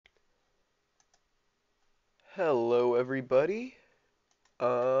Hello everybody.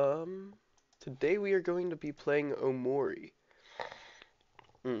 Today we are going to be playing Omori.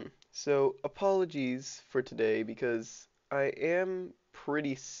 So apologies for today because I am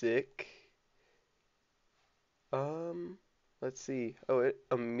pretty sick. Um, let's see. Oh, it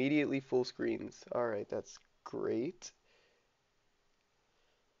immediately full screens. All right, that's great.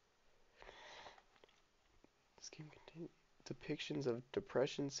 This game contains depictions of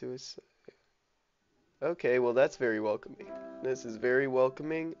depression, suicide. Okay, well that's very welcoming. This is very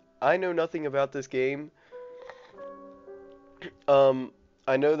welcoming. I know nothing about this game. Um,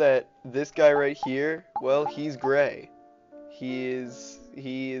 I know that this guy right here, well, he's gray. He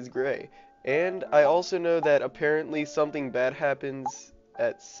is gray. And I also know that apparently something bad happens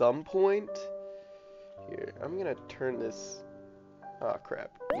at some point. Here, I'm gonna turn this. Oh crap.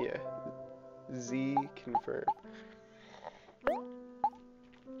 Yeah. Z confirm.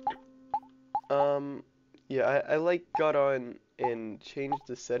 Um, yeah, I like got on and changed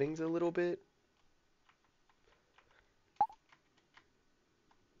the settings a little bit.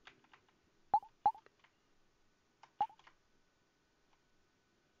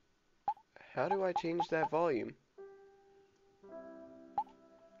 How do I change that volume?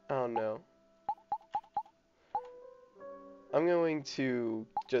 Oh no. I'm going to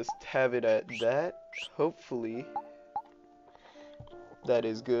just have it at that. Hopefully, that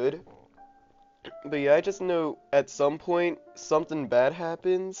is good. But yeah, I just know at some point something bad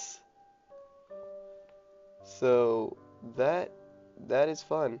happens. So that that is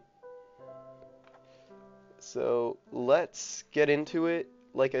fun. So let's get into it.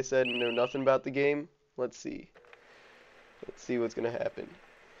 Like I said, know nothing about the game. Let's see. Let's see what's gonna happen.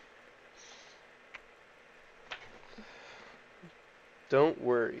 Don't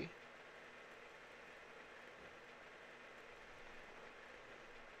worry.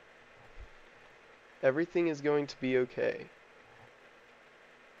 Everything is going to be okay.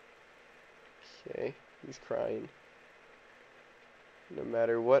 Okay, he's crying. No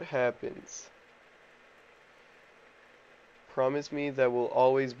matter what happens, promise me that we'll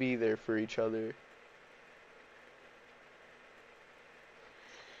always be there for each other.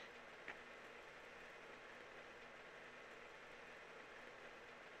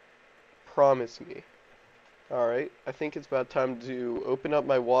 Promise me. Alright, I think it's about time to open up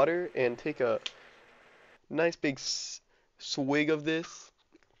my water and take a nice big swig of this.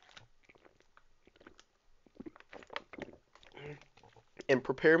 And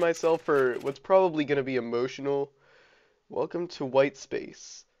prepare myself for what's probably going to be emotional. Welcome to white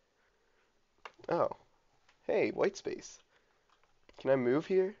space. Oh, hey, white space. Can I move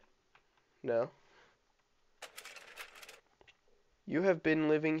here? No. You have been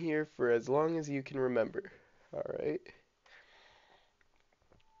living here for as long as you can remember. Alright.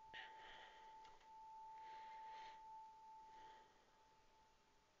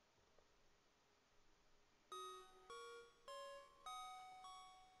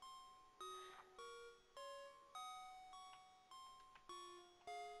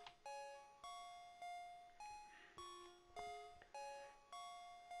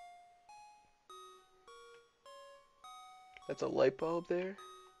 That's a light bulb there.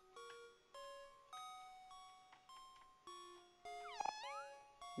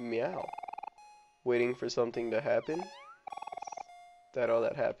 Meow. Waiting for something to happen. That all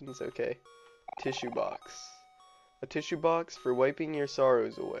that happens? Okay. Tissue box. A tissue box for wiping your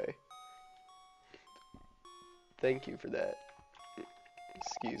sorrows away. Thank you for that.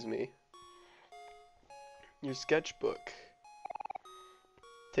 Excuse me. Your sketchbook.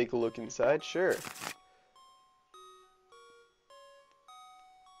 Take a look inside? Sure.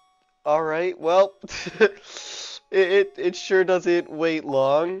 Alright, well, it sure doesn't wait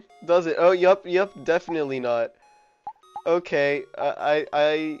long, does it? Oh, yup, definitely not. Okay,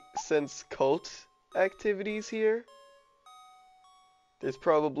 I sense cult activities here. There's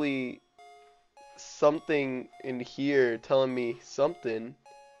probably something in here telling me something.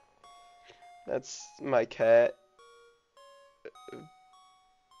 That's my cat.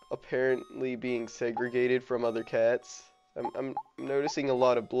 Apparently being segregated from other cats. I'm noticing a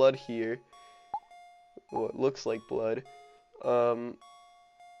lot of blood here. What looks like blood.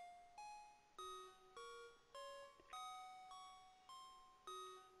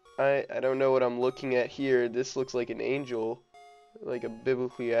 I don't know what I'm looking at here. This looks like an angel, like a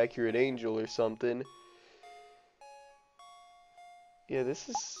biblically accurate angel or something. Yeah, this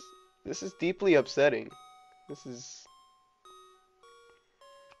is deeply upsetting. This is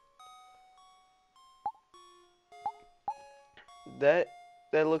that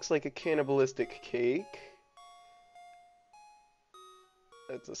that looks like a cannibalistic cake.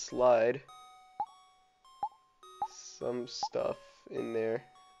 That's a slide. some stuff in there.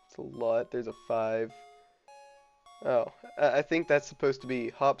 It's a lot. There's a 5. Oh, I think that's supposed to be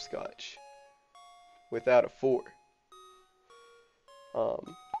hopscotch without a 4.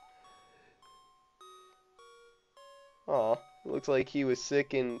 Aw, it looks like he was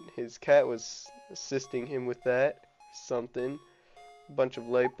sick and his cat was assisting him with that. Something. A bunch of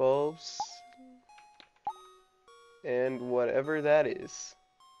light bulbs. And whatever that is.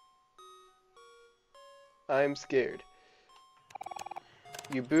 I'm scared.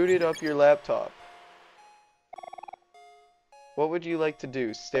 You booted up your laptop. What would you like to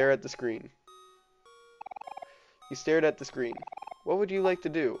do? Stare at the screen. You stared at the screen. What would you like to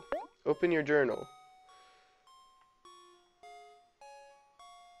do? Open your journal.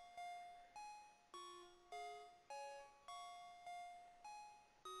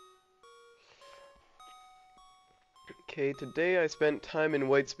 Okay, today I spent time in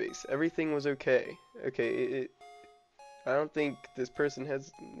white space. Everything was okay. Okay, I don't think this person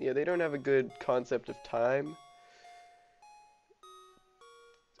has... Yeah, they don't have a good concept of time.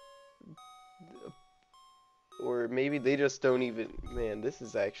 Or maybe they just don't even... Man, this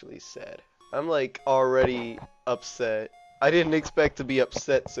is actually sad. I'm like already upset. I didn't expect to be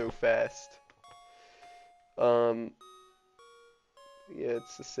upset so fast. Yeah,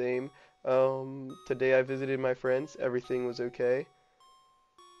 it's the same. Today I visited my friends. Everything was okay.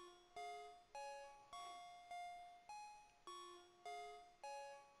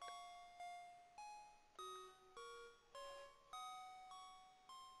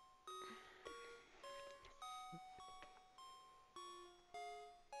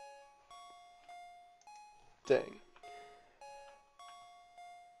 Dang.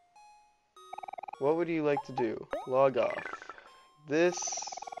 What would you like to do? Log off. This...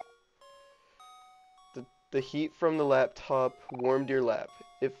 The heat from the laptop warmed your lap.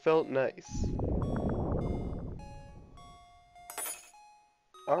 It felt nice.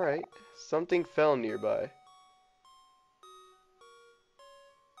 Alright. Something fell nearby.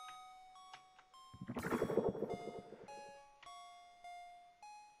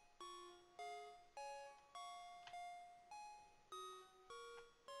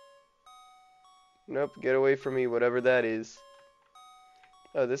 Nope, get away from me, whatever that is.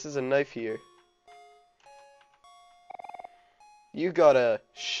 Oh, this is a knife here. You got a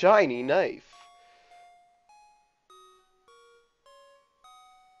shiny knife.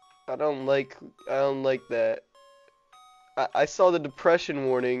 I don't like that. I saw the depression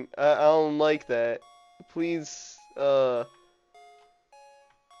warning. I don't like that. Please, okay,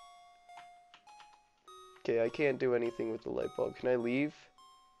 I can't do anything with the light bulb. Can I leave?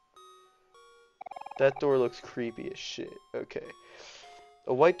 That door looks creepy as shit. Okay.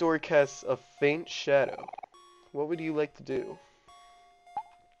 A white door casts a faint shadow. What would you like to do?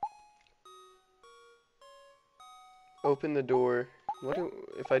 Open the door.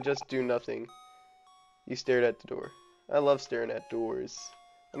 If I just do nothing? You stared at the door. I love staring at doors.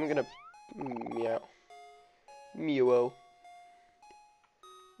 I'm gonna meow. Meow.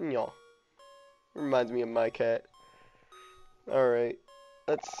 Meow. Reminds me of my cat. Alright.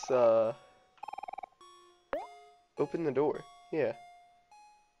 Let's open the door. Yeah.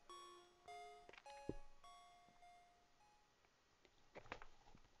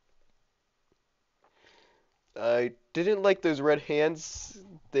 I didn't like those red hands.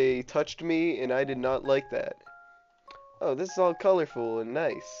 They touched me, and I did not like that. Oh, this is all colorful and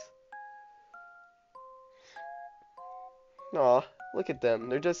nice. Aw, look at them.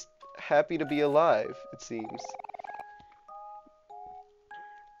 They're just happy to be alive, it seems.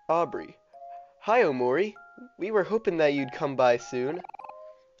 Aubrey. Hi, Omori. We were hoping that you'd come by soon.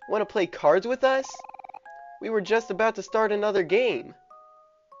 Want to play cards with us? We were just about to start another game.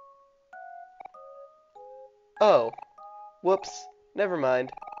 Oh. Whoops. Never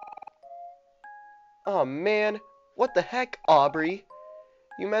mind. Aw, man. What the heck, Aubrey?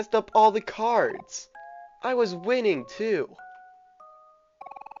 You messed up all the cards. I was winning, too.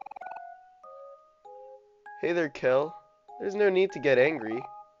 Hey there, Kel. There's no need to get angry.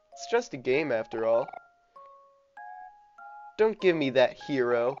 It's just a game after all. Don't give me that,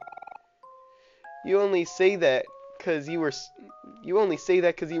 hero. You only say that 'cause you were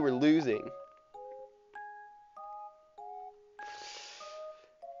losing.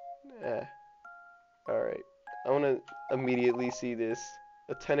 Alright. I want to immediately see this.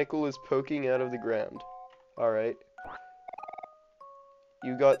 A tentacle is poking out of the ground. Alright.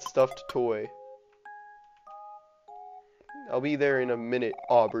 You got stuffed toy. I'll be there in a minute,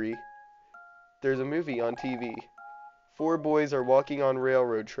 Aubrey. There's a movie on TV. 4 boys are walking on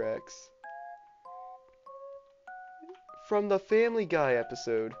railroad tracks. From the Family Guy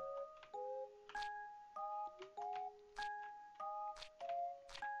episode.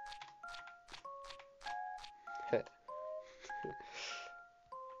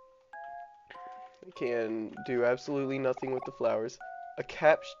 I can do absolutely nothing with the flowers. A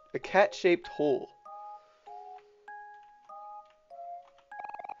cat-shaped hole.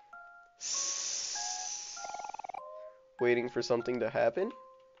 Waiting for something to happen.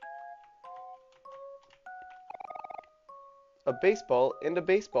 A baseball and a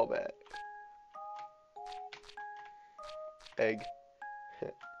baseball bat. Egg.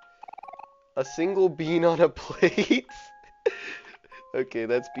 A single bean on a plate. Okay,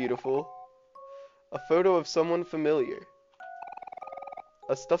 that's beautiful. A photo of someone familiar.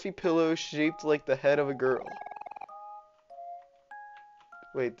 A stuffy pillow shaped like the head of a girl.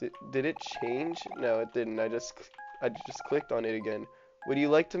 Wait, did it change? No, it didn't. I just clicked on it again. Would you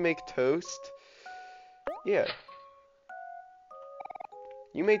like to make toast? Yeah.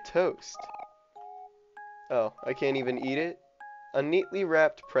 You made toast. Oh, I can't even eat it? A neatly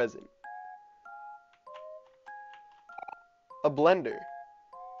wrapped present. A blender.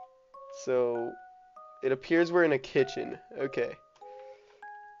 So, it appears we're in a kitchen. Okay.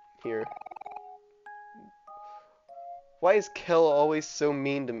 Here. Why is Kel always so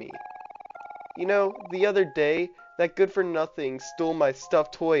mean to me? You know, the other day, that good-for-nothing stole my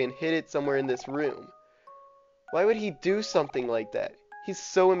stuffed toy and hid it somewhere in this room. Why would he do something like that? He's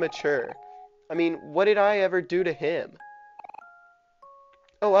so immature. I mean, what did I ever do to him?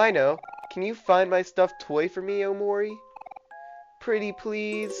 Oh, I know. Can you find my stuffed toy for me, Omori? Pretty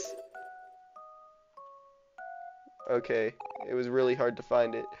please? Okay, it was really hard to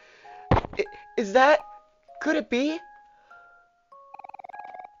find it. Is that... Could it be?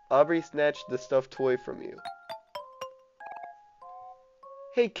 Aubrey snatched the stuffed toy from you.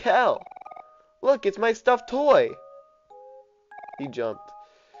 Hey, Kel! Look, it's my stuffed toy! He jumped.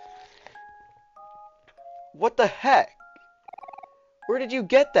 What the heck? Where did you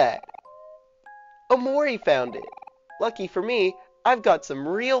get that? Omori found it. Lucky for me, I've got some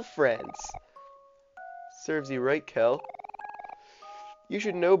real friends. Serves you right, Kel. You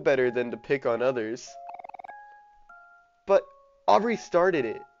should know better than to pick on others. But Aubrey started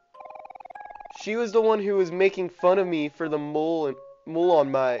it. She was the one who was making fun of me for the mole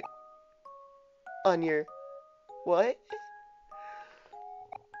on my... On your... What?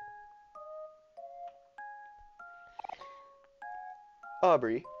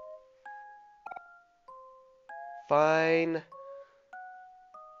 Aubrey. Fine.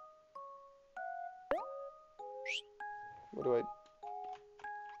 What do I...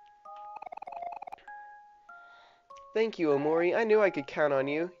 Thank you, Omori. I knew I could count on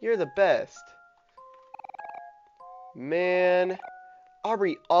you. You're the best. Man,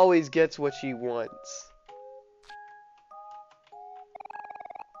 Aubrey always gets what she wants.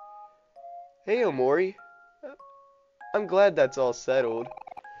 Hey, Omori. I'm glad that's all settled.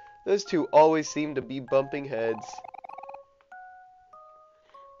 Those two always seem to be bumping heads.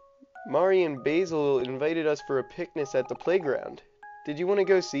 Mari and Basil invited us for a picnic at the playground. Did you want to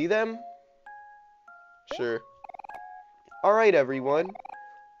go see them? Sure. Alright, everyone.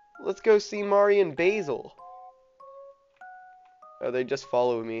 Let's go see Mari and Basil. Oh, they just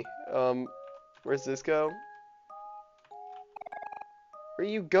follow me. Where's this go? Where are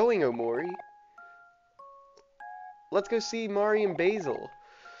you going, Omori? Let's go see Mari and Basil.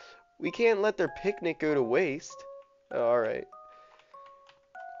 We can't let their picnic go to waste. Oh, alright.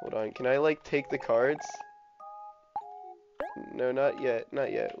 Hold on, can I, like, take the cards? No, not yet,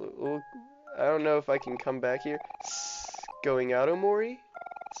 not yet. I don't know if I can come back here. Going out, Omori?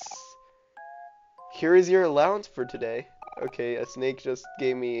 Here is your allowance for today. Okay, a snake just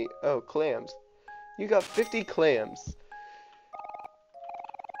gave me... Oh, clams. You got 50 clams.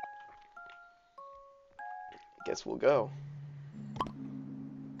 Guess we'll go.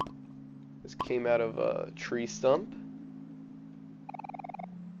 This came out of a tree stump.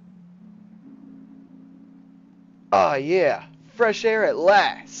 Ah, yeah. Fresh air at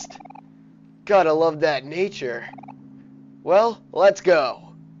last. Gotta love that nature. Well, let's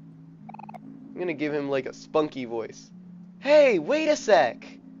go. I'm gonna give him like a spunky voice. Hey, wait a sec.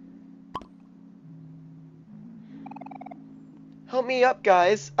 Help me up,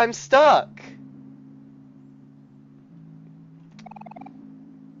 guys. I'm stuck.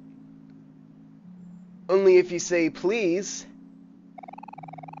 Only if you say please.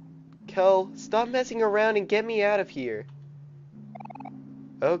 Kel, stop messing around and get me out of here.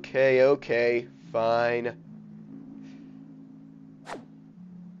 Okay, okay, fine.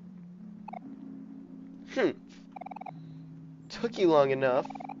 Took you long enough.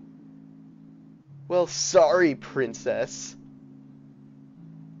 Well, sorry, princess.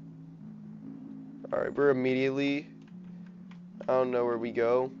 Alright, we're immediately... I don't know where we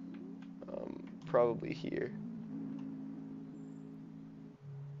go. Probably here.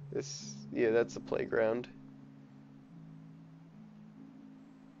 Yeah, that's the playground.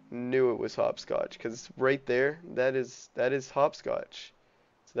 Knew it was hopscotch, because right there, that is hopscotch.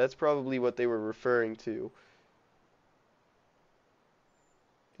 So that's probably what they were referring to.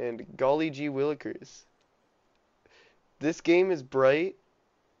 And golly gee willikers. This game is bright.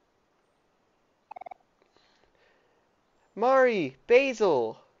 Mari!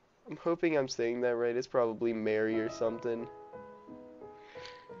 Basil! I'm hoping I'm saying that right. It's probably Mary or something.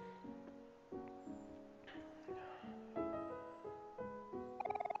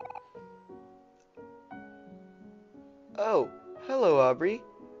 Oh, hello Aubrey.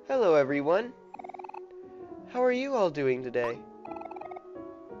 Hello everyone. How are you all doing today?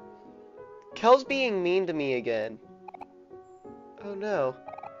 Kel's being mean to me again. Oh no.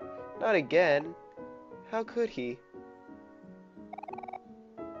 Not again. How could he?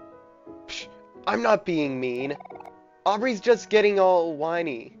 Psh, I'm not being mean. Aubrey's just getting all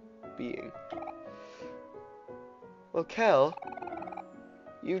whiny. Well, Kel,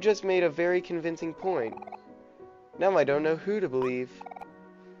 you've just made a very convincing point. Now I don't know who to believe.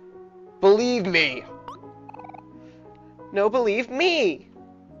 Believe me! No, believe me!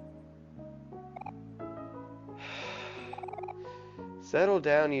 Settle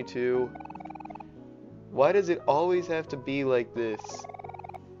down, you two. Why does it always have to be like this?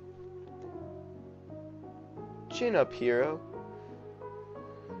 Chin up, hero.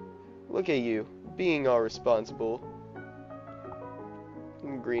 Look at you, being all responsible.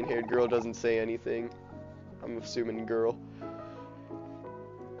 Green-haired girl doesn't say anything. I'm assuming girl.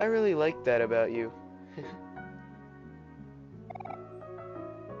 I really like that about you.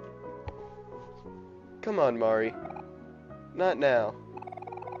 Come on, Mari. Not now.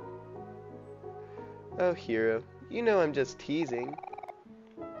 Oh, hero. You know I'm just teasing.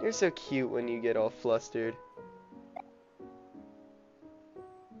 You're so cute when you get all flustered.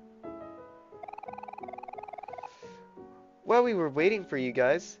 While we were waiting for you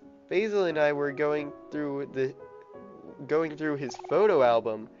guys, Basil and I were going through his photo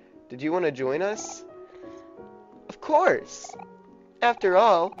album. Did you want to join us? Of course! After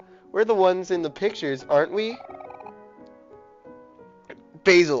all, we're the ones in the pictures, aren't we?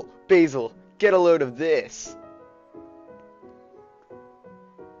 Basil, get a load of this.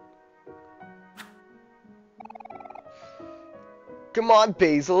 Come on,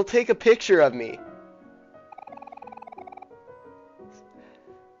 Basil, take a picture of me.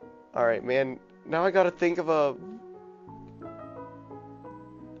 Alright, man, now I gotta think of a...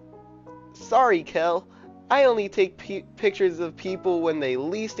 Sorry, Kel. I only take pictures of people when they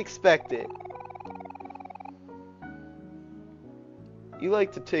least expect it. You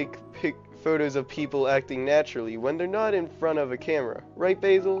like to take photos of people acting naturally when they're not in front of a camera, right,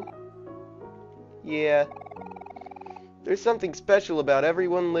 Basil? Yeah. There's something special about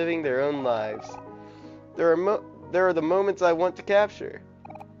everyone living their own lives. There are the moments I want to capture.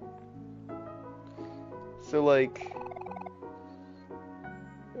 So like...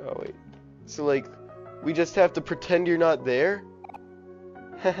 Oh wait. So like, we just have to pretend you're not there?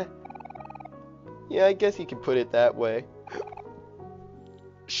 Yeah, I guess you could put it that way.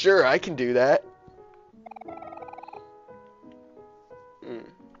 Sure, I can do that.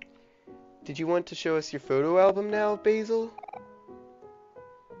 Did you want to show us your photo album now, Basil?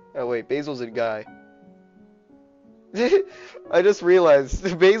 Oh wait, Basil's a guy. I just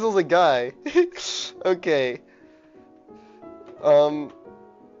realized, Basil's a guy. Okay.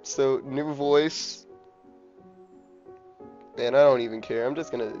 So, new voice. Man, I don't even care. I'm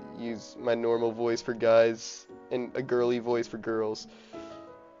just gonna use my normal voice for guys and a girly voice for girls.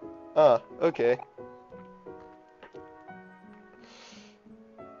 Ah, okay.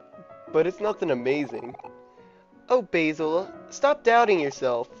 But it's nothing amazing. Oh, Basil, stop doubting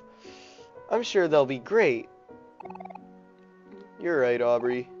yourself. I'm sure they'll be great. You're right,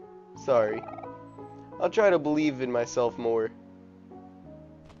 Aubrey. Sorry. I'll try to believe in myself more.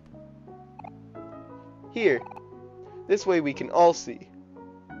 Here. This way we can all see.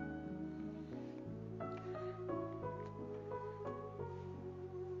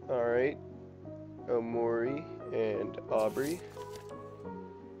 Alright. Omori and Aubrey.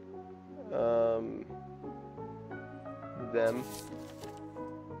 Them.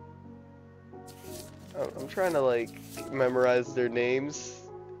 I'm trying to like memorize their names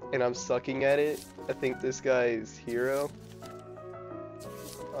and I'm sucking at it. I think this guy is Hero.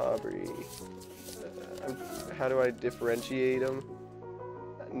 Aubrey. How do I differentiate them?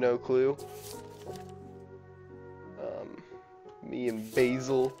 No clue. Me and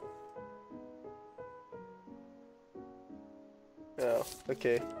Basil. Oh,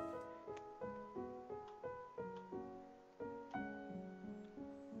 okay.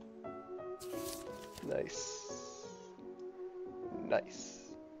 Nice. Nice.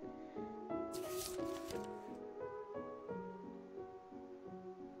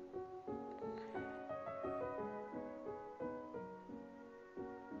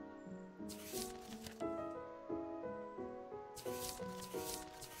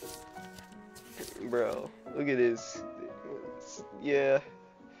 Bro, look at this. Yeah,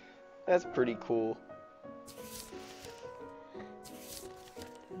 that's pretty cool.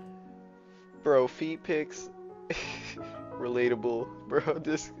 Bro, feet pics. Relatable. Bro,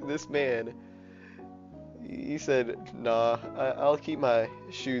 this man. He said, nah, I'll keep my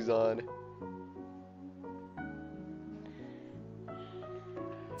shoes on.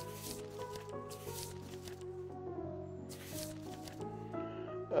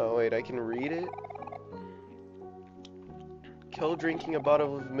 Oh, wait, I can read it? Kel drinking a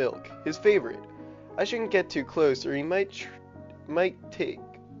bottle of milk. His favorite. I shouldn't get too close, or he might take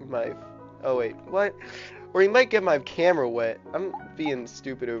my... Oh, wait, what? Or he might get my camera wet. I'm being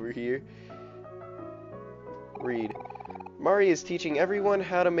stupid over here. Read. Mari is teaching everyone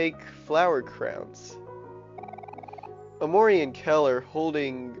how to make flower crowns. Omori and Kel are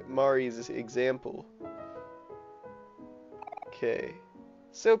holding Mari's example. Okay.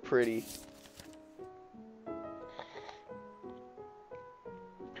 So pretty.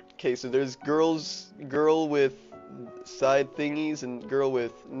 Okay, so there's girl with side thingies and girl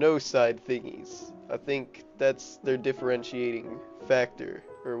with no side thingies. I think that's their differentiating factor,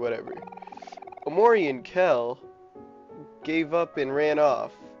 or whatever. Omori and Kel gave up and ran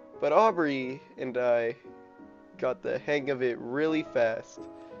off, but Aubrey and I got the hang of it really fast.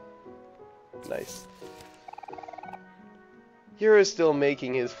 Nice. Hero's still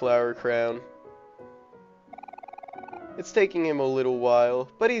making his flower crown. It's taking him a little while,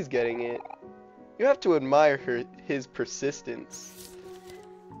 but he's getting it. You have to admire his persistence.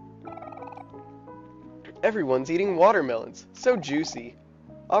 Everyone's eating watermelons. So juicy.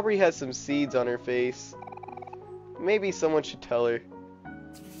 Aubrey has some seeds on her face. Maybe someone should tell her.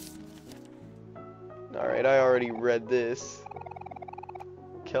 Alright, I already read this.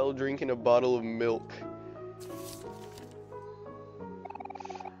 Kel drinking a bottle of milk.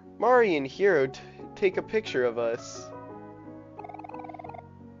 Mari and Hero take a picture of us.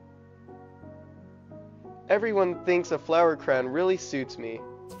 Everyone thinks a flower crown really suits me.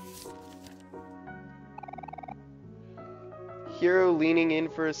 Hero leaning in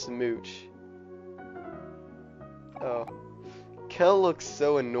for a smooch. Oh. Kel looks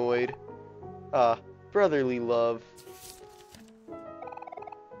so annoyed. Ah, brotherly love.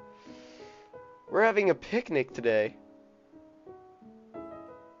 We're having a picnic today.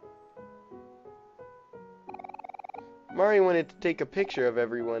 Mari wanted to take a picture of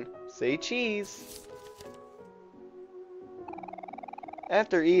everyone. Say cheese.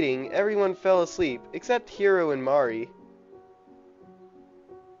 After eating, everyone fell asleep, except Hero and Mari.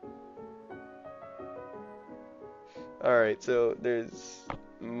 Alright, so there's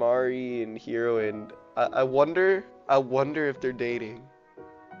Mari and Hero, and I wonder if they're dating.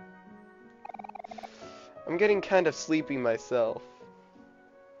 I'm getting kind of sleepy myself.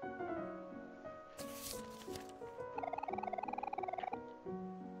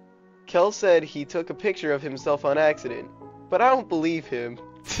 Kel said he took a picture of himself on accident, but I don't believe him.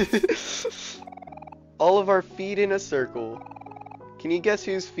 All of our feet in a circle. Can you guess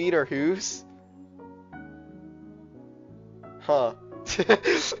whose feet are whose? Huh.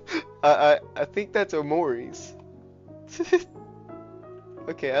 I think that's Omori's.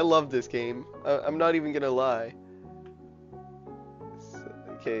 Okay, I love this game. I'm not even gonna lie.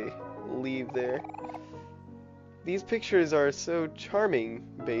 Okay, leave there. These pictures are so charming,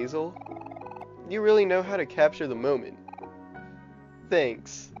 Basil. You really know how to capture the moment.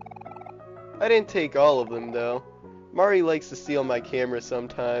 Thanks. I didn't take all of them, though. Mari likes to steal my camera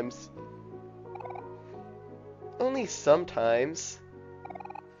sometimes. Only sometimes.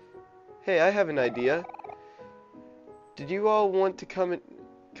 Hey, I have an idea. Did you all want to come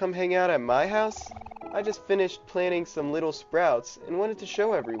hang out at my house? I just finished planting some little sprouts and wanted to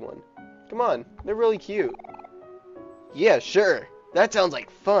show everyone. Come on, they're really cute. Yeah, sure. That sounds like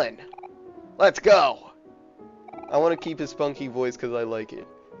fun. Let's go. I want to keep his funky voice because I like it.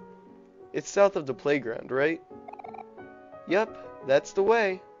 It's south of the playground, right? Yep, that's the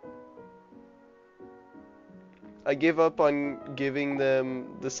way. I give up on giving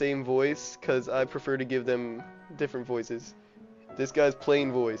them the same voice because I prefer to give them different voices. This guy's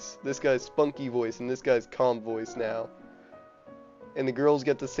plain voice, this guy's spunky voice, and this guy's calm voice now. And the girls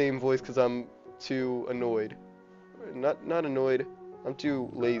get the same voice because I'm too annoyed. Not annoyed, I'm too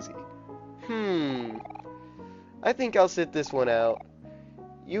lazy. I think I'll sit this one out.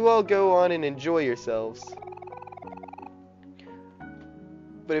 You all go on and enjoy yourselves.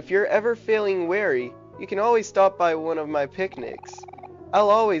 But if you're ever feeling weary, you can always stop by one of my picnics. I'll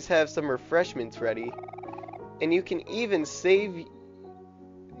always have some refreshments ready. And you can even save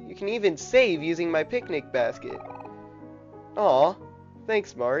using my picnic basket. Aw,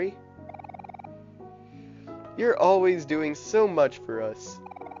 thanks, Mari. You're always doing so much for us.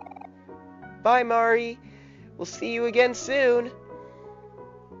 Bye, Mari. We'll see you again soon.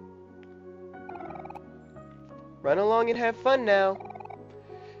 Run along and have fun now.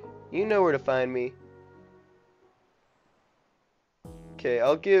 You know where to find me. Okay,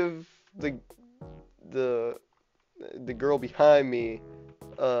 I'll give the girl behind me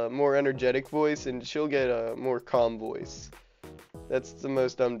a more energetic voice, and she'll get a more calm voice. That's the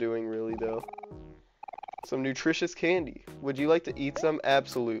most I'm doing, really, though. Some nutritious candy. Would you like to eat some?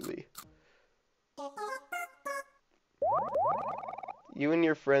 Absolutely. You and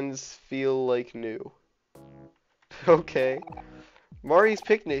your friends feel like new. Okay. Mari's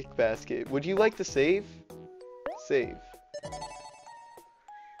picnic basket. Would you like to save? Save.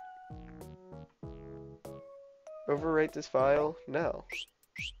 Overwrite this file? No.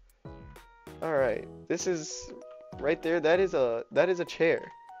 Alright. This is right there. That is a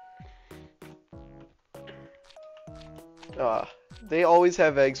chair. They always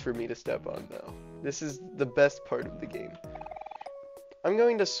have eggs for me to step on, though. This is the best part of the game. I'm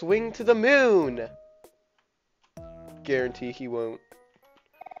going to swing to the moon! Guarantee he won't.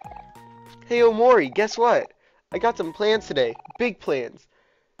 Hey, Omori, guess what? I got some plans today. Big plans.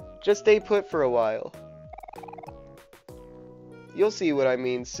 Just stay put for a while. You'll see what I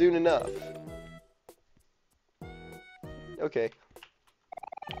mean soon enough. Okay.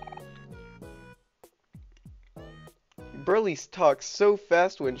 Burley talks so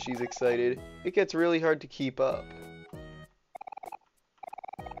fast when she's excited, it gets really hard to keep up.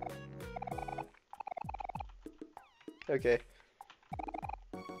 Okay.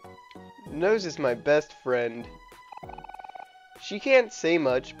 Nose is my best friend. She can't say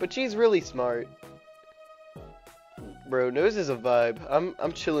much, but she's really smart. Bro, Nose is a vibe.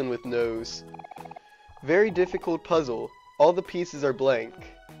 I'm chilling with Nose. Very difficult puzzle. All the pieces are blank.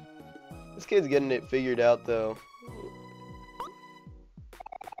 This kid's getting it figured out, though.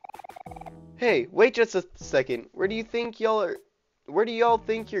 Hey, wait just a second. Where do y'all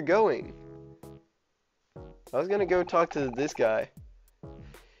think you're going? I was gonna go talk to this guy.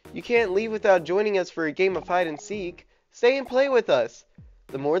 You can't leave without joining us for a game of hide and seek. Stay and play with us.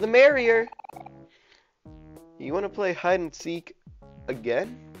 The more the merrier. You wanna play hide and seek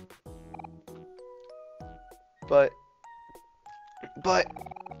again? But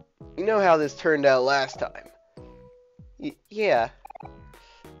you know how this turned out last time. Yeah.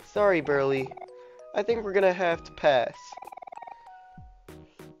 Sorry, Burley. I think we're gonna have to pass.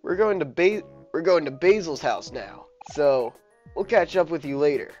 We're going to Basil's house now, so we'll catch up with you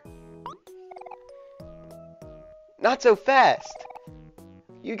later. Not so fast!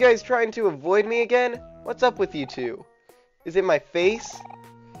 You guys trying to avoid me again? What's up with you two? Is it my face?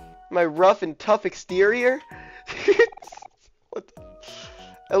 My rough and tough exterior? What the...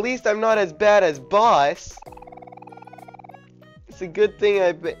 At least I'm not as bad as Boss. It's a good thing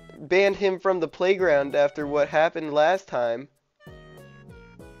I banned him from the playground after what happened last time.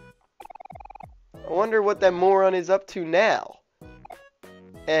 I wonder what that moron is up to now.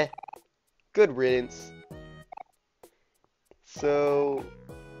 Good riddance. So,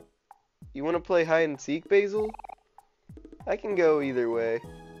 you want to play hide and seek, Basil? I can go either way.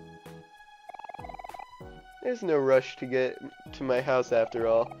 There's no rush to get to my house after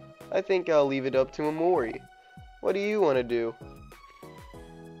all. I think I'll leave it up to Omori. What do you want to do?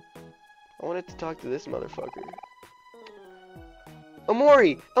 I wanted to talk to this motherfucker.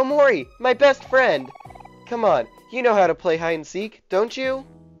 Omori! Omori! My best friend! Come on, you know how to play hide and seek, don't you?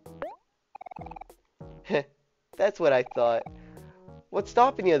 Heh, that's what I thought. What's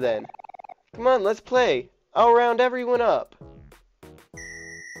stopping you then? Come on, let's play. I'll round everyone up.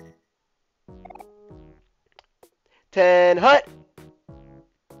 10 hut!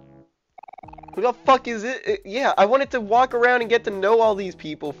 Who the fuck is it? Yeah, I wanted to walk around and get to know all these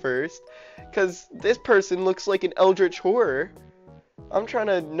people first. Because this person looks like an eldritch horror. I'm trying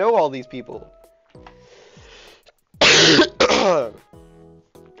to know all these people.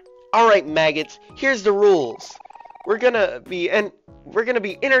 Alright, maggots, here's the rules. We're gonna be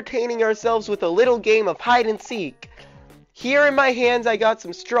entertaining ourselves with a little game of hide and seek. Here in my hands I got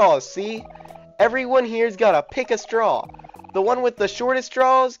some straws, see? Everyone here's gotta pick a straw. The one with the shortest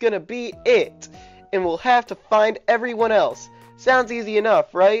straw is gonna be it. And we'll have to find everyone else. Sounds easy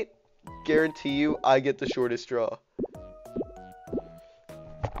enough, right? Guarantee you I get the shortest straw.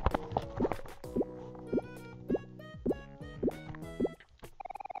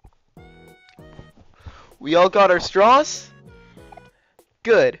 We all got our straws?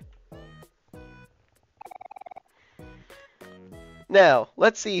 Good. Now,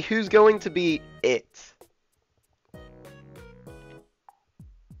 let's see who's going to be it.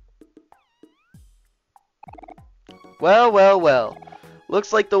 Well, well, well.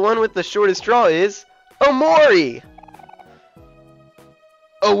 Looks like the one with the shortest straw is Omori!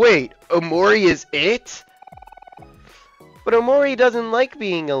 Oh wait, Omori is it? But Omori doesn't like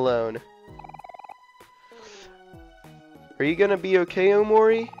being alone. Are you gonna be okay,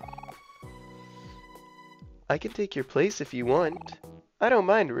 Omori? I can take your place if you want. I don't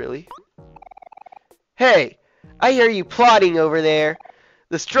mind, really. Hey! I hear you plotting over there.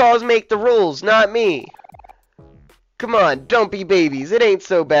 The straws make the rules, not me. Come on, don't be babies. It ain't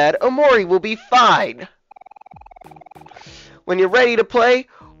so bad. Omori will be fine. When you're ready to play,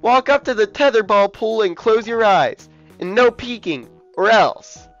 walk up to the tetherball pool and close your eyes. And no peeking, or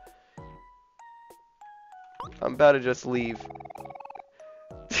else. I'm about to just leave.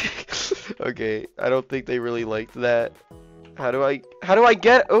 Okay, I don't think they really liked that. How do I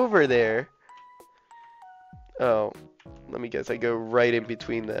get over there? Oh, let me guess. I go right in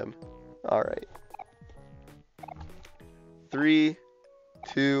between them. Alright. 3,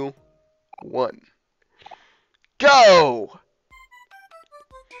 2, 1. Go!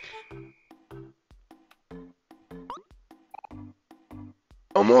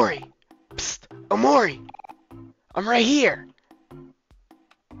 Omori! Psst! Omori! I'm right here!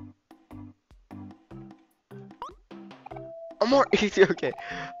 Omori! Okay.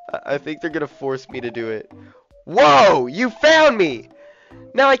 I think they're gonna force me to do it. Whoa! You found me!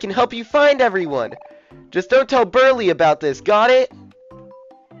 Now I can help you find everyone! Just don't tell Burley about this, got it?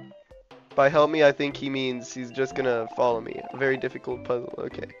 By help me, I think he means he's just gonna follow me. A very difficult puzzle,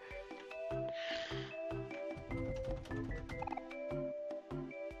 okay.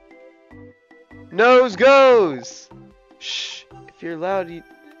 Nose goes! Shh! If you're loud,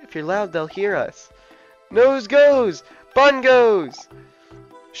 they'll hear us. Nose goes! Bun goes!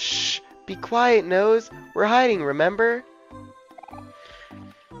 Shh! Be quiet, Nose. We're hiding, remember?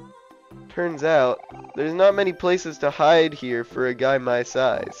 Turns out, there's not many places to hide here for a guy my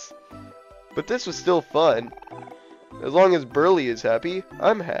size. But this was still fun. As long as Burley is happy,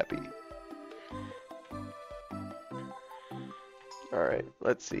 I'm happy. Alright,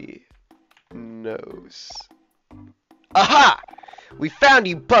 let's see. Nose. Aha! We found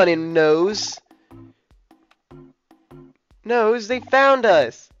you, Bun and Nose! Nose, they found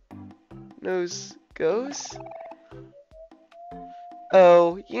us! Nose goes?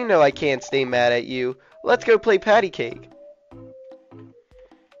 Oh, you know I can't stay mad at you. Let's go play patty cake.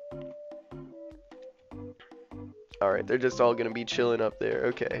 Alright, they're just all gonna be chilling up there.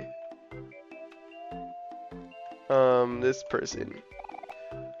 Okay. This person.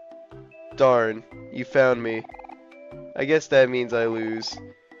 Darn, you found me. I guess that means I lose.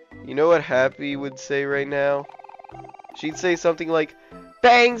 You know what Happy would say right now? She'd say something like,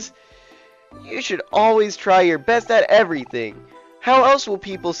 Bangs, you should always try your best at everything. How else will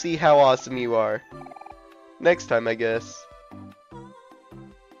people see how awesome you are? Next time, I guess.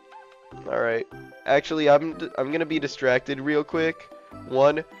 Alright. Actually, I'm gonna be distracted real quick.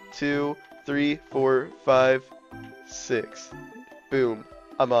 1, 2, 3, 4, 5, 6. Boom.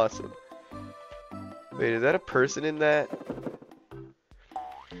 I'm awesome. Wait, is that a person in that?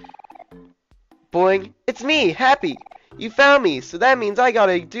 Boing. It's me, Happy. You found me, so that means I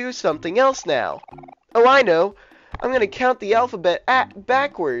gotta do something else now. Oh, I know. I'm gonna count the alphabet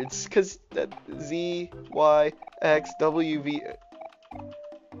backwards, cause that Z, Y, X, W, V...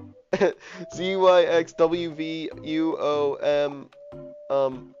 Z, Y, X, W, V, U, O, M,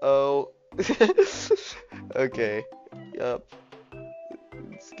 O. Okay. Yup.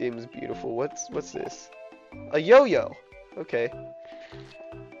 This game is beautiful. What's this? A yo-yo. Okay.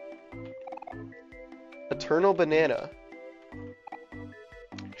 Eternal banana.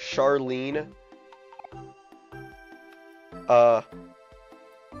 Charlene.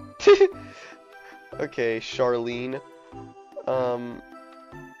 Okay, Charlene.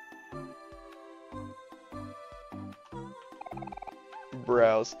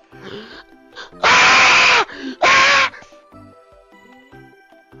 Browse.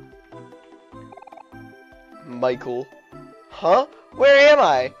 Michael. Huh? Where am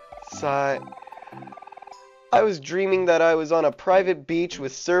I? Sigh. I was dreaming that I was on a private beach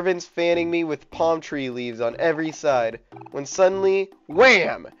with servants fanning me with palm tree leaves on every side, when suddenly,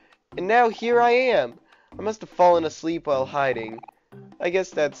 wham! And now here I am. I must have fallen asleep while hiding. I guess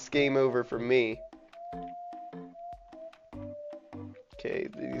that's game over for me. Okay,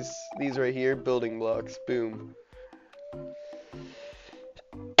 these right here, building blocks. Boom.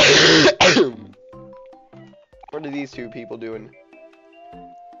 What are these two people doing?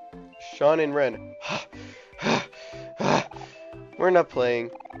 Sean and Ren. We're not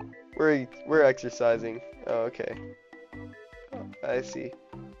playing. We're exercising. Oh, okay. I see.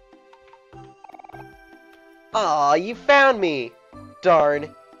 Aw, you found me! Darn.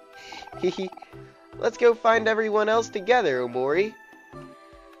 Hehe. Let's go find everyone else together, Omori.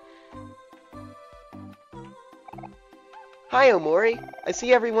 Hi, Omori. I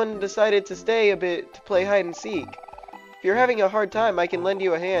see everyone decided to stay a bit to play hide and seek. If you're having a hard time, I can lend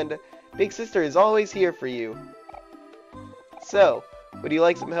you a hand. Big Sister is always here for you. So, would you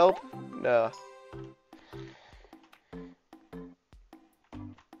like some help? Nah.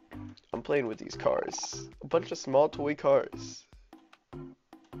 I'm playing with these cars. A bunch of small toy cars.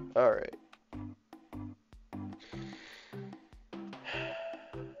 Alright.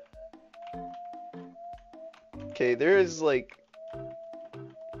 Okay, there is like...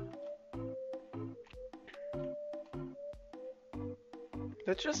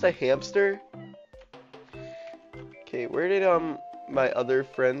 That's just a hamster? Okay, where did my other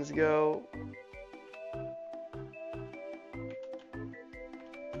friends go?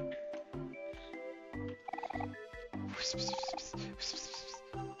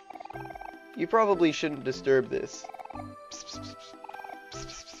 You probably shouldn't disturb this.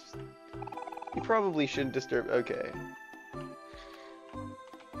 You probably shouldn't disturb... Okay.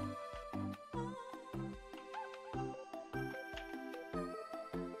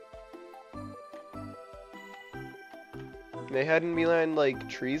 They hadn't behind like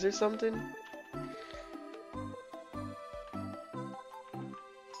trees or something?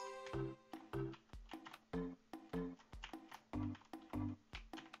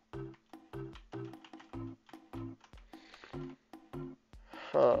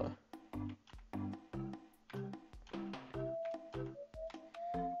 Huh.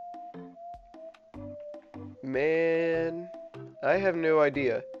 Man, I have no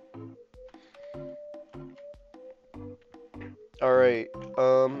idea. Alright,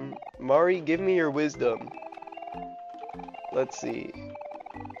 Mari, give me your wisdom. Let's see.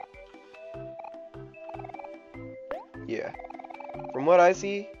 Yeah. From what I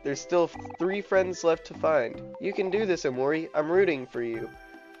see, there's still 3 friends left to find. You can do this, Omori. I'm rooting for you.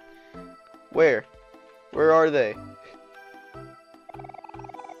 Where? Where are they?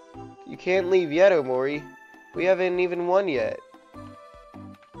 You can't leave yet, Omori. We haven't even won yet.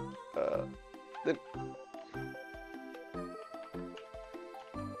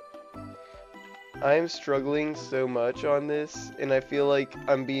 I'm struggling so much on this, and I feel like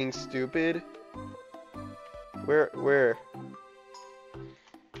I'm being stupid. Where?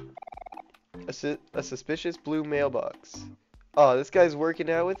 A suspicious blue mailbox. Oh, this guy's working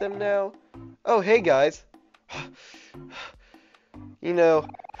out with them now? Oh, hey guys. You know,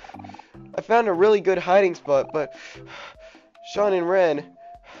 I found a really good hiding spot, but Sean and Ren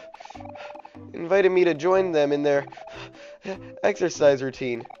invited me to join them in their exercise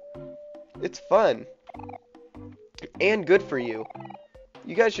routine. It's fun. And good for you.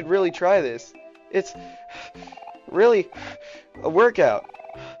 You guys should really try this. It's really a workout.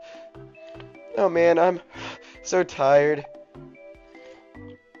 Oh man, I'm so tired.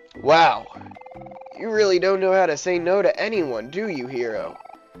 Wow. You really don't know how to say no to anyone, do you, Hero?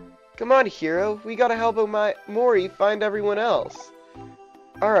 Come on, Hero. We gotta help Mori find everyone else.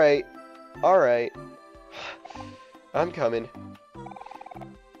 Alright. Alright. I'm coming.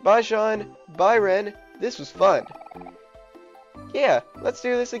 Bye, Sean. Bye, Ren. This was fun. Yeah, let's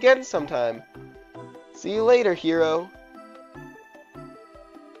do this again sometime. See you later, Hero.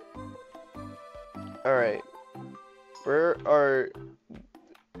 Alright. Where are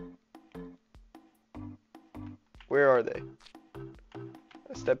they?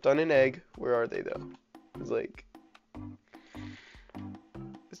 I stepped on an egg. Where are they, though? It's like...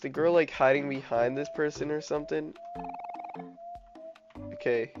 Is the girl, like, hiding behind this person or something?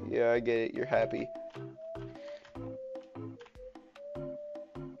 Okay, yeah, I get it. You're happy.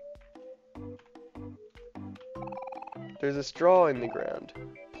 There's a straw in the ground.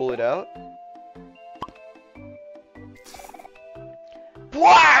 Pull it out.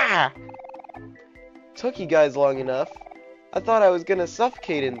 Bwah! Took you guys long enough. I thought I was gonna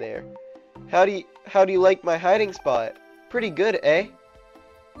suffocate in there. How do you like my hiding spot? Pretty good, eh?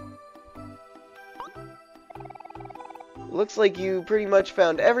 Looks like you pretty much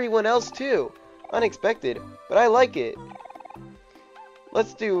found everyone else too. Unexpected, but I like it.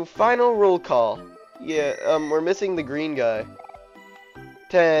 Let's do final roll call. Yeah, we're missing the green guy.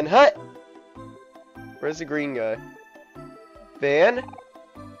 10 hut. Where's the green guy? Van?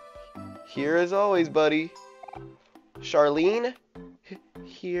 Here as always, buddy. Charlene?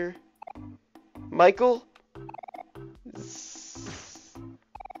 Here. Michael?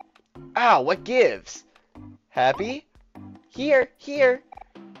 Ow, what gives? Happy? Here, here.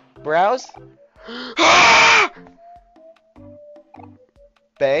 Browse?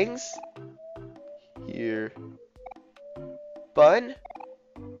 Bangs? Here. Bun?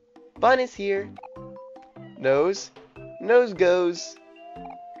 Bun is here. Nose? Nose goes.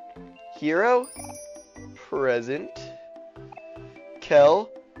 Hero? Present. Kel?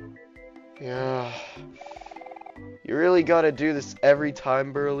 Yeah. You really gotta do this every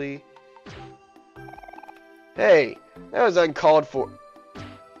time, Burley? Hey, that was uncalled for.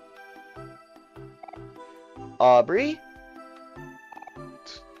 Aubrey?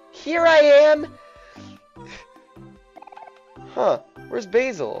 Here I am! Huh, where's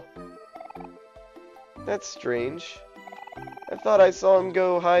Basil? That's strange. I thought I saw him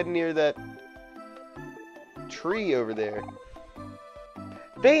go hide near that tree over there.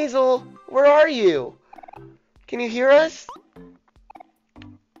 Basil, where are you? Can you hear us?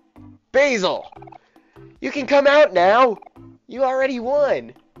 Basil! You can come out now! You already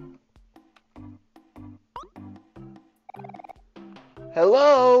won!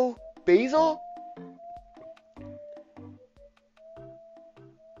 Hello? Basil?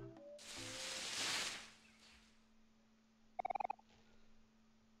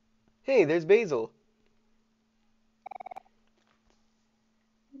 Hey, there's Basil.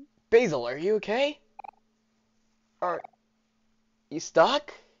 Basil, are you okay? Are you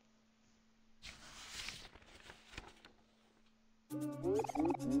stuck?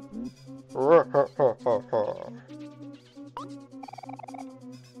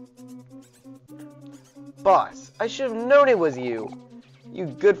 Boss, I should have known it was you. You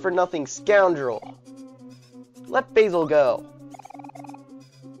good-for-nothing scoundrel. Let Basil go.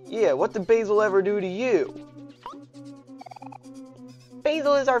 Yeah, what did Basil ever do to you?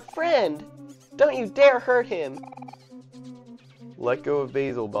 Basil is our friend. Don't you dare hurt him. Let go of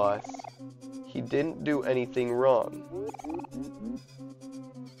Basil, boss. He didn't do anything wrong.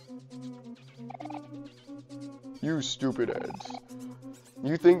 You stupid heads.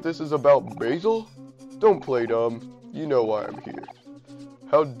 You think this is about Basil? Don't play dumb. You know why I'm here.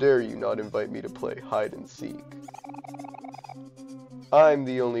 How dare you not invite me to play hide and seek? I'm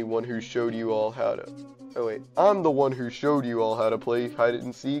the only one who showed you all how to... Oh wait, I'm the one who showed you all how to play hide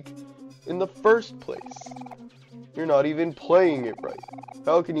and seek in the first place. You're not even playing it right.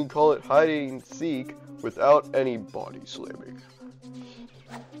 How can you call it hide and seek without any body slamming?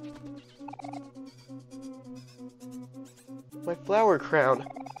 My flower crown.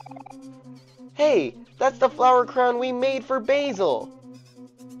 Hey, that's the flower crown we made for Basil.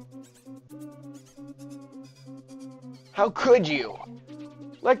 How could you?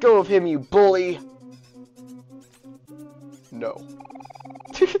 Let go of him, you bully. No.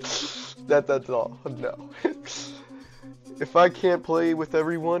 That's all. No. If I can't play with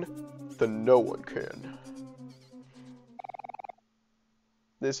everyone, then no one can.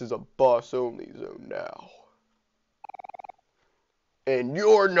 This is a boss-only zone now. And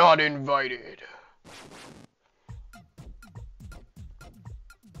you're not invited.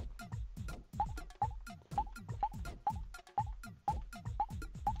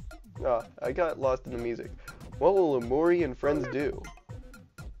 Ah, I got lost in the music. What will Omori and friends do?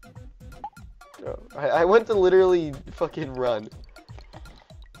 Oh, I went to literally fucking run.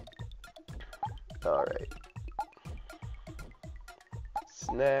 Alright.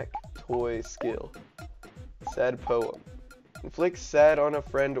 Snack, toy, skill. Sad poem. Inflicts sad on a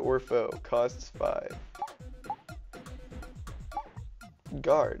friend or foe. Costs 5.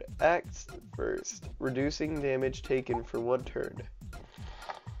 Guard. Acts first. Reducing damage taken for 1 turn.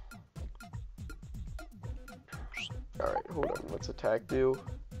 Alright, hold on. What's attack do?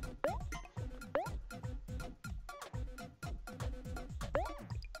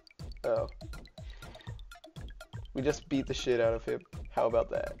 Oh. We just beat the shit out of him. How about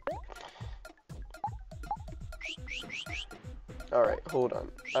that? Alright, hold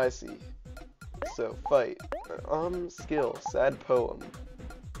on. I see. So, fight. Skill. Sad poem.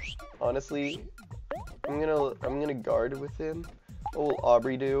 Honestly, I'm gonna guard with him. What will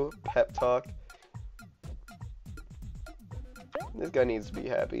Aubrey do? Pep talk. This guy needs to be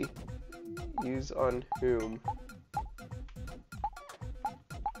happy. Use on whom?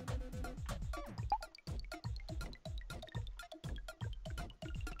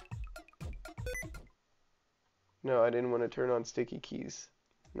 No, I didn't want to turn on sticky keys.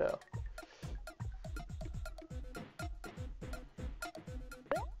 No.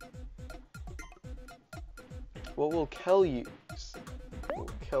 What will Kel use? What will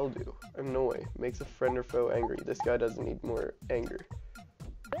Kel do? Annoy. Makes a friend or foe angry. This guy doesn't need more anger.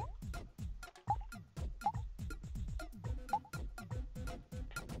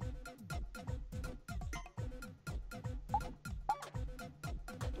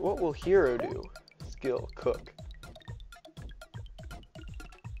 What will Hero do? Skill, cook.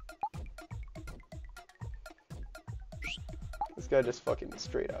 This guy just fucking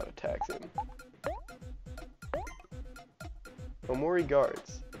straight out attacks him. Omori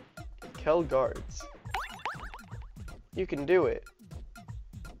guards. Kel guards. You can do it.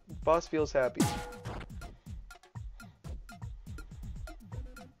 Boss feels happy.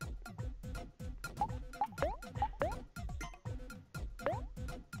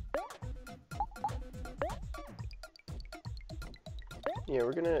 Yeah,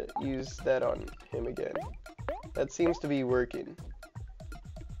 we're gonna use that on him again. That seems to be working.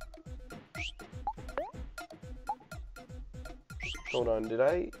 Hold on, did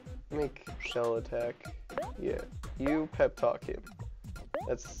I make Shell attack? Yeah, you pep talk him.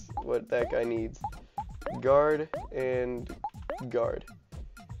 That's what that guy needs. Guard and guard.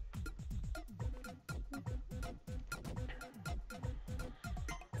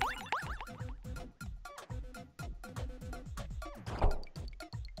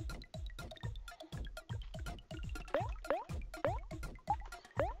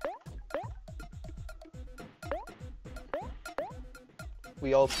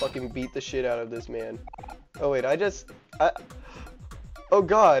 We all fucking beat the shit out of this man. Oh wait, oh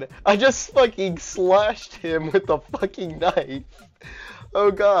god, I just fucking slashed him with the fucking knife. Oh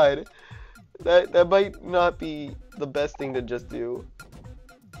god. That might not be the best thing to just do.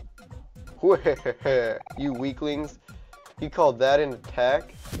 You weaklings. You call that an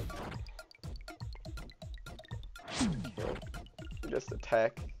attack? Okay. Just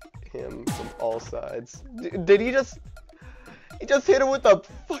attack him from all sides. Did he just... He just hit him with a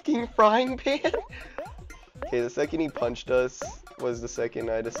fucking frying pan? Okay, the second he punched us was the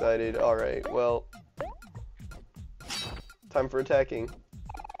second I decided, alright, well, time for attacking.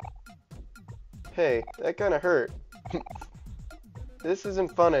 Hey, that kinda hurt. This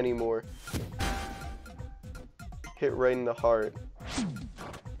isn't fun anymore. Hit right in the heart.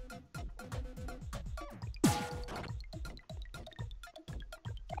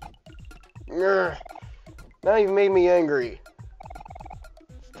 Urgh. Now you've made me angry.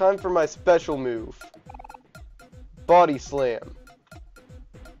 Time for my special move. Body slam.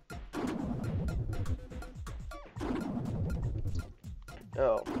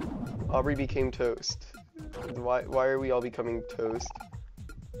 Oh. Aubrey became toast. Why are we all becoming toast?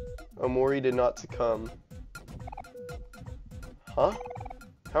 Omori did not succumb. Huh?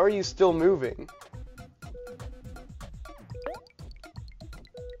 How are you still moving?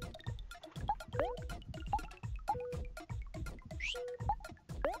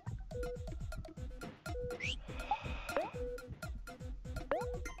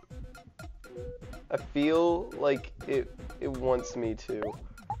 I feel like it wants me to.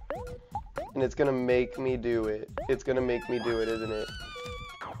 And it's gonna make me do it. It's gonna make me do it, isn't it?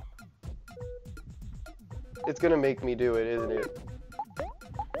 It's gonna make me do it, isn't it?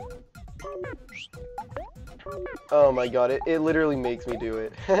 Oh my god, it literally makes me do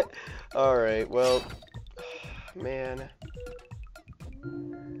it. Alright, well, man.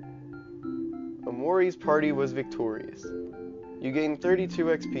 Omori's party was victorious. You gained 32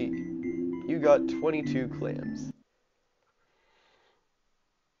 XP. You got 22 clams.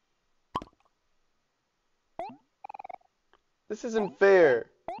 This isn't fair.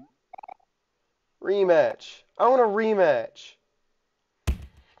 Rematch. I want a rematch.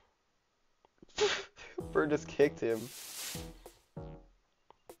 Bird just kicked him.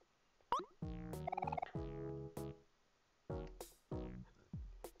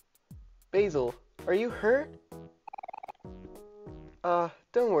 Basil, are you hurt?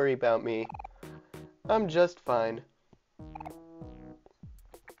 Don't worry about me. I'm just fine.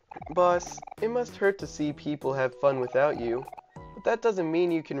 Boss, it must hurt to see people have fun without you, but that doesn't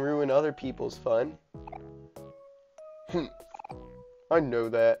mean you can ruin other people's fun. I know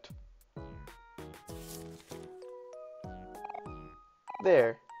that.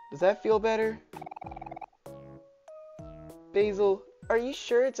 There, does that feel better? Basil, are you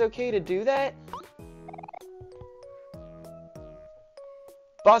sure it's okay to do that?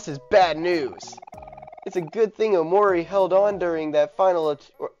 Boss is bad news. It's a good thing Omori held on during that final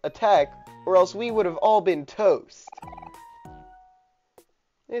attack, or else we would have all been toast.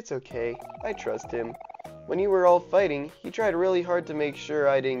 It's okay. I trust him. When you were all fighting, he tried really hard to make sure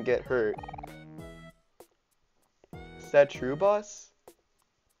I didn't get hurt. Is that true, boss?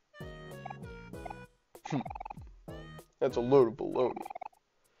 That's a load of baloney.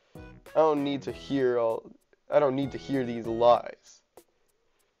 I don't need to hear these lies.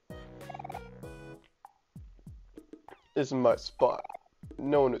 This is my spot.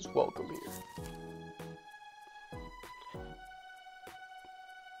 No one is welcome here.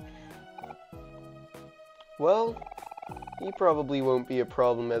 Well, he probably won't be a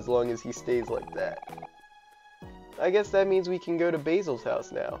problem as long as he stays like that. I guess that means we can go to Basil's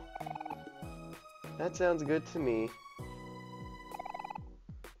house now. That sounds good to me.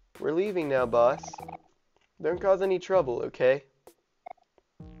 We're leaving now, boss. Don't cause any trouble, okay?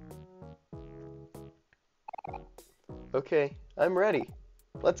 Okay, I'm ready.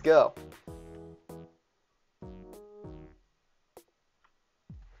 Let's go.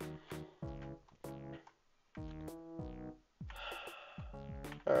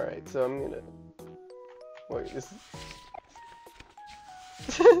 Alright, so I'm gonna... Wait, this...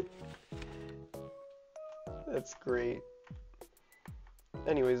 That's great.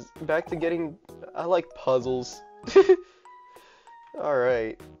 Anyways, back to getting... I like puzzles.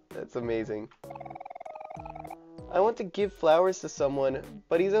 Alright, that's amazing. I want to give flowers to someone,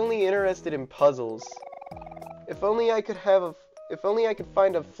 but he's only interested in puzzles. If only I could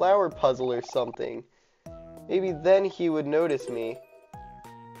find a flower puzzle or something. Maybe then he would notice me.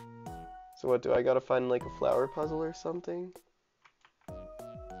 So what, do I gotta find like a flower puzzle or something?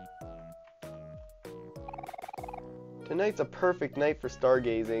 Tonight's a perfect night for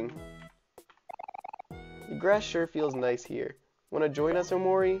stargazing. The grass sure feels nice here. Wanna join us,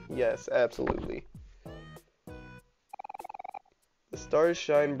 Omori? Yes, absolutely. The stars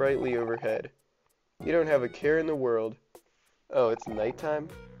shine brightly overhead. You don't have a care in the world. Oh, it's nighttime?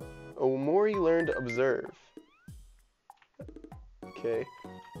 Omori learned to observe. Okay,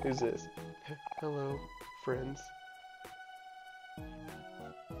 who's this? Hello, friends.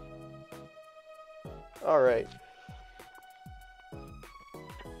 Alright.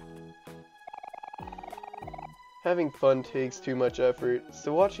 Having fun takes too much effort,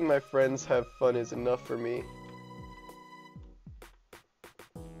 so watching my friends have fun is enough for me.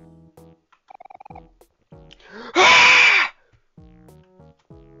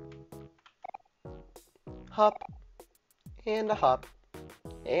 Hop, and a hop,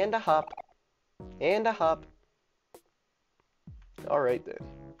 and a hop, and a hop. Alright then.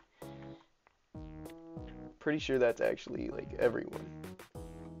 Pretty sure that's actually, like, everyone.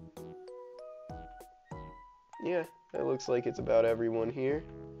 Yeah, it looks like it's about everyone here.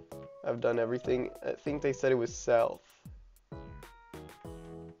 I've done everything. I think they said it was south.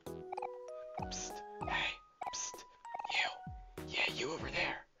 Psst. Hey. Psst. You. Yeah, you over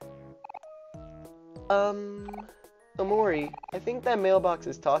there. Omori, I think that mailbox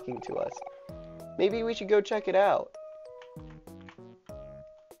is talking to us. Maybe we should go check it out.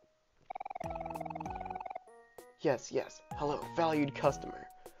 Yes, yes. Hello, valued customer.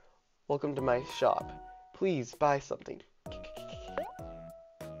 Welcome to my shop. Please buy something.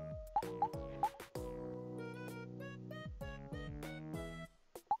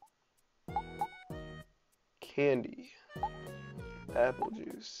 Candy. Apple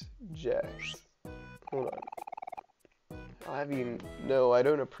juice. Jacks. Hold on. I'll have you know I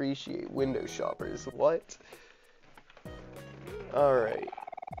don't appreciate window shoppers. What? Alright.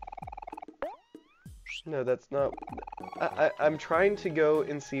 No, that's not... I'm trying to go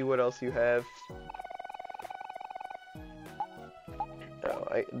and see what else you have.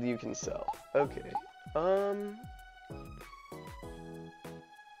 Oh, you can sell. Okay.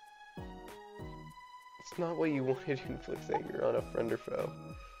 It's not what you wanted. Inflicts anger on a friend or foe.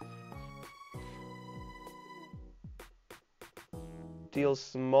 Deals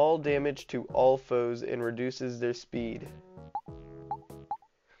small damage to all foes and reduces their speed.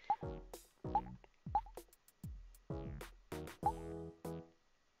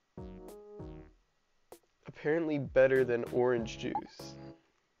 Apparently better than orange juice.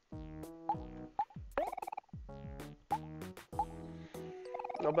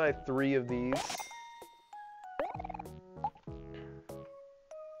 I'll buy 3 of these.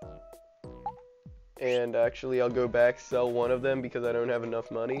 And actually I'll go back, sell 1 of them because I don't have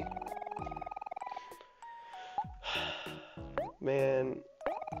enough money. Man.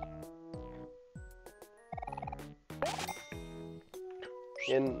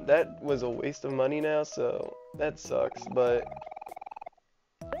 And that was a waste of money now, so that sucks, but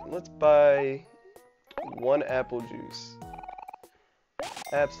let's buy 1 apple juice.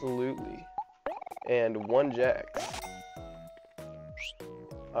 Absolutely. And 1 Jack's.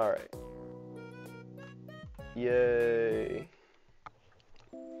 Alright. Yay.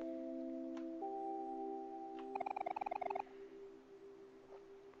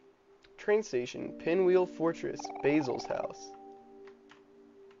 Train station, Pinwheel Fortress, Basil's house.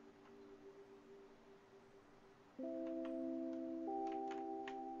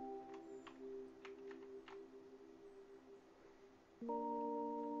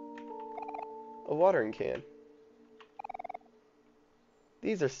 A watering can.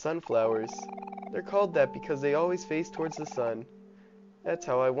 These are sunflowers. They're called that because they always face towards the sun. That's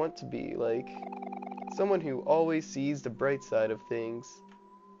how I want to be, like someone who always sees the bright side of things.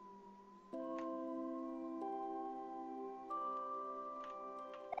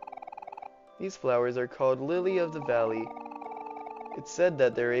 These flowers are called Lily of the Valley. It's said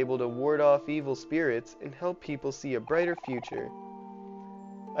that they're able to ward off evil spirits and help people see a brighter future.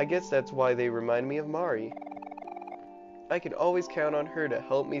 I guess that's why they remind me of Mari. I can always count on her to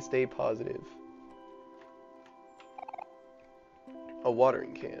help me stay positive. A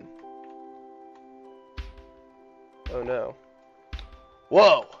watering can. Oh no.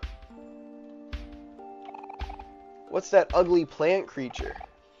 Whoa! What's that ugly plant creature?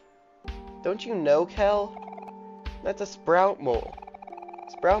 Don't you know, Kel? That's a sprout mole.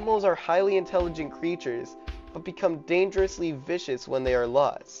 Sprout moles are highly intelligent creatures, but become dangerously vicious when they are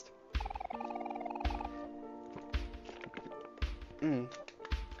lost.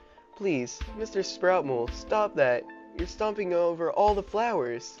 Please, Mr. Sprout Mole, stop that. You're stomping over all the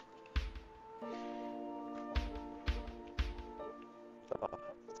flowers. Oh,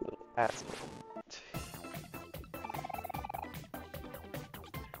 this little asshole.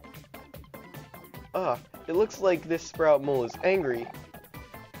 It looks like this Sprout Mole is angry.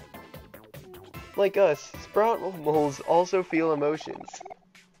 Like us, Sprout Moles also feel emotions.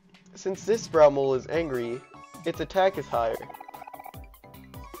 Since this Sprout Mole is angry, its attack is higher.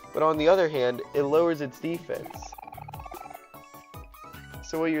 But on the other hand, it lowers its defense.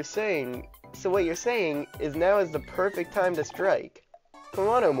 So what you're saying is now is the perfect time to strike. Come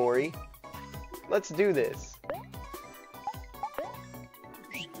on, Omori. Let's do this.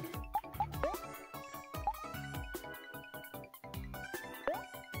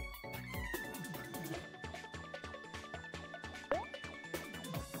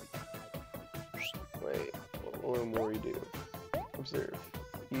 Wait, what will Omori do? Observe.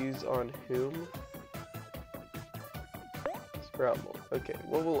 Use on whom? Sprout Mole. Okay,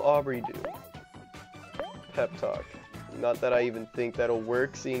 what will Aubrey do? Pep talk. Not that I even think that'll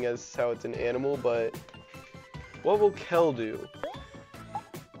work, seeing as how it's an animal, but what will Kel do?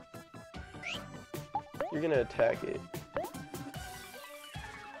 You're gonna attack it.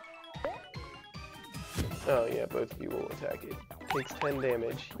 Oh yeah, both of you will attack it. Takes 10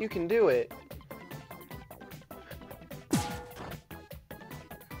 damage. You can do it!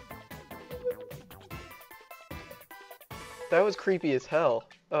 That was creepy as hell.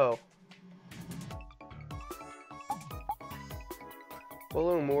 Oh. What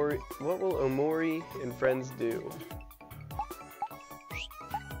will Omori and friends do?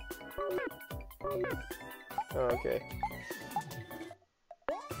 Oh, okay.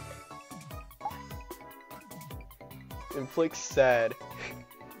 Inflicts sad.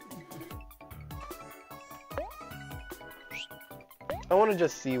 I want to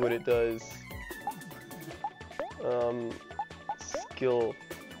just see what it does. Skill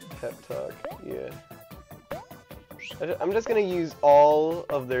pep talk, yeah. I'm just gonna use all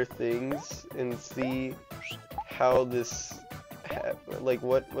of their things and see how this, like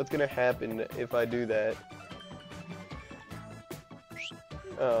what's gonna happen if I do that.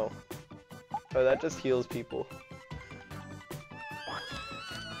 Oh, that just heals people.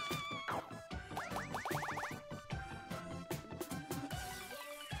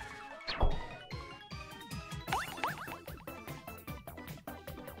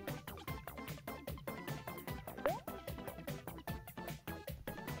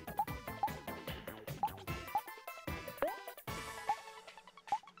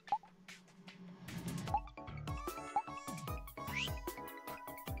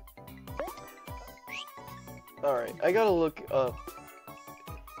 Alright, I gotta look up.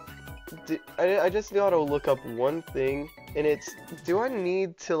 I just gotta look up one thing, and it's, do I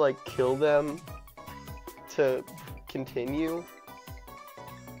need to, like, kill them to continue?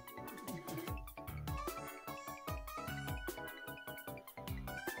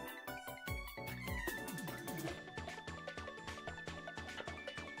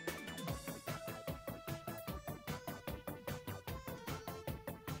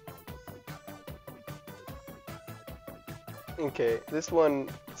 Okay, this one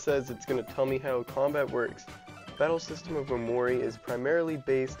says it's going to tell me how combat works. The battle system of Omori is primarily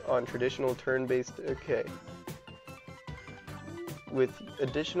based on traditional turn-based, okay, with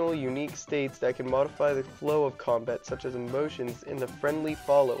additional unique states that can modify the flow of combat, such as emotions in the friendly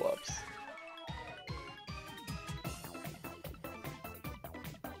follow-ups.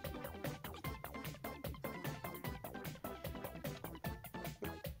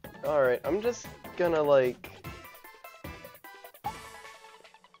 Alright, I'm just gonna, like,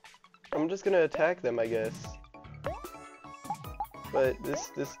 I'm just gonna attack them, I guess. But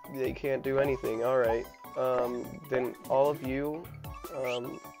they can't do anything. Alright. Then all of you,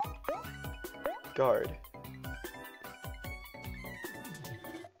 guard.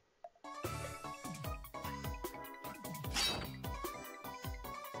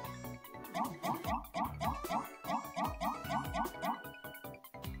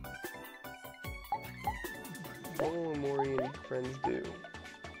 What will Omori and friends do?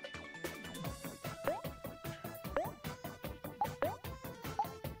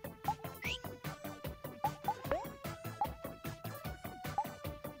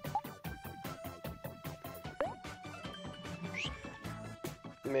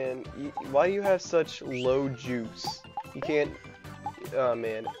 Man, why do you have such low juice? You can't... Oh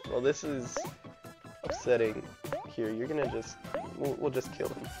man. Well, this is upsetting. Here, you're gonna just... We'll just kill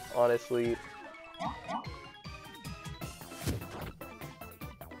him. Honestly.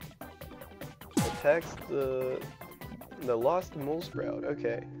 Attacks the lost mole sprout.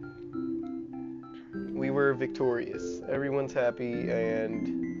 Okay. We were victorious. Everyone's happy,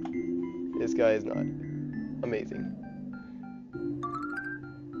 and this guy is not. Amazing.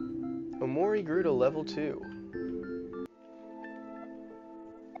 Omori grew to level 2.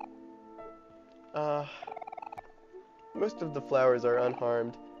 Most of the flowers are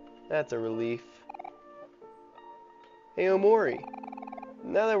unharmed. That's a relief. Hey Omori,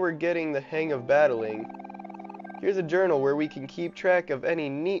 now that we're getting the hang of battling, here's a journal where we can keep track of any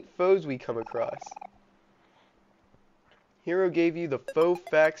neat foes we come across. Hero gave you the Faux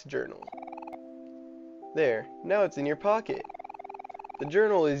Facts Journal. There, now it's in your pocket. The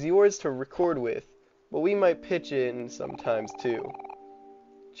journal is yours to record with, but we might pitch in sometimes too.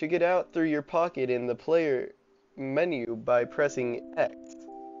 Check it out through your pocket in the player menu by pressing X.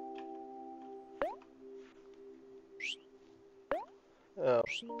 Oh.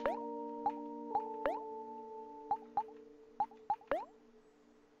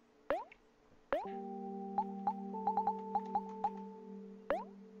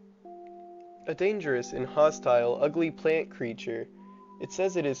 A dangerous and hostile, ugly plant creature. It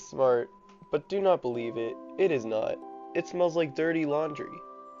says it is smart, but do not believe it. It is not. It smells like dirty laundry.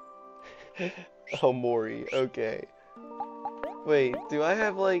 Oh, Mori. Okay. Wait, do I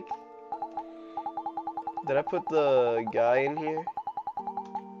have, like... Did I put the guy in here?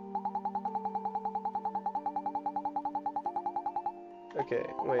 Okay,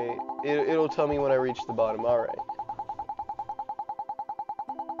 wait. It'll tell me when I reach the bottom. Alright.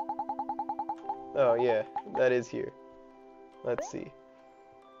 Oh, yeah. That is here. Let's see.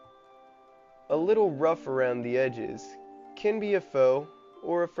 A little rough around the edges. Can be a foe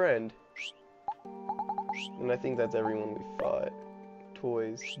or a friend. And I think that's everyone we fought.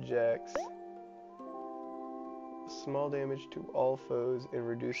 Toys, Jacks. Small damage to all foes and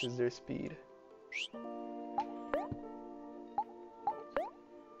reduces their speed.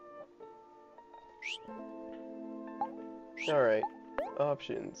 Alright.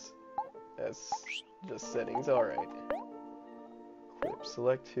 Options. That's just settings. Alright. Equip.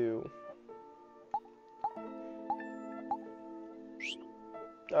 Select 2.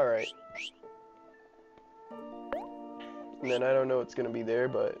 Alright. And then I don't know what's gonna be there,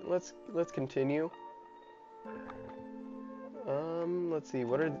 but let's continue. Let's see,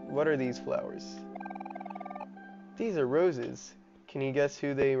 what are these flowers? These are roses. Can you guess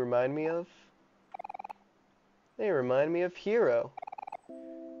who they remind me of? They remind me of Hero.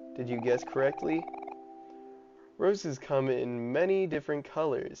 Did you guess correctly? Roses come in many different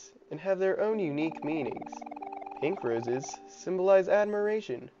colors and have their own unique meanings. Pink roses symbolize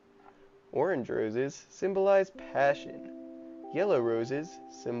admiration. Orange roses symbolize passion. Yellow roses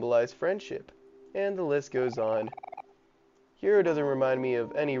symbolize friendship. And the list goes on. Hero doesn't remind me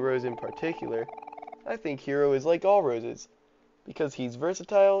of any rose in particular. I think Hero is like all roses, because he's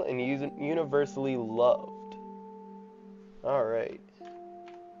versatile and universally loved. Alright.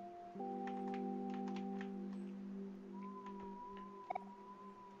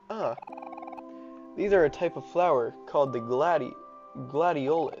 Ah. These are a type of flower called the gladiolus.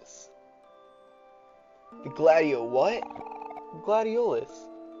 The gladio what? Gladiolus,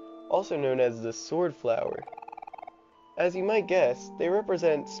 also known as the sword flower. As you might guess, they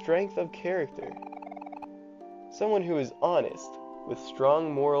represent strength of character. Someone who is honest, with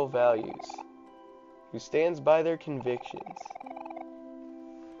strong moral values, who stands by their convictions.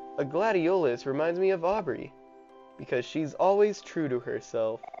 A gladiolus reminds me of Aubrey, because she's always true to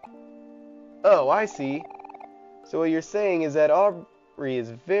herself. Oh, I see. So what you're saying is that Aubrey is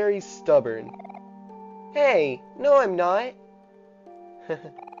very stubborn. Hey, no I'm not.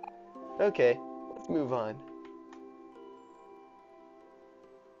 Okay, let's move on.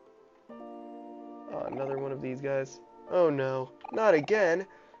 Oh, another one of these guys. Oh no, not again.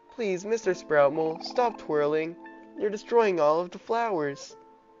 Please, Mr. Sproutmole, stop twirling. You're destroying all of the flowers.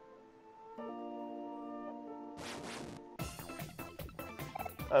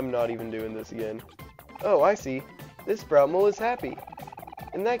 I'm not even doing this again. Oh, I see. This Sproutmole is happy.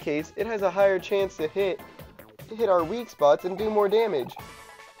 In that case, it has a higher chance to hit our weak spots and do more damage.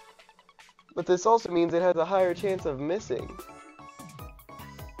 But this also means it has a higher chance of missing.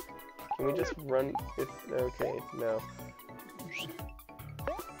 Can we just run it? Okay, no.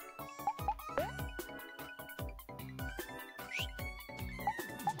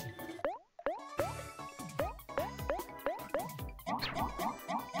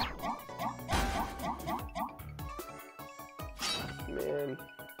 Man.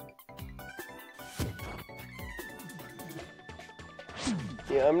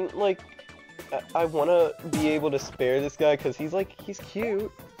 Yeah, I'm like, I want to be able to spare this guy because he's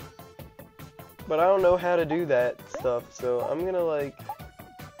cute. But I don't know how to do that stuff, so I'm gonna like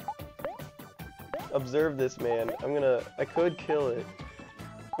observe this man. I could kill it.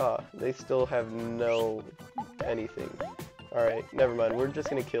 Ah, they still have no anything. Alright, never mind. We're just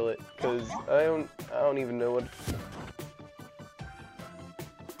gonna kill it because I don't even know what.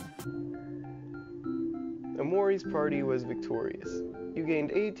 Omori's party was victorious. You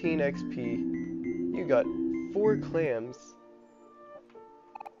gained 18 XP. You got 4 clams.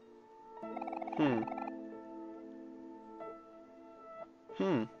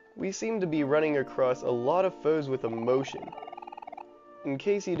 We seem to be running across a lot of foes with emotion. In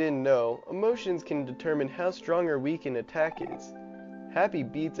case you didn't know, emotions can determine how strong or weak an attack is. Happy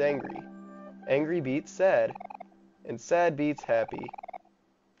beats angry. Angry beats sad. And sad beats happy.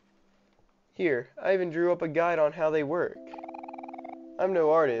 Here, I even drew up a guide on how they work. I'm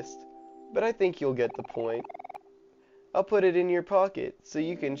no artist, but I think you'll get the point. I'll put it in your pocket so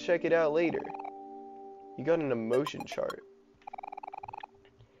you can check it out later. You got an emotion chart.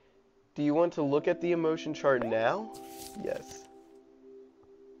 Do you want to look at the emotion chart now? Yes.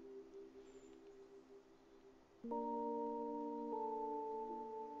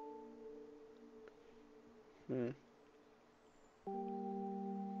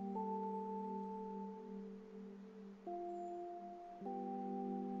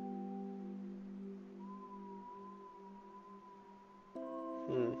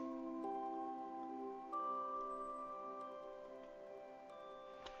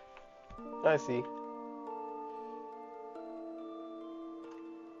 I see.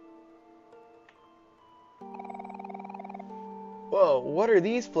 Whoa, what are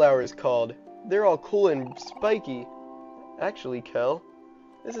these flowers called? They're all cool and spiky. Actually, Kel,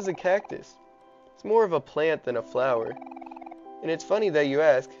 this is a cactus. It's more of a plant than a flower. And it's funny that you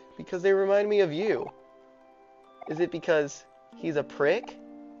ask, because they remind me of you. Is it because he's a prick?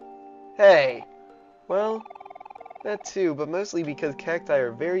 Hey! Well, that too, but mostly because cacti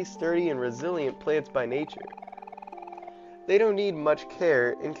are very sturdy and resilient plants by nature. They don't need much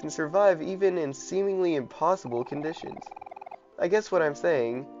care and can survive even in seemingly impossible conditions. I guess what I'm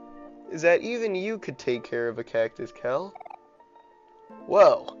saying is that even you could take care of a cactus, Kel.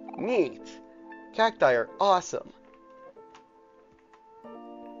 Whoa, neat! Cacti are awesome!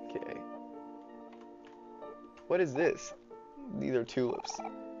 Okay. What is this? These are tulips.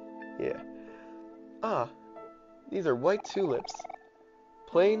 Yeah. Ah, these are white tulips.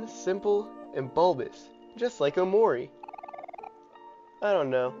 Plain, simple, and bulbous, just like Omori. I don't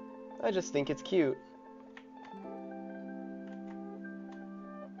know. I just think it's cute.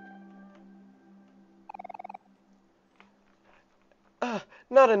 Ah,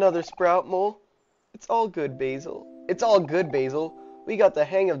 not another Sproutmole. It's all good, Basil. It's all good, Basil. We got the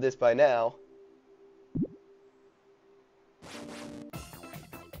hang of this by now.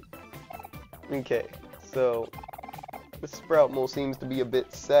 Okay, so the Sproutmole seems to be a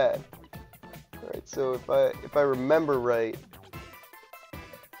bit sad. Alright, so if I remember right,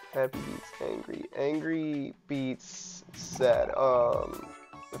 happy beats angry. Angry beats sad.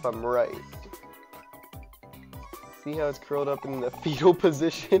 If I'm right. See how it's curled up in the fetal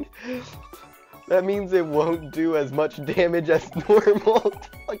position? That means it won't do as much damage as normal.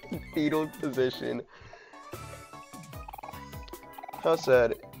 Fucking fetal position. How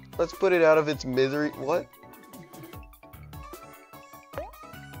sad. Let's put it out of its misery. What?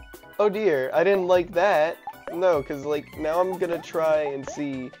 Oh dear, I didn't like that. No, because like now I'm gonna try and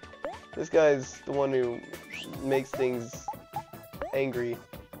see. This guy's the one who makes things angry.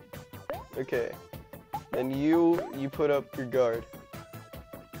 Okay. And you put up your guard.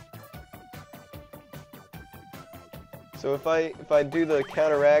 So if I do the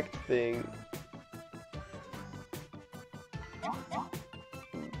counteract thing,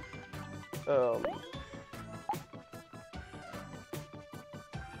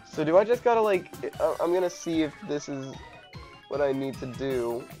 So do I just gotta like, I'm gonna see if this is what I need to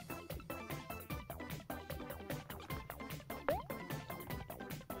do.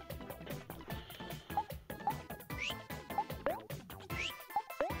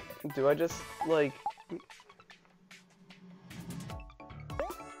 Do I just like...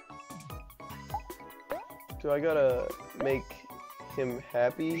 Do I gotta make him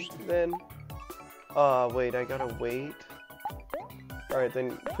happy then? Wait, I gotta wait. Alright,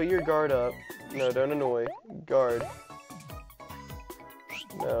 then put your guard up. No, don't annoy. Guard.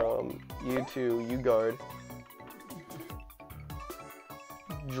 No, you too, you guard.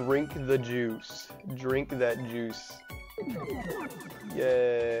 Drink the juice. Drink that juice.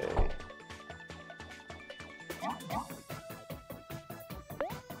 Yay.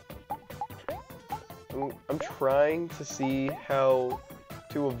 I'm trying to see how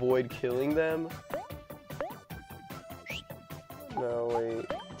to avoid killing them. No, wait.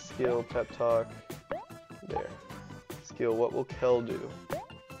 Skill, pep talk. There. Skill, what will Kel do?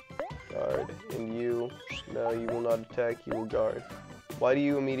 Guard. And you? No, you will not attack, you will guard. Why do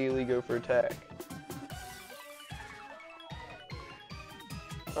you immediately go for attack?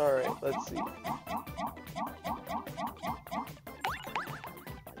 Alright, let's see.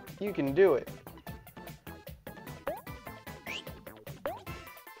 You can do it.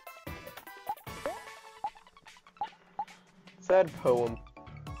 Sad poem.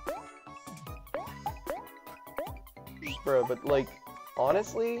 Bro, but like,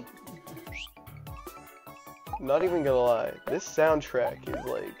 honestly, not even gonna lie, this soundtrack is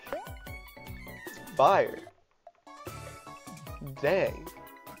like, it's fire. Dang.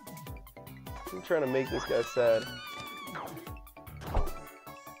 I'm trying to make this guy sad.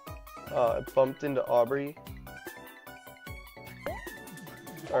 I bumped into Aubrey.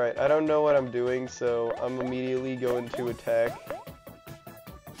 Alright, I don't know what I'm doing, so I'm immediately going to attack.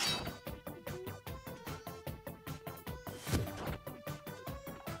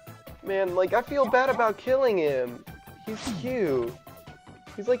 Man, like, I feel bad about killing him. He's cute.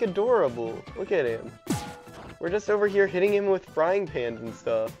 He's, like, adorable. Look at him. We're just over here hitting him with frying pans and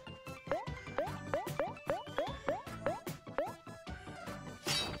stuff.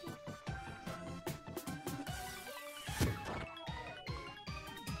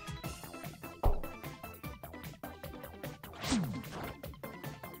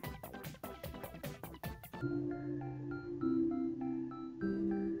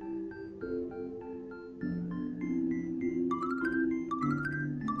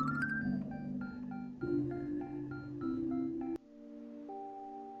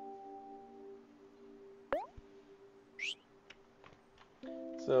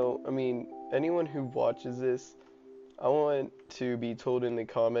 So, I mean, anyone who watches this, I want to be told in the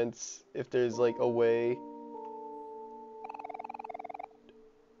comments if there's like a way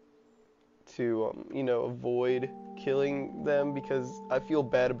to, you know, avoid killing them, because I feel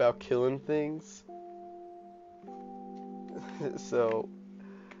bad about killing things. So,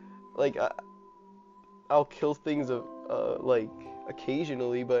 like, I'll kill things like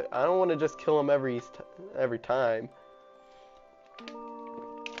occasionally, but I don't want to just kill them every time.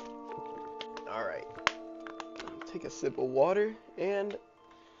 Alright, take a sip of water, and...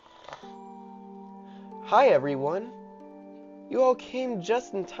 Hi everyone! You all came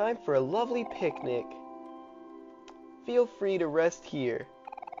just in time for a lovely picnic. Feel free to rest here.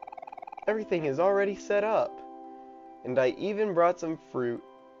 Everything is already set up, and I even brought some fruit.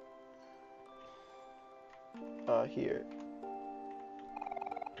 Here.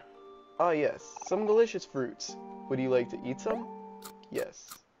 Ah yes, some delicious fruits. Would you like to eat some? Yes.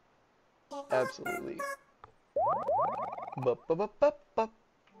 Absolutely.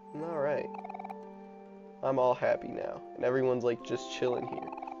 Alright. I'm all happy now. And everyone's like just chilling here.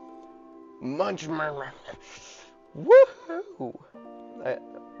 Munch. Woohoo!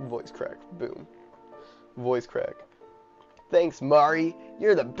 Voice crack. Boom. Voice crack. Thanks, Mari.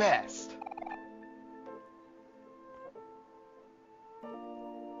 You're the best.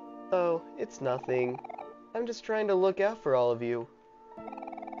 Oh, it's nothing. I'm just trying to look out for all of you.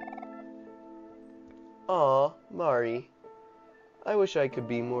 Aw, Mari. I wish I could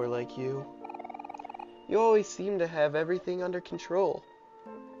be more like you. You always seem to have everything under control.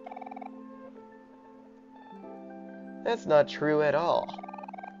 That's not true at all.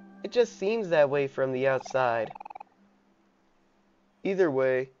 It just seems that way from the outside. Either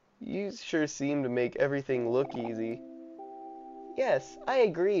way, you sure seem to make everything look easy. Yes, I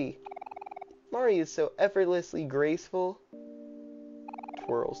agree. Mari is so effortlessly graceful.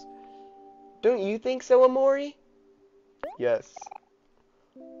 Twirls. Don't you think so, Omori? Yes.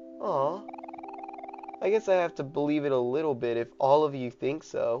 Aw. I guess I have to believe it a little bit if all of you think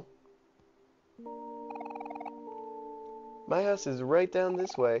so. My house is right down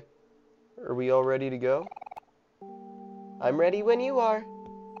this way. Are we all ready to go? I'm ready when you are.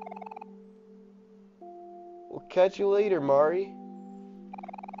 We'll catch you later, Mari.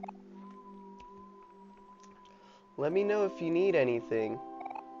 Let me know if you need anything.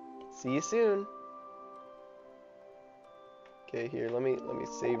 See you soon. Okay, here, let me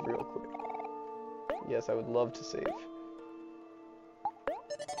save real quick. Yes, I would love to save.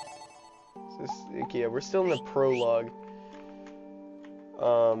 Okay, yeah, we're still in the prologue.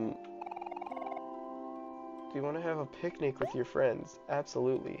 Do you want to have a picnic with your friends?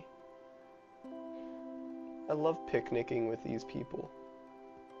 Absolutely. I love picnicking with these people.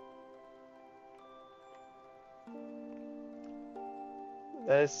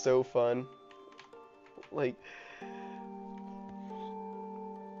 That is so fun. Like,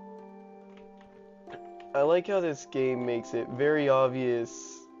 I like how this game makes it very obvious.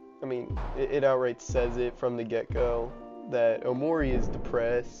 I mean, it outright says it from the get-go that Omori is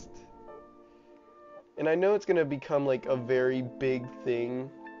depressed. And I know it's gonna become like a very big thing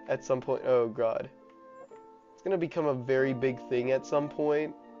at some point. Oh god. It's gonna become a very big thing at some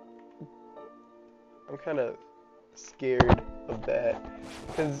point. I'm kind of scared of that.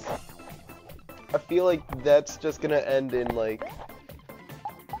 Because I feel like that's just gonna end in like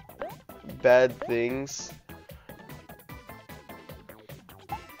bad things.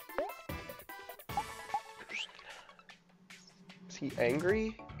 Is he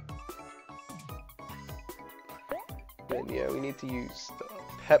angry? Then yeah, we need to use the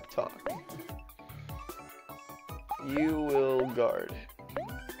pep talk. You will guard.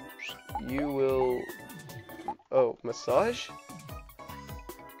 You will... Oh, massage?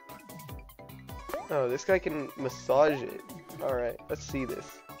 Oh, this guy can massage it. Alright, let's see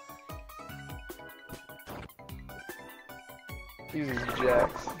this. Uses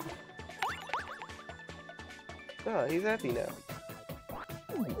jacks. Ah, he's happy now.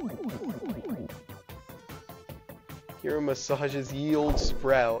 Hero massages yield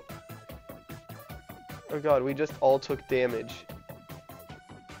sprout. Oh god, we just all took damage.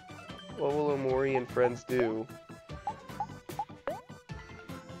 What will Omori and friends do?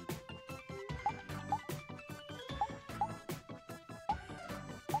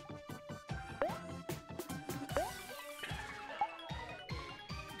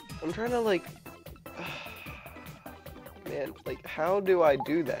 I'm trying to like... Man, like, how do I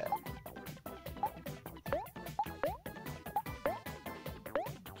do that?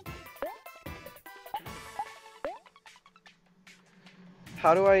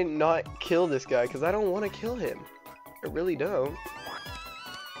 How do I not kill this guy? Because I don't want to kill him. I really don't.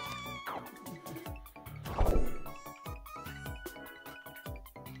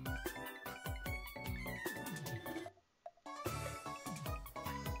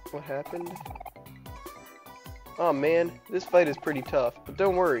 What happened? Oh man, this fight is pretty tough, but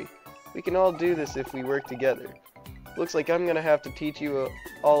don't worry. We can all do this if we work together. Looks like I'm gonna have to teach you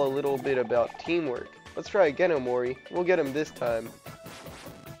all a little bit about teamwork. Let's try again, Omori. We'll get him this time.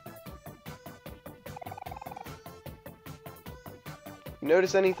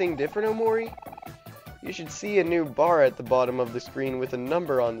 Notice anything different, Omori? You should see a new bar at the bottom of the screen with a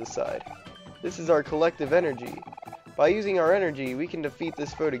number on the side. This is our collective energy. By using our energy, we can defeat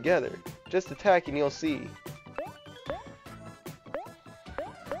this foe together. Just attack and you'll see.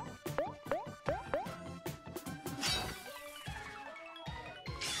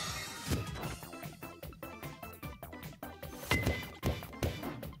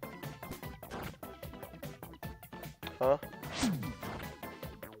 Huh?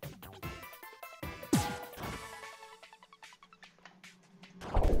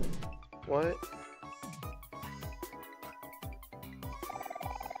 What?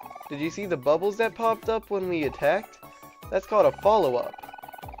 Did you see the bubbles that popped up when we attacked? That's called a follow-up.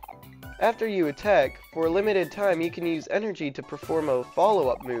 After you attack, for a limited time you can use energy to perform a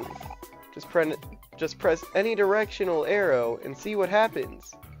follow-up move. Just press any directional arrow and see what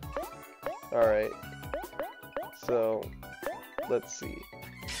happens. Alright. So, let's see.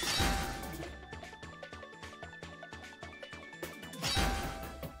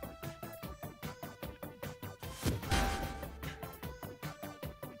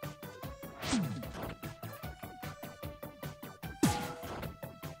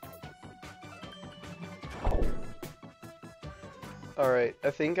 Alright, I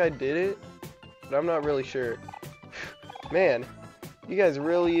think I did it, but I'm not really sure. Man,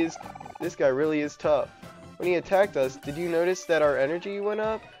 this guy really is tough. When he attacked us, did you notice that our energy went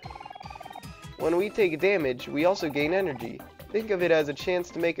up? When we take damage, we also gain energy. Think of it as a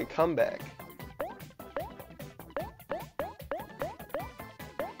chance to make a comeback.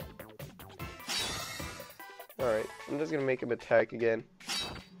 Alright, I'm just gonna make him attack again.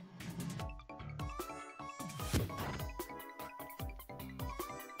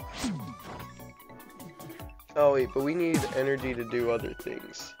 Oh wait, but we need energy to do other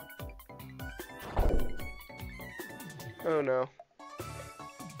things. Oh no.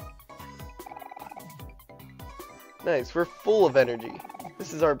 Nice, we're full of energy.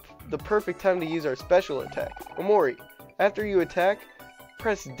 This is the perfect time to use our special attack. Omori, after you attack,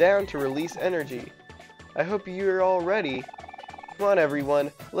 press down to release energy. I hope you're all ready. Come on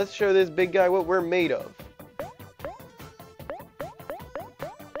everyone, let's show this big guy what we're made of.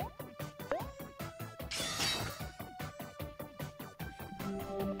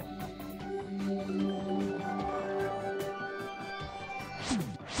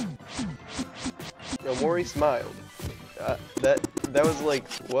 Omori smiled. That was like,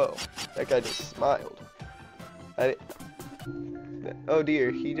 whoa, that guy just smiled. Oh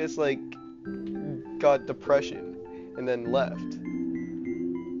dear, he just like got depression and then left.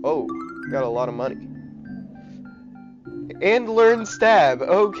 Oh, got a lot of money. And learned stab,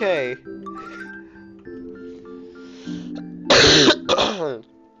 okay.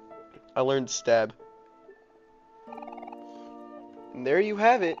 I learned stab. And there you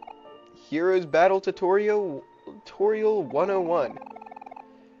have it. Heroes Battle Tutorial 101.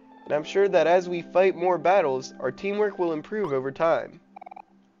 And I'm sure that as we fight more battles, our teamwork will improve over time.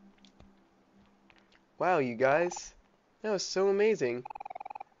 Wow, you guys. That was so amazing.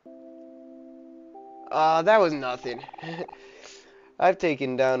 That was nothing. I've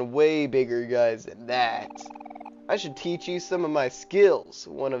taken down way bigger guys than that. I should teach you some of my skills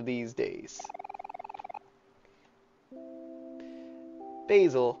one of these days.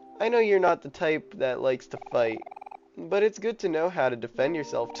 BASIL, I know you're not the type that likes to fight, but it's good to know how to defend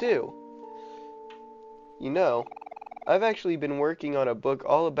yourself too. You know, I've actually been working on a book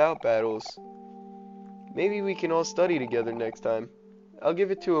all about battles. Maybe we can all study together next time. I'll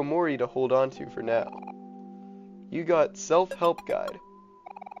give it to Omori to hold on to for now. You got Self-Help Guide.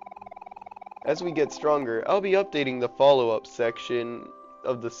 As we get stronger, I'll be updating the follow-up section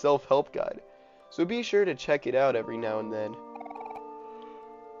of the Self-Help Guide, so be sure to check it out every now and then.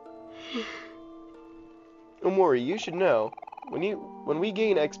 Omori, you should know, when we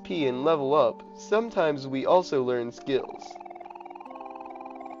gain XP and level up, sometimes we also learn skills.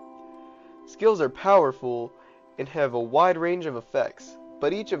 Skills are powerful and have a wide range of effects,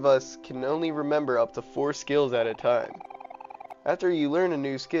 but each of us can only remember up to 4 skills at a time. After you learn a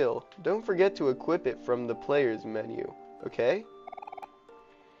new skill, don't forget to equip it from the player's menu, okay?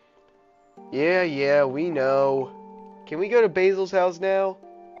 Yeah, we know. Can we go to BASIL's house now?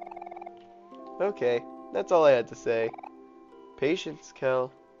 Okay, that's all I had to say. Patience,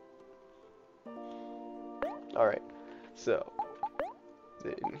 Kel. Alright, so, is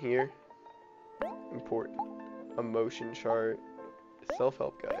it in here? Important. Emotion chart.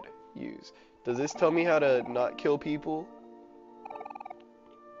 Self-help guide. Use. Does this tell me how to not kill people?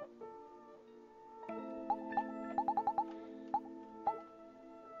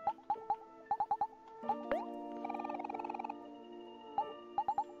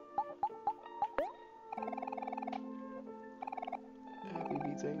 Happy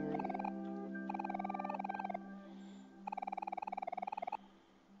beats angry.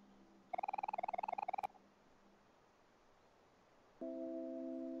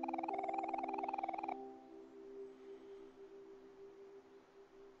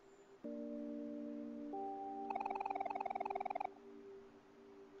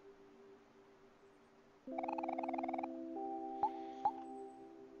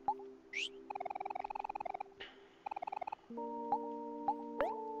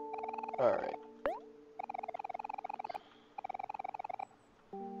 Alright.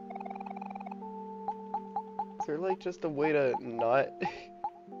 Is there like just a way to not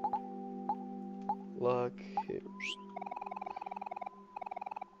lock it?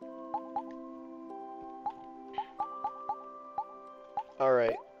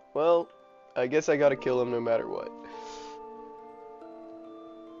 Alright. Well, I guess I gotta kill him no matter what.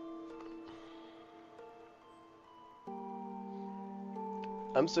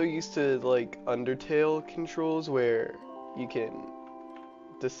 I'm so used to like Undertale controls where you can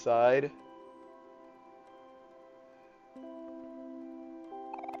decide.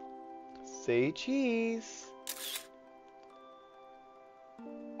 Say cheese.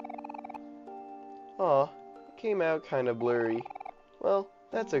 Aw, it came out kinda blurry. Well,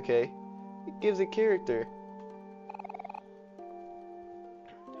 that's okay. It gives it character.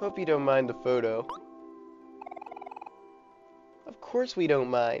 Hope you don't mind the photo. Of course we don't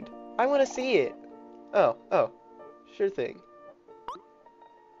mind. I want to see it. Oh, sure thing.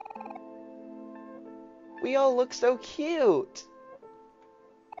 We all look so cute.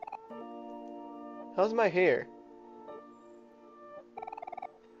 How's my hair?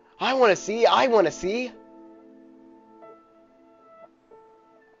 I want to see. I want to see.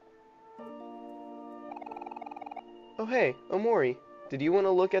 Oh, hey, Omori. Did you want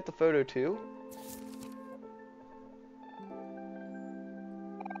to look at the photo too?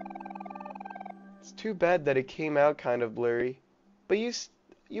 It's too bad that it came out kind of blurry. But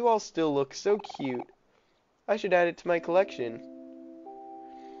you all still look so cute. I should add it to my collection.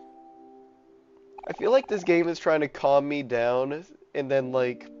 I feel like this game is trying to calm me down and then,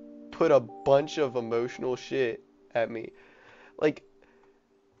 like, put a bunch of emotional shit at me. Like,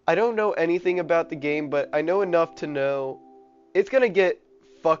 I don't know anything about the game, but I know enough to know it's gonna get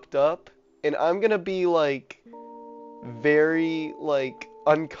fucked up, and I'm gonna be, like, very, like,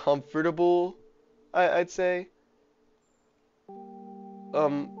 uncomfortable, I'd say.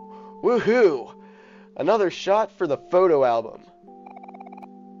 Woohoo! Another shot for the photo album.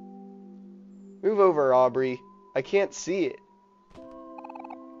 Move over, Aubrey. I can't see it.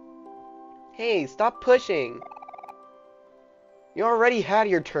 Hey, stop pushing. You already had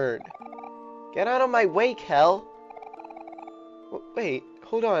your turn. Get out of my way, Kel. Wait,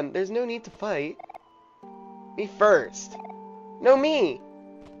 hold on. There's no need to fight. Me first. No, me.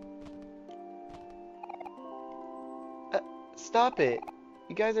 Stop it.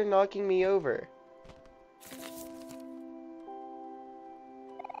 You guys are knocking me over.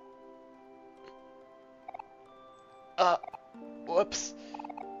 Whoops.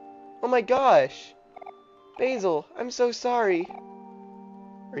 Oh my gosh. Basil, I'm so sorry.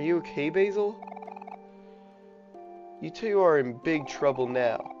 Are you okay, Basil? You two are in big trouble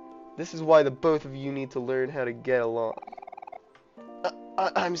now. This is why the both of you need to learn how to get along.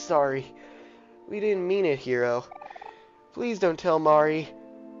 I'm sorry. We didn't mean it, Hero. Please don't tell Mari.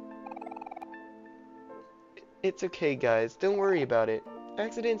 It's okay, guys. Don't worry about it.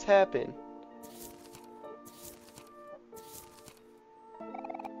 Accidents happen.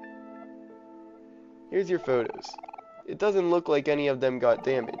 Here's your photos. It doesn't look like any of them got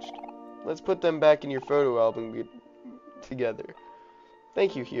damaged. Let's put them back in your photo album together.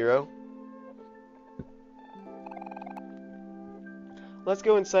 Thank you, Hero. Let's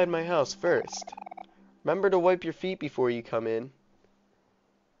go inside my house first. Remember to wipe your feet before you come in.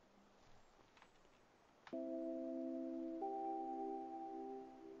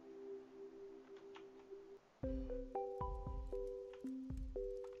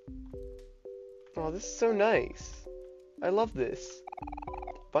 Oh, this is so nice. I love this.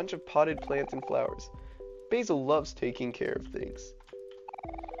 Bunch of potted plants and flowers. Basil loves taking care of things.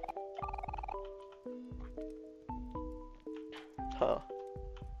 Huh.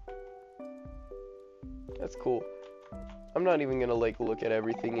 That's cool. I'm not even gonna, like, look at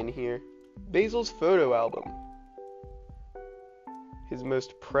everything in here. Basil's photo album. His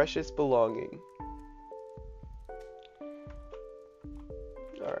most precious belonging.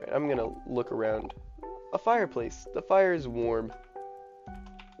 Alright, I'm gonna look around. A fireplace. The fire is warm.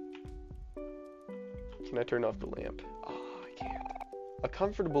 Can I turn off the lamp? Oh, I can't. A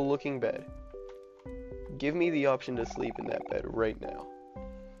comfortable looking bed. Give me the option to sleep in that bed right now.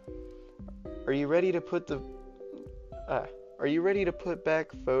 Are you ready to put the... Are you ready to put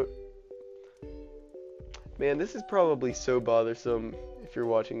back Man, this is probably so bothersome if you're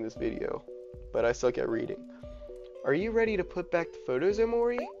watching this video, but I suck at reading. Are you ready to put back the photos,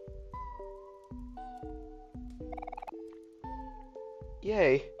 Omori?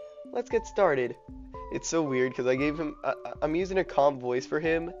 Yay. Let's get started. It's so weird because I gave him... I'm using a calm voice for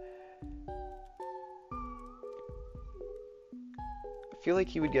him. I feel like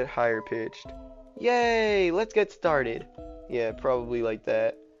he would get higher pitched. Yay! Let's get started. Yeah, probably like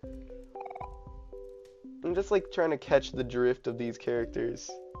that. I'm just like trying to catch the drift of these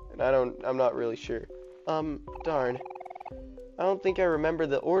characters. And I'm not really sure. Darn. I don't think I remember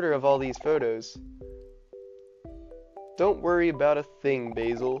the order of all these photos. Don't worry about a thing,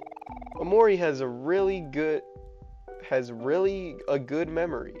 Basil. Omori has a really good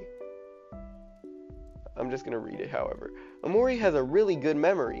memory. I'm just gonna read it, however. Omori has a really good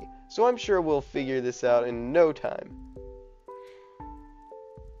memory, so I'm sure we'll figure this out in no time.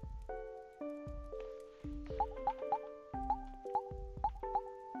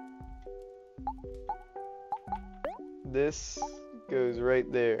 This goes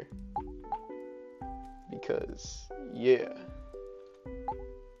right there. Because, yeah.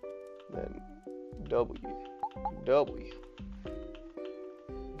 Then, W.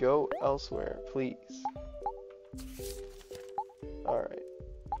 Go elsewhere, please. Alright.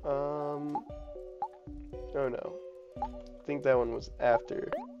 Oh no. I think that one was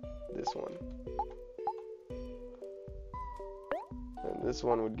after this one. This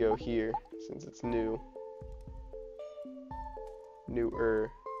one would go here since it's new.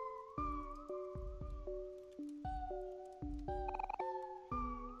 Newer.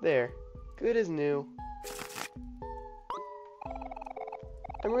 There. Good as new.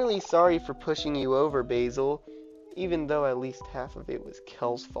 I'm really sorry for pushing you over, Basil, even though at least half of it was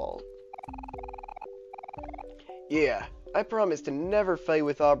Kel's fault. Yeah, I promise to never fight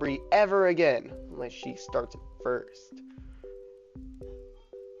with Aubrey ever again, unless she starts first.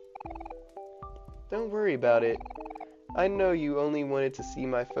 Don't worry about it. I know you only wanted to see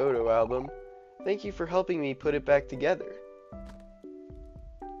my photo album. Thank you for helping me put it back together.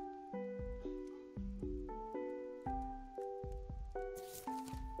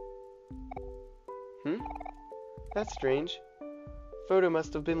 That's strange. Photo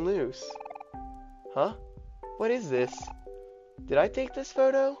must have been loose. Huh? What is this? Did I take this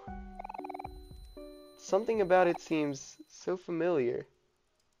photo? Something about it seems so familiar.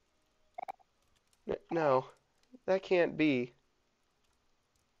 No, that can't be.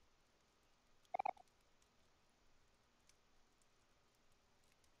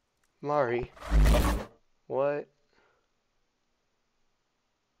 Mari. What?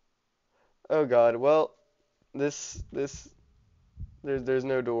 Oh god, well, there's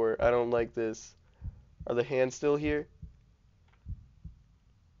no door. I don't like this. Are the hands still here?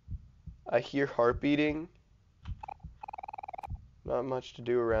 I hear heart beating. Not much to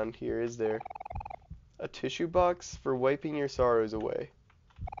do around here, is there? A tissue box for wiping your sorrows away.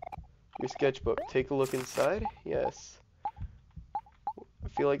 Your sketchbook. Take a look inside? Yes. I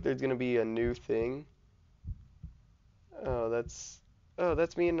feel like there's gonna be a new thing. Oh,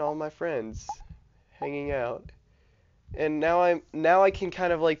 that's me and all my friends hanging out. And now I can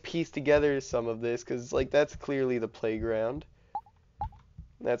kind of like piece together some of this, cuz like that's clearly the playground.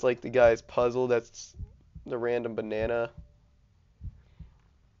 That's like the guy's puzzle, that's the random banana.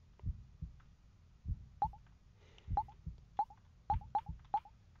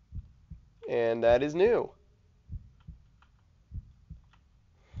 And that is new.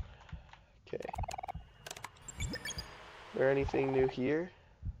 Okay. Is there anything new here?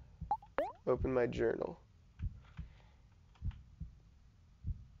 Open my journal.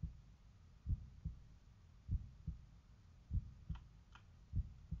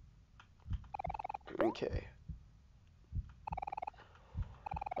 Okay.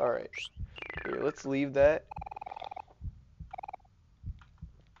 Alright. Here, let's leave that.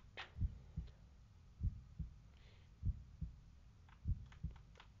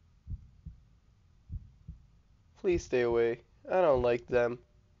 Please stay away. I don't like them.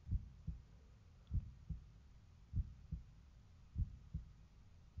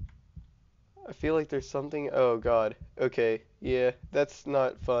 I feel like there's something. Oh god. Okay. Yeah, that's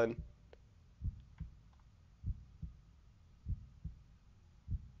not fun.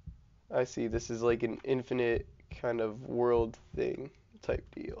 I see. This is like an infinite kind of world thing type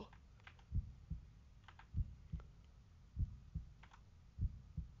deal.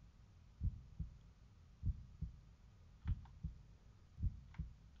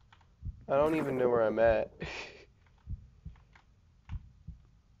 I don't even know where I'm at.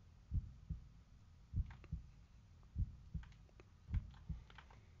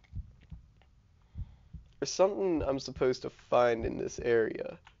 There's something I'm supposed to find in this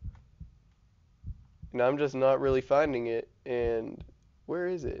area. And I'm just not really finding it. And where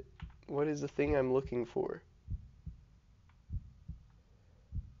is it? What is the thing I'm looking for?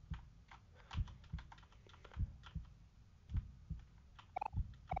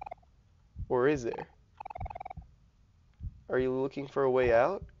 Or is there? Are you looking for a way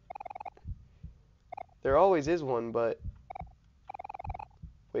out? There always is one, but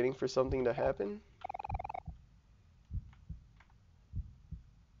waiting for something to happen?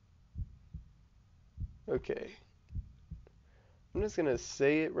 Okay. I'm just gonna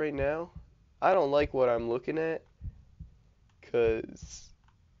say it right now. I don't like what I'm looking at, because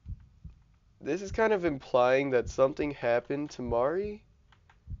this is kind of implying that something happened to Mari,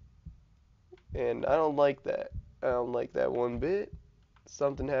 and I don't like that. I don't like that one bit.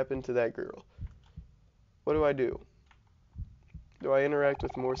 Something happened to that girl. What do I do? Do I interact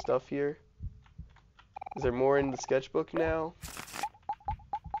with more stuff here? Is there more in the sketchbook now?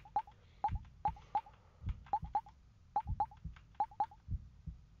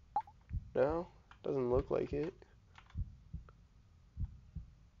 No? Doesn't look like it.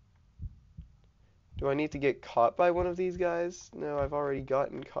 Do I need to get caught by one of these guys? No, I've already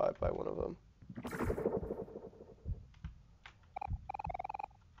gotten caught by one of them.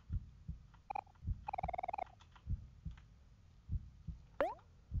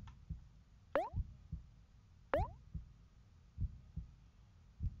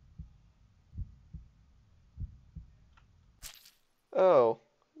 Oh,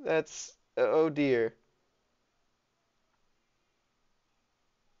 that's... Oh dear.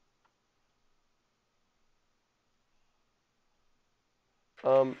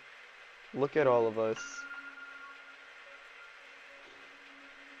 Um, look at all of us.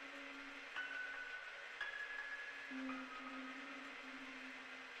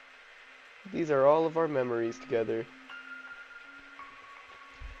 These are all of our memories together.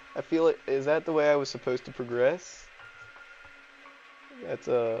 I feel it. Is that the way I was supposed to progress? That's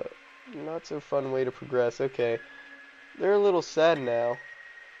a not so fun way to progress. Okay. They're a little sad now.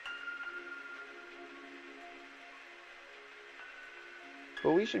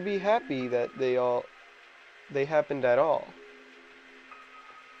 But we should be happy that they happened at all.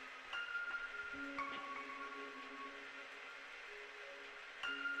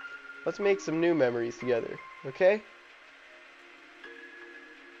 Let's make some new memories together, okay?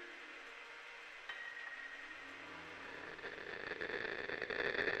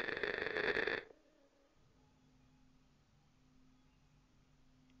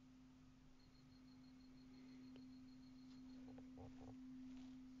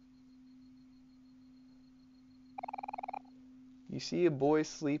 You see a boy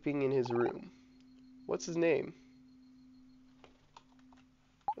sleeping in his room. What's his name?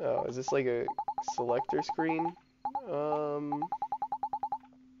 Oh, is this like a selector screen? Um,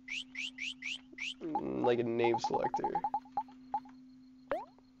 like a name selector.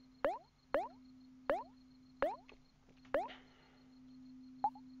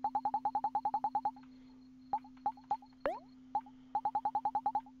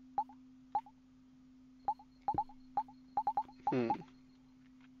 Hmm.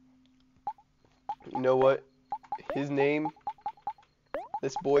 You know what? His name,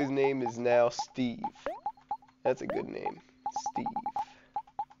 this boy's name is now Steve. That's a good name. Steve.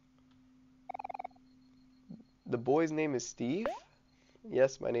 The boy's name is Steve?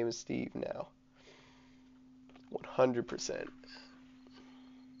 Yes, my name is Steve now. 100%.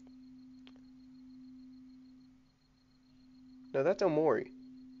 No, that's Omori.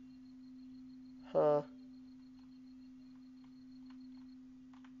 Huh.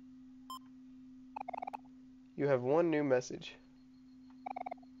 You have one new message.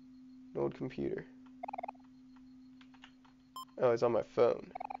 An old computer. Oh, it's on my phone.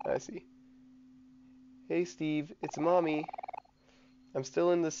 I see. Hey Steve, it's Mommy. I'm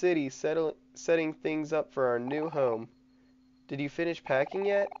still in the city setting things up for our new home. Did you finish packing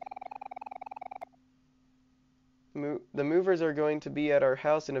yet? The movers are going to be at our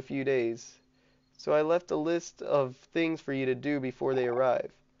house in a few days, so I left a list of things for you to do before they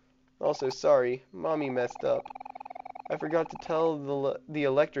arrive. Also, sorry, Mommy messed up. I forgot to tell the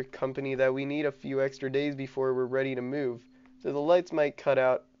electric company that we need a few extra days before we're ready to move, so the lights might cut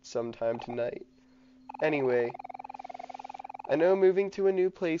out sometime tonight. Anyway, I know moving to a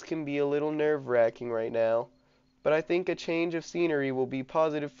new place can be a little nerve-wracking right now, but I think a change of scenery will be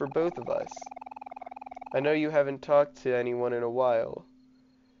positive for both of us. I know you haven't talked to anyone in a while,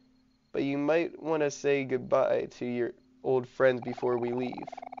 but you might want to say goodbye to your old friends before we leave.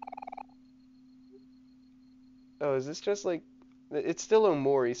 Oh, is this just like... It's still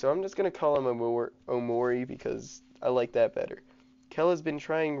Omori, so I'm just going to call him Omori because I like that better. Kel has been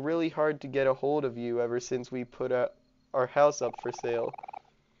trying really hard to get a hold of you ever since we put our house up for sale.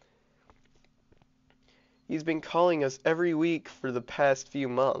 He's been calling us every week for the past few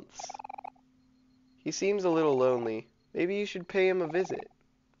months. He seems a little lonely. Maybe you should pay him a visit.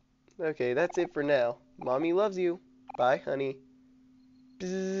 Okay, that's it for now. Mommy loves you. Bye, honey.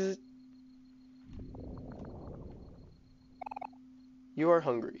 Bzzz. You are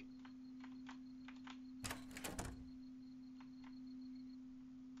hungry.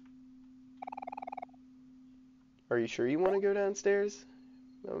 Are you sure you want to go downstairs?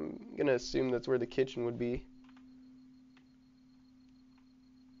 I'm gonna assume that's where the kitchen would be.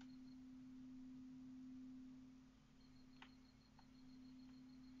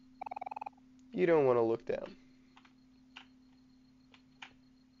 You don't want to look down.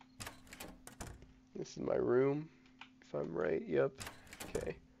 This is my room, if I'm right. Yep.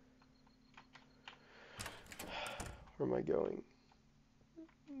 Okay. Where am I going?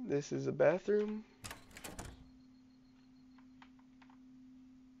 This is a bathroom.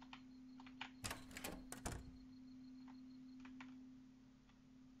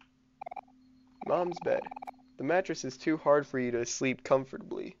 Mom's bed. The mattress is too hard for you to sleep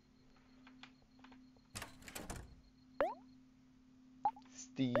comfortably.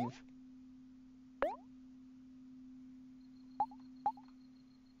 Steve.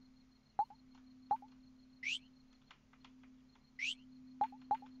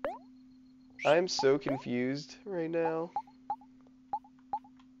 I'm so confused right now.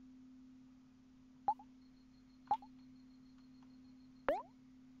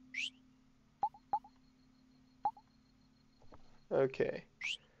 Okay.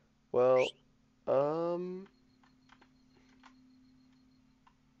 Well, um...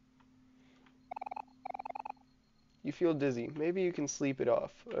 you feel dizzy. Maybe you can sleep it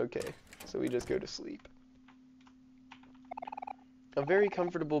off. Okay, so we just go to sleep. A very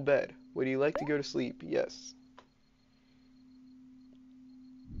comfortable bed. Would you like to go to sleep? Yes.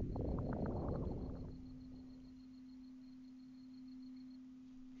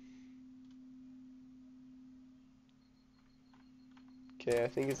 Okay, I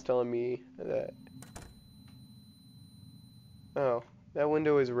think it's telling me that... oh, that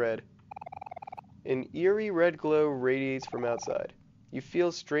window is red. An eerie red glow radiates from outside. You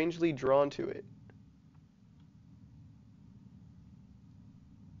feel strangely drawn to it.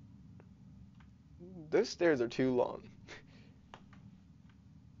 Those stairs are too long.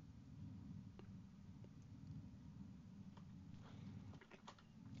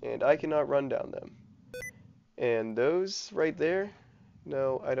 And I cannot run down them. And those right there,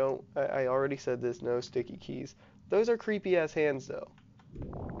 no, I don't, I already said this, no sticky keys. Those are creepy ass hands though.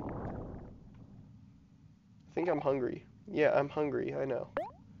 I think I'm hungry. Yeah, I'm hungry, I know.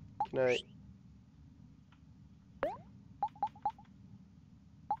 Can I?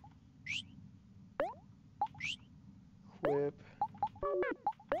 Equip.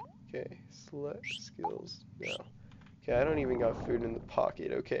 Okay, select skills, no. Okay, I don't even got food in the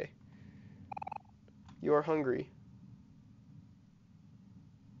pocket, okay. You are hungry.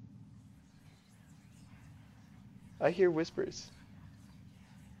 I hear whispers.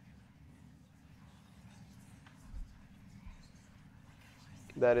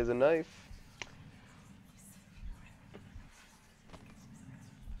 That is a knife.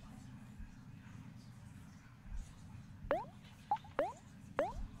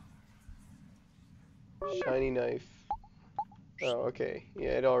 Shiny knife. Oh, okay. Yeah,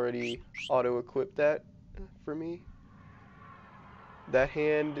 it already auto-equipped that for me. That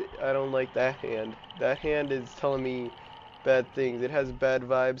hand, I don't like that hand. That hand is telling me bad things. It has bad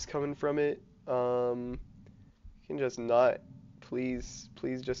vibes coming from it. You can just not. Please,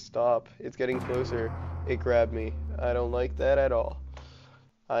 please just stop. It's getting closer. It grabbed me. I don't like that at all.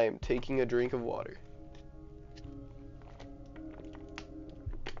 I am taking a drink of water.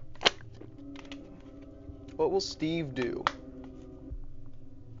 What will Steve do?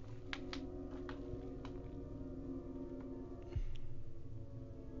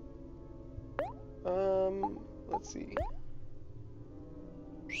 Let's see.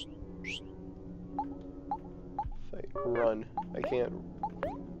 Fight, run. I can't.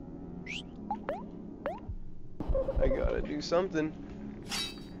 I gotta do something.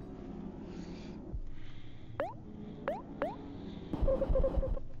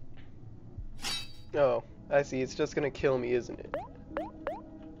 Oh, I see. It's just gonna kill me, isn't it?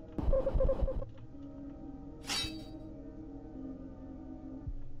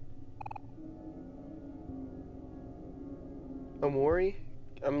 Omori?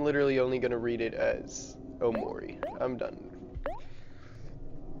 I'm literally only gonna read it as Omori. I'm done.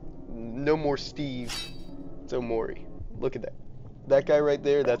 No more Steve. It's Omori. Look at that. That guy right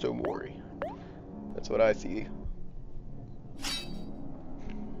there, that's Omori. That's what I see.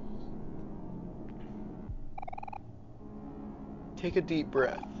 Take a deep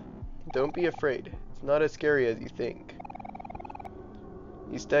breath. Don't be afraid. It's not as scary as you think.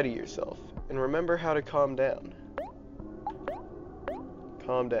 You steady yourself, and remember how to calm down.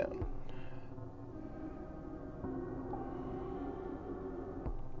 Calm down.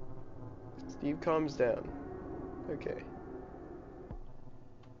 Steve calms down. Okay.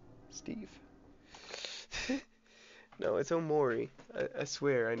 Steve. No, it's Omori. I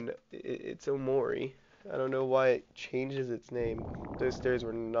swear, it's Omori. I don't know why it changes its name. Those stairs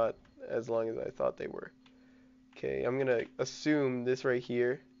were not as long as I thought they were. Okay, I'm gonna assume this right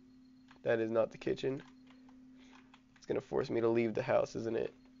here, that is not the kitchen. It's gonna force me to leave the house, isn't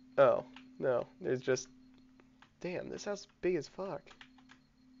it? Oh, no, there's just... damn, this house is big as fuck.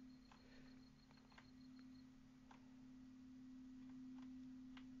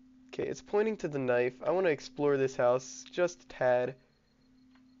 Okay, it's pointing to the knife. I want to explore this house just a tad.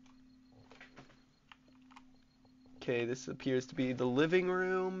 Okay, this appears to be the living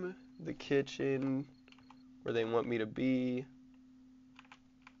room, the kitchen, where they want me to be.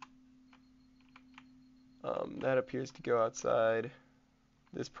 That appears to go outside.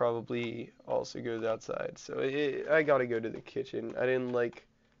 This probably also goes outside. So I gotta go to the kitchen. I didn't like...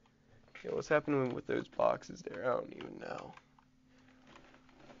 yeah, what's happening with those boxes there? I don't even know.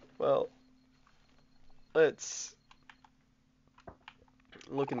 Well, let's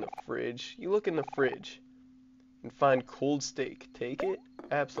look in the fridge. You look in the fridge and find cold steak. Take it?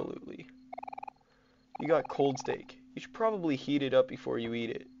 Absolutely. You got cold steak. You should probably heat it up before you eat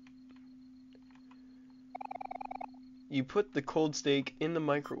it. You put the cold steak in the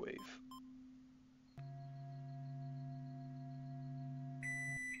microwave.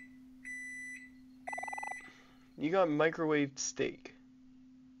 You got microwaved steak.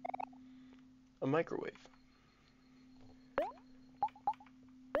 A microwave.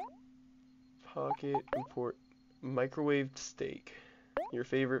 Pocket import microwaved steak. Your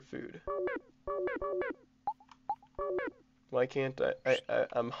favorite food. Why can't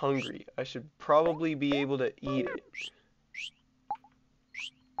I'm hungry. I should probably be able to eat it.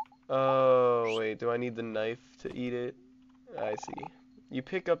 Oh, wait, do I need the knife to eat it? I see. You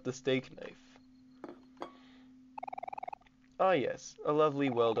pick up the steak knife. Ah, yes, a lovely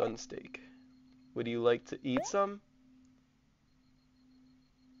well done steak. Would you like to eat some?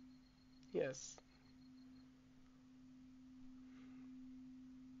 Yes.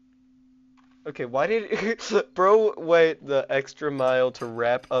 Okay, why did bro went the extra mile to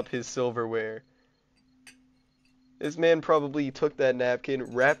wrap up his silverware? This man probably took that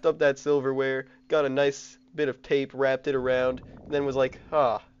napkin, wrapped up that silverware, got a nice bit of tape, wrapped it around, and then was like,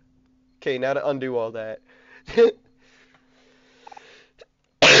 ah, okay, now to undo all that.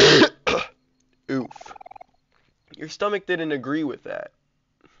 Oof. Your stomach didn't agree with that.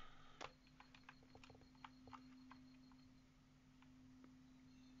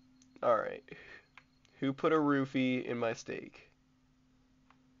 Alright. Who put a roofie in my steak?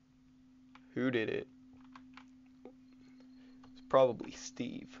 Who did it? It's probably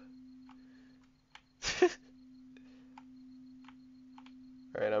Steve.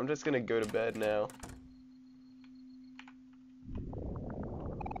 Alright, I'm just gonna go to bed now.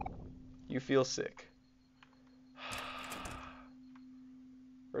 You feel sick.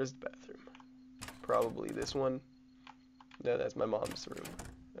 Where's the bathroom? Probably this one. No, that's my mom's room.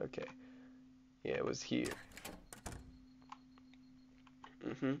 Okay. Yeah, it was here.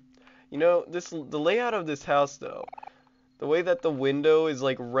 You know, the layout of this house though, the way that the window is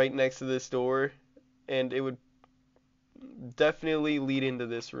like right next to this door, and it would definitely lead into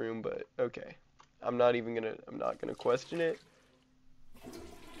this room, but okay. I'm not gonna question it.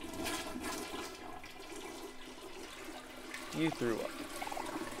 You threw up.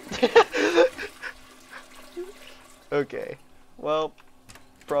 Okay. Well,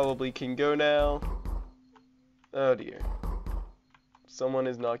 probably can go now. Oh dear. Someone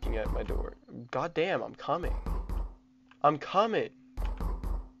is knocking at my door. God damn, I'm coming. I'm coming.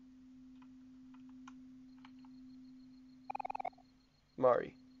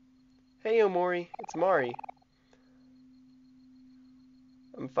 Mari. Hey, Omori. It's Mari.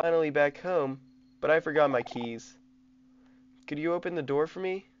 I'm finally back home, but I forgot my keys. Could you open the door for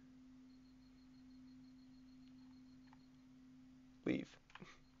me? Leave.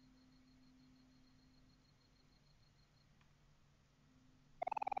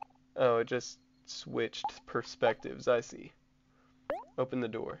 Oh, it just switched perspectives. I see. Open the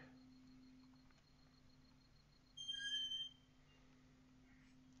door.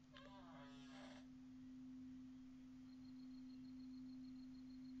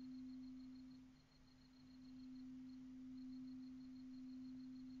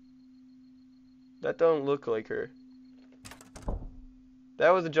 That don't look like her. That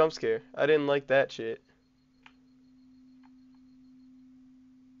was a jump scare. I didn't like that shit.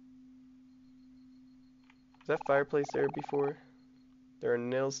 Was that fireplace there before? There are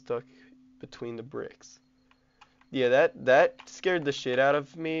nails stuck between the bricks. Yeah, that scared the shit out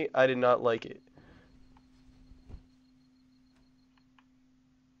of me. I did not like it.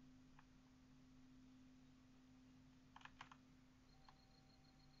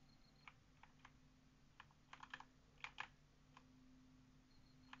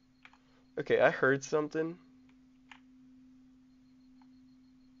 Okay, I heard something.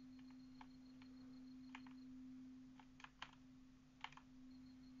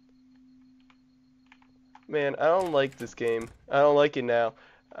 Man, I don't like this game. I don't like it now.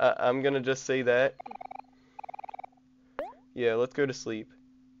 I'm gonna just say that. Yeah, let's go to sleep.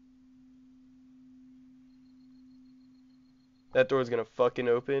 That door is gonna fucking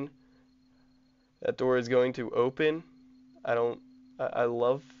open. That door is going to open. I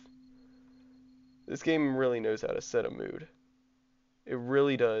love... This game really knows how to set a mood. It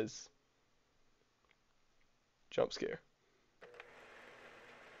really does. Jump scare.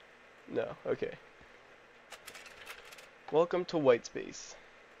 No, okay. Welcome to White Space.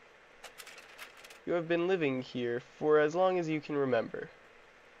 You have been living here for as long as you can remember.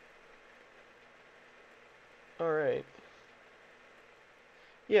 Alright.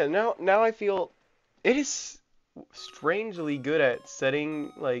 Yeah, now I feel it is strangely good at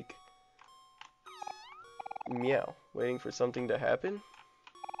setting, like, meow. Waiting for something to happen?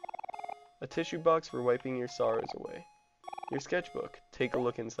 A tissue box for wiping your sorrows away. Your sketchbook. Take a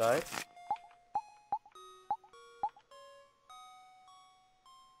look inside.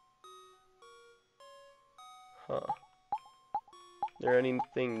 Huh. There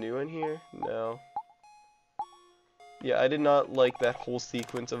anything new in here? No. Yeah, I did not like that whole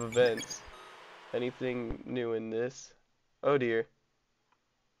sequence of events. Anything new in this? Oh dear.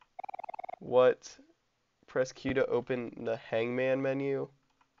 What? Press Q to open the hangman menu.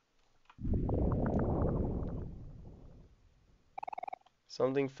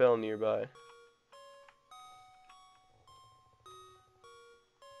 Something fell nearby.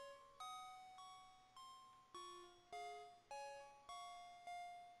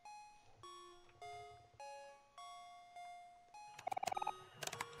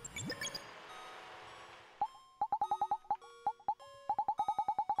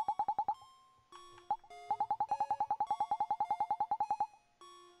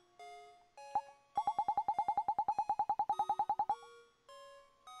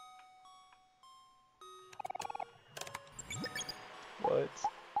 What?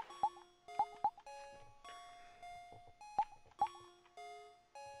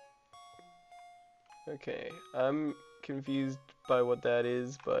 Okay, I'm confused by what that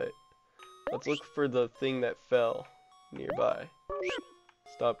is, but let's look for the thing that fell nearby.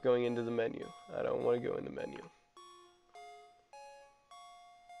 Stop going into the menu. I don't want to go in the menu.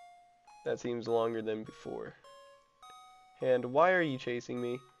 That seems longer than before. And why are you chasing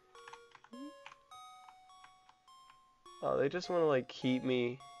me? Oh, they just want to like keep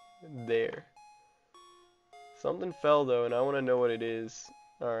me there. Something fell though, and I want to know what it is.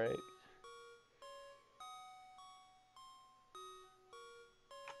 Alright.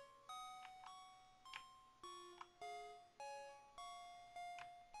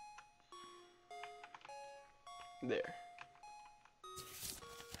 There.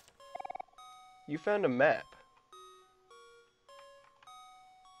 You found a map.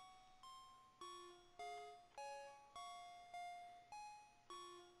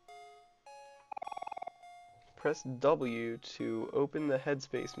 Press W to open the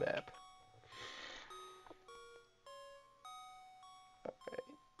headspace map. Alright.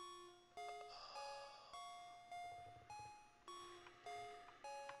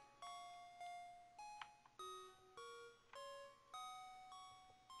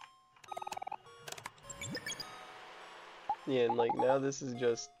 Yeah, and like now this is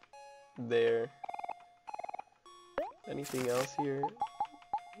just there. Anything else here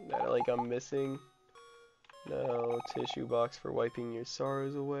that like I'm missing? No. Tissue box for wiping your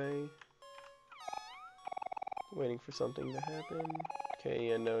sorrows away. Waiting for something to happen. Okay,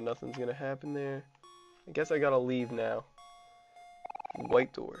 yeah, no, nothing's gonna happen there. I guess I gotta leave now.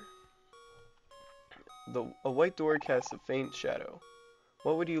 White door. A white door casts a faint shadow.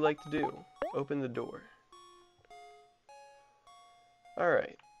 What would you like to do? Open the door.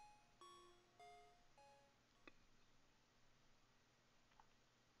 Alright.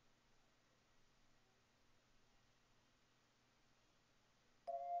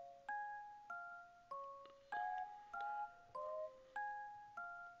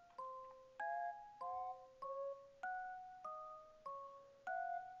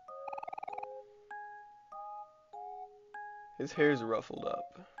 His hair's ruffled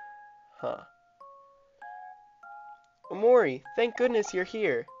up. Huh. Omori, thank goodness you're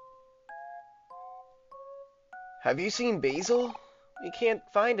here. Have you seen Basil? We can't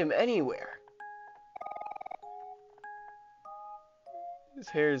find him anywhere. His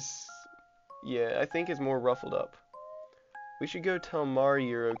hair's... yeah, I think it's more ruffled up. We should go tell Mari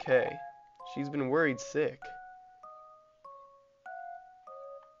you're okay. She's been worried sick.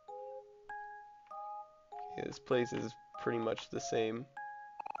 Yeah, this place is pretty much the same.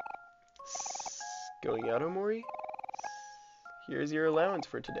 Going out, Omori? Here's your allowance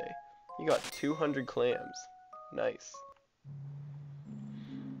for today. You got 200 clams. Nice.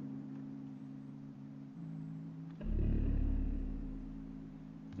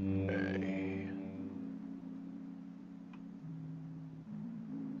 Hey.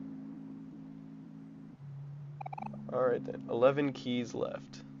 Alright then, 11 keys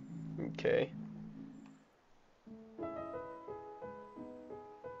left. Okay.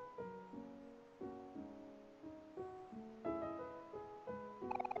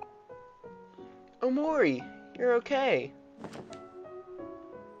 Omori, you're okay.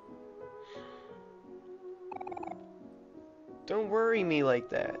 Don't worry me like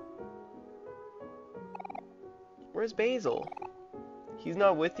that. Where's Basil? He's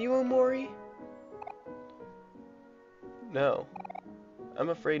not with you, Omori? No, I'm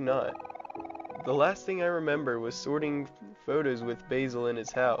afraid not. The last thing I remember was sorting photos with Basil in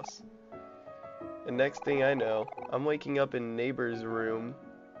his house. And next thing I know, I'm waking up in neighbor's room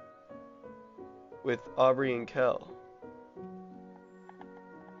with Aubrey and Kel.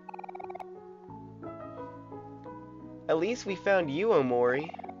 At least we found you, Omori.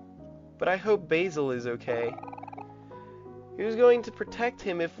 But I hope Basil is okay. Who's going to protect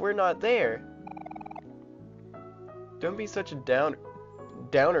him if we're not there? Don't be such a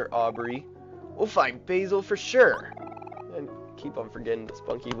downer, Aubrey. We'll find Basil for sure. And keep on forgetting the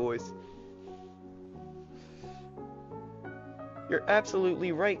spunky voice. You're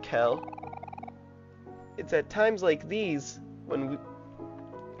absolutely right, Kel. It's at times like these when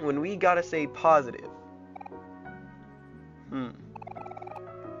we gotta stay positive.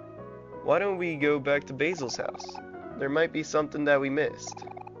 Why don't we go back to Basil's house? There might be something that we missed.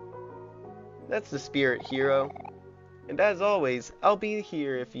 That's the spirit, hero. And as always, I'll be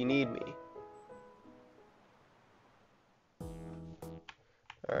here if you need me.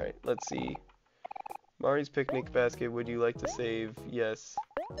 Alright, let's see. Mari's picnic basket, would you like to save? Yes.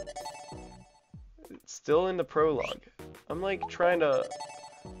 It's still in the prologue. I'm like trying to...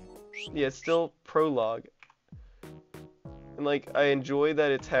 Yeah, it's still prologue. And like, I enjoy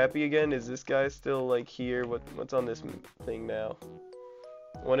that it's happy again. Is this guy still like here? What's on this thing now?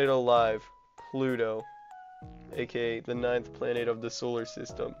 Wanted alive. Pluto. AKA the 9th planet of the solar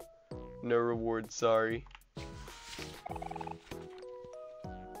system. No reward, sorry.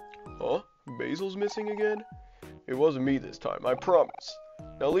 Huh? Basil's missing again? It wasn't me this time, I promise.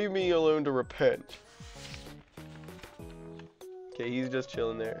 Now leave me alone to repent. Okay, he's just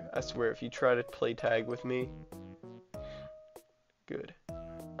chilling there. I swear, if you try to play tag with me... Good.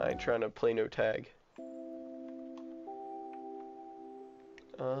 I ain't trying to play no tag.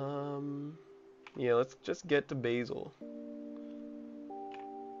 Yeah, let's just get to Basil.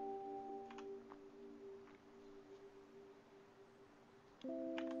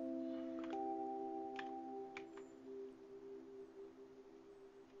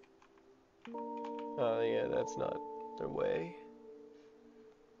 Oh, yeah, that's not the way.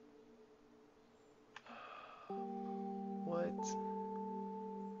 What?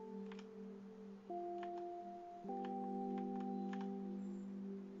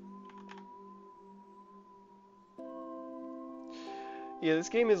 Yeah, this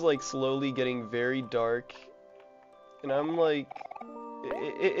game is like slowly getting very dark, and I'm like,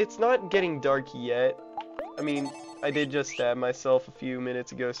 it's not getting dark yet. I mean, I did just stab myself a few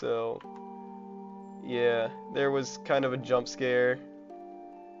minutes ago, so yeah, there was kind of a jump scare.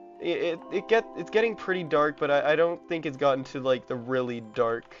 It's getting pretty dark, but I don't think it's gotten to like the really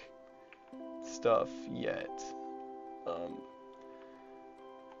dark stuff yet.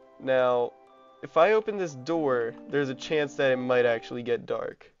 Now, if I open this door, there's a chance that it might actually get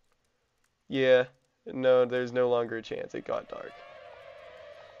dark. Yeah, no, there's no longer a chance it got dark.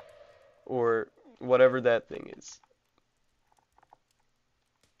 Or whatever that thing is.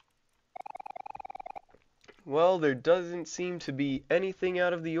 Well, there doesn't seem to be anything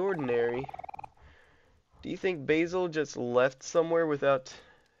out of the ordinary. Do you think Basil just left somewhere without...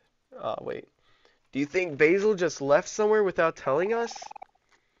 wait. Do you think Basil just left somewhere without telling us?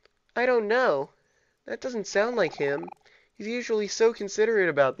 I don't know. That doesn't sound like him. He's usually so considerate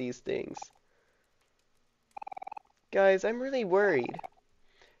about these things. Guys, I'm really worried.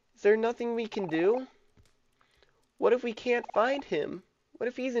 Is there nothing we can do? What if we can't find him? What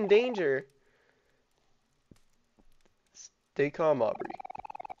if he's in danger? Stay calm, Aubrey.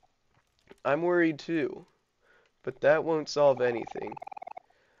 I'm worried too, but that won't solve anything.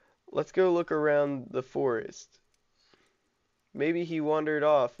 Let's go look around the forest. Maybe he wandered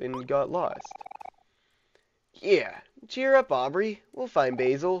off and got lost. Yeah, cheer up, Aubrey. We'll find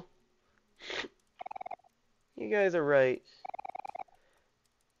Basil. You guys are right.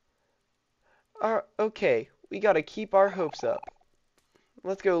 Okay, we gotta keep our hopes up.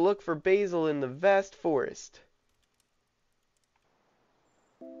 Let's go look for Basil in the vast forest.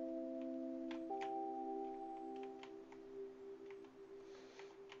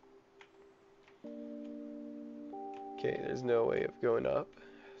 Okay, there's no way of going up.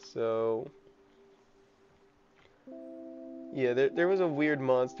 So... yeah, there was a weird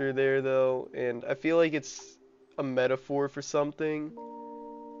monster there, though, and I feel like it's a metaphor for something.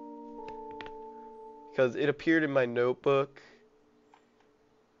 Because it appeared in my notebook.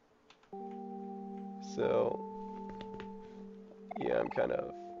 So... yeah, I'm kind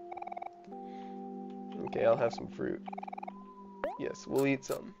of... okay, I'll have some fruit. Yes, we'll eat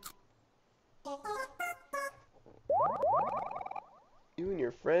some. You and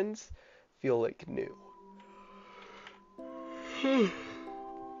your friends feel like new.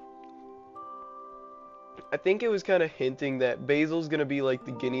 I think it was kind of hinting that Basil's gonna be like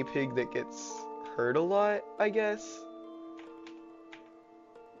the guinea pig that gets hurt a lot, I guess.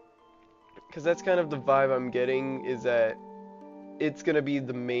 Because that's kind of the vibe I'm getting, is that it's gonna be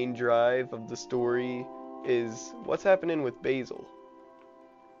the main drive of the story, is what's happening with Basil.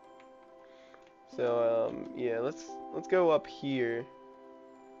 So, yeah, let's go up here.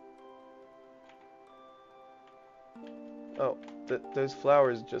 Oh, those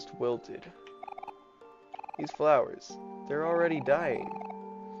flowers just wilted. These flowers, they're already dying.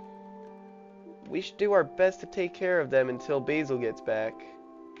 We should do our best to take care of them until Basil gets back.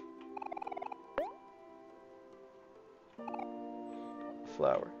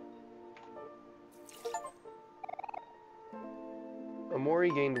 Flower.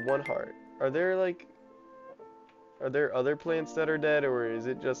 Omori gained 1 heart. Are there other plants that are dead, or is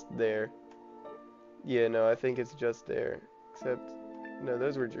it just there? Yeah, no, I think it's just there. Except, no,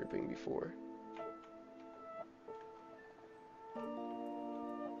 those were drooping before.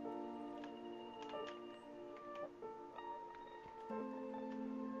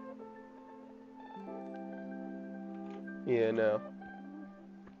 Yeah, no.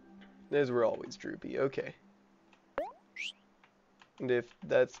 Those were always droopy. Okay. And if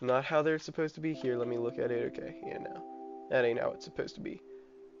that's not how they're supposed to be, here, let me look at it. Okay, yeah, no. That ain't how it's supposed to be.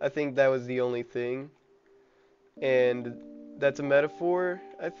 I think that was the only thing. And that's a metaphor,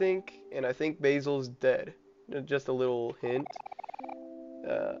 I think. And I think Basil's dead. Just a little hint.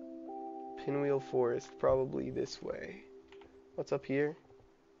 Pinwheel Forest, probably this way. What's up here?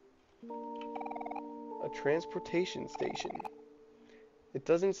 A transportation station. It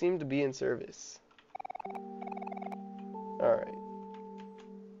doesn't seem to be in service. Alright.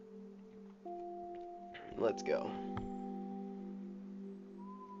 Let's go.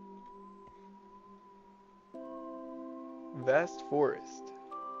 Vast forest.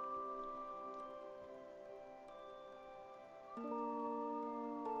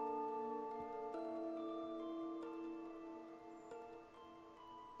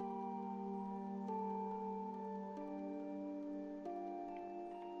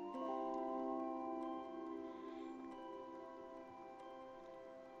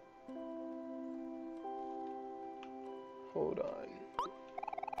 Hold on.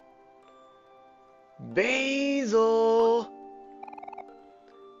 Basil!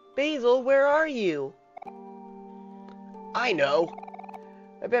 Basil, where are you? I know.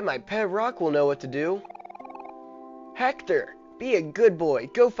 I bet my pet rock will know what to do. Hector, be a good boy.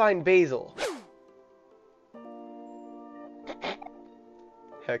 Go find Basil.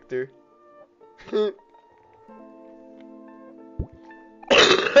 Hector. You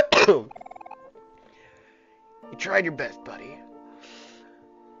tried your best, buddy.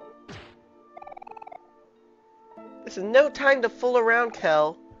 This is no time to fool around,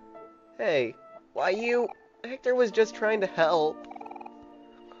 Kel. Hey, why you... Hector was just trying to help.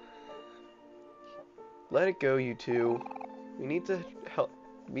 Let it go, you two. We need to help.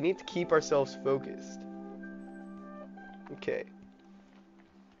 We need to keep ourselves focused. Okay.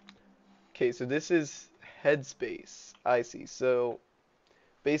 Okay, so this is headspace. I see. So,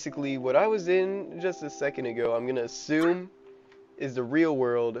 basically, what I was in just a second ago, I'm gonna assume is the real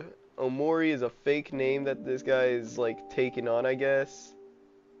world. Omori is a fake name that this guy is, like, taking on, I guess.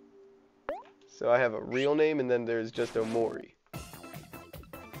 So I have a real name, and then there's just Omori.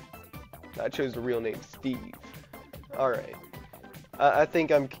 I chose the real name, Steve. Alright. I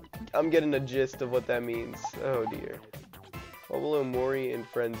think I'm getting a gist of what that means. Oh dear. What will Omori and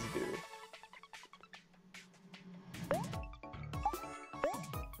friends do?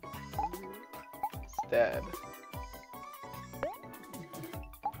 Stab.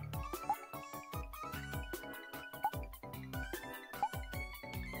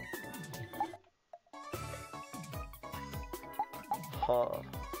 Huh.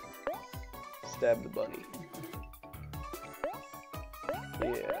 Stab the bunny.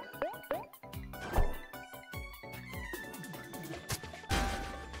 Yeah.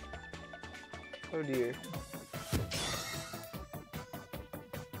 Oh dear.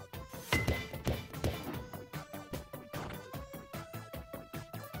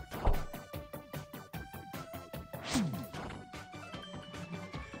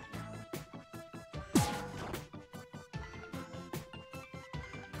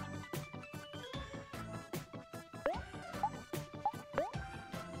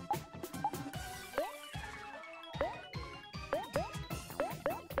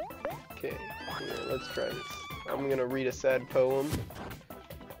 Okay, here, let's try this. I'm gonna read a sad poem.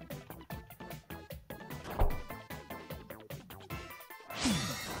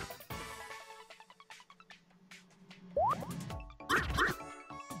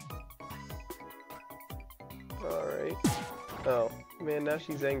 And now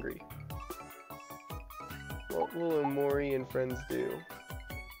she's angry. What will Omori and friends do?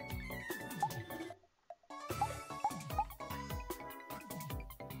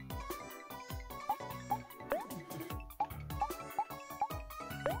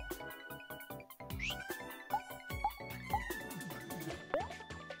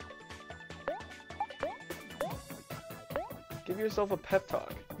 Give yourself a pep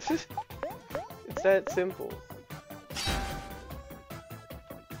talk. It's that simple.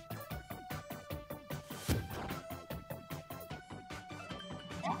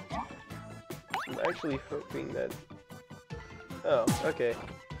 I'm actually hoping that... Oh, okay.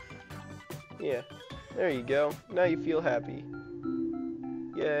 Yeah, there you go. Now you feel happy.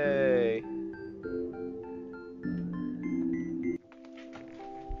 Yay!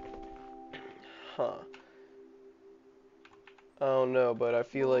 Huh. I don't know, but I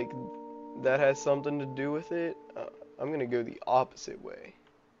feel like that has something to do with it. I'm gonna go the opposite way.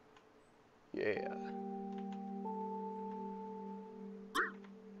 Yeah.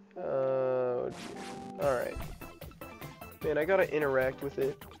 Oh dear. Alright. Man, I gotta interact with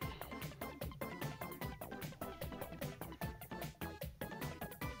it.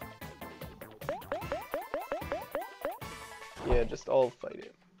 Yeah, just I'll fight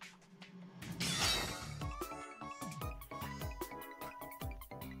it.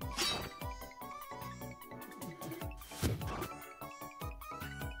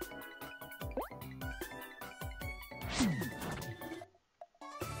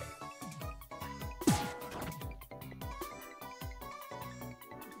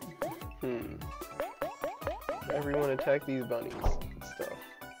 Everyone attack these bunnies and stuff.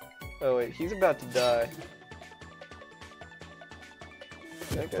 Oh wait, he's about to die.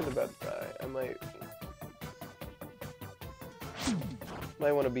 That guy's about to die. I might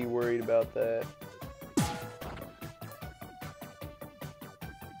want to be worried about that.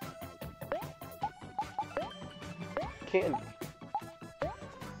 Candy.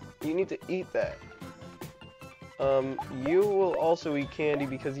 You need to eat that. You will also eat candy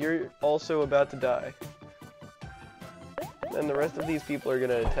because you're also about to die. And the rest of these people are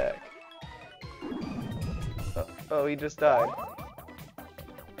gonna attack. Oh, he just died.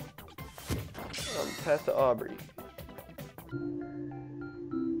 Pass to Aubrey.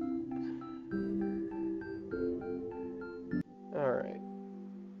 Alright.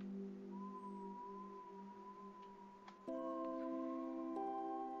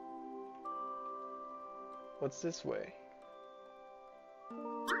 What's this way?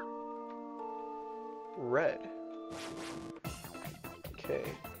 Red. Okay.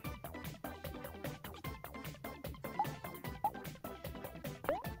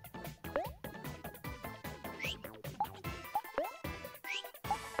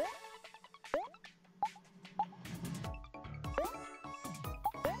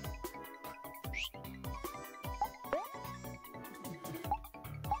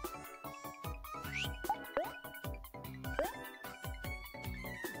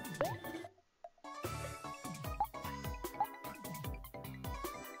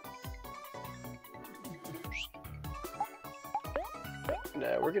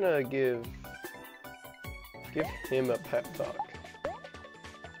 Nah, we're gonna give him a pep talk.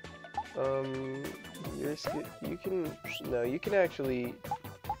 You can actually,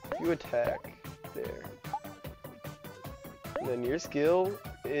 you attack there. And then your skill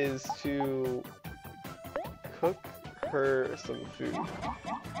is to cook her some food.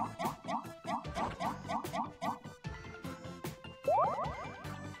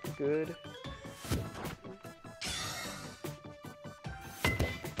 Good.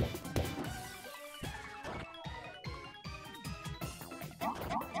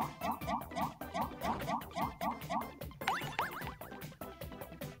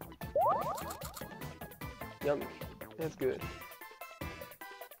 Yummy. That's good.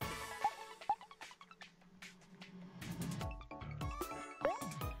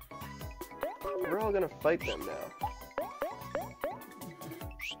 We're all gonna fight them now.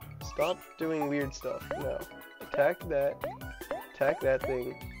 Stop doing weird stuff. No. Attack that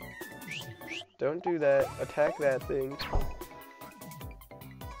thing. Don't do that. Attack that thing.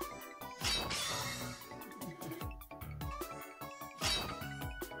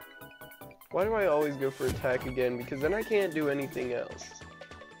 Why do I always go for attack again? Because then I can't do anything else.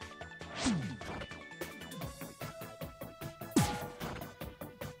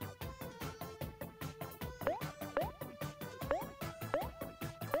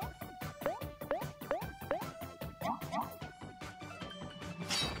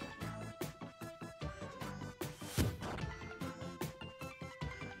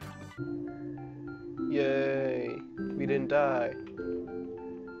 Yay! We didn't die.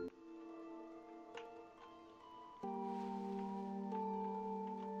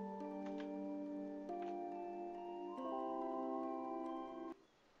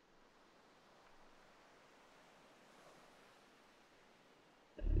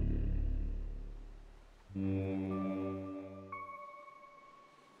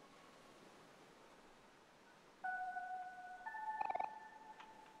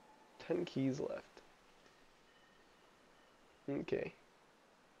 10 keys left. Okay.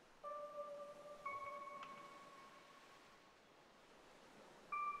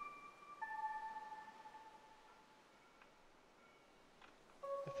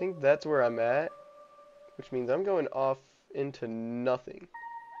 I think that's where I'm at, which means I'm going off into nothing.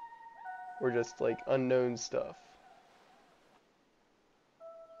 Or just like unknown stuff.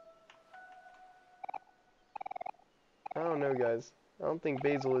 I don't know, guys. I don't think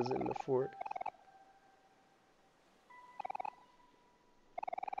Basil is in the fort.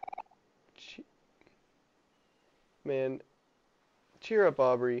 Man, cheer up,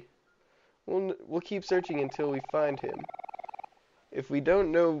 Aubrey. We'll keep searching until we find him. If we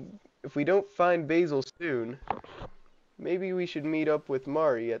don't find Basil soon, maybe we should meet up with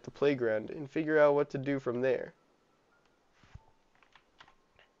Mari at the playground and figure out what to do from there.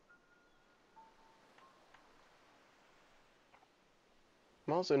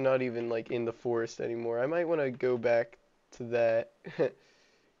 I'm also not even like in the forest anymore. I might want to go back to that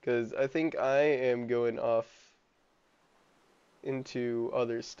because I think I am going off into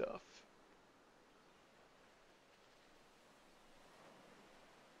other stuff.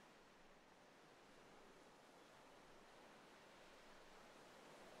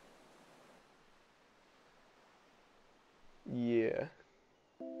 Yeah.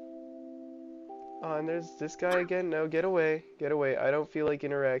 Oh, and there's this guy again. No, get away. Get away. I don't feel like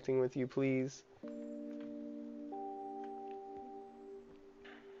interacting with you, please.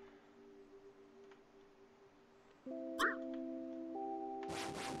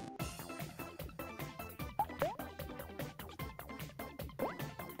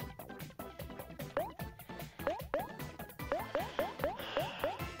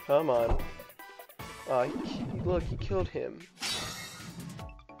 Come on. Look, he killed him.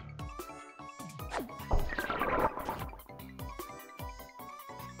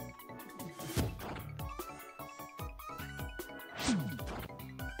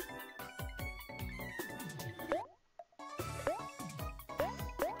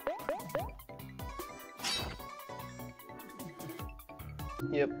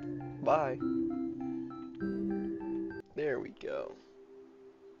 Yep. Bye. There we go.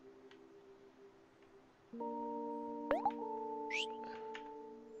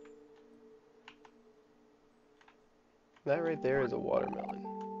 That right there is a watermelon.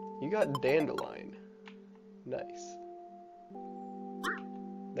 You got dandelion. Nice.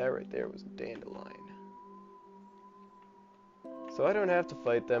 That right there was a dandelion. So I don't have to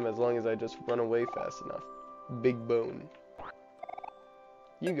fight them as long as I just run away fast enough. Big bone.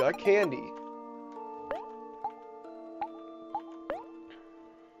 You got candy.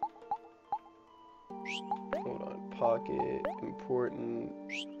 Hold on. Pocket. Important.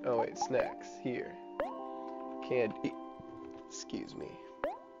 Oh wait, snacks. Here. Candy. Excuse me.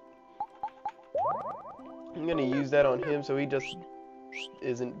 I'm gonna use that on him so he just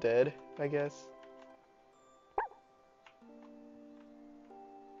isn't dead, I guess.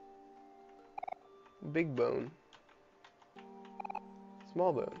 Big bone.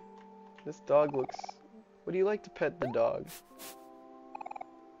 Small bone. This dog looks... Would you like to pet the dog?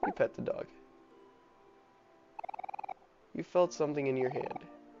 You pet the dog. You felt something in your hand.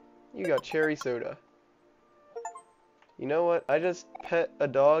 You got cherry soda. You know what? I just pet a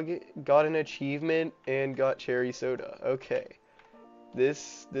dog, got an achievement, and got cherry soda. Okay.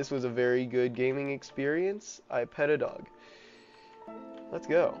 This was a very good gaming experience. I pet a dog. Let's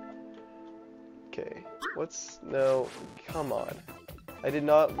go. Okay. No, come on. I did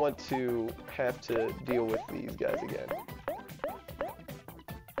not want to have to deal with these guys again.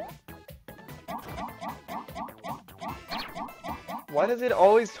 Why does it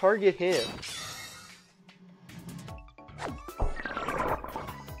always target him?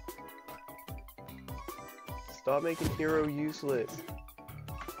 Stop making Hero useless.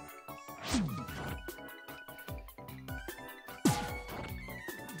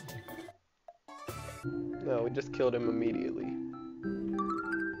 No, we just killed him immediately.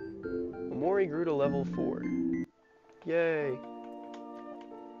 Omori grew to level 4. Yay!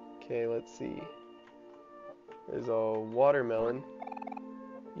 Okay, let's see. There's a watermelon.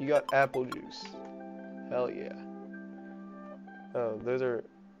 You got apple juice. Hell yeah. Oh, those are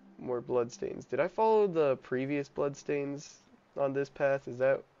more bloodstains. Did I follow the previous bloodstains on this path? Is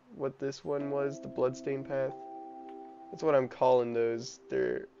that what this one was? The bloodstain path? That's what I'm calling those.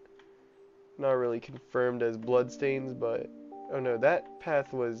 They're not really confirmed as bloodstains, but... Oh no, that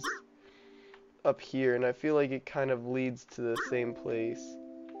path was up here, and I feel like it kind of leads to the same place.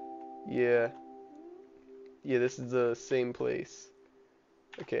 Yeah. Yeah, this is the same place.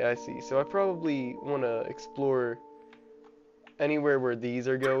 Okay, I see. So I probably want to explore anywhere where these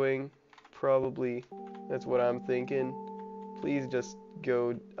are going, That's what I'm thinking. Please just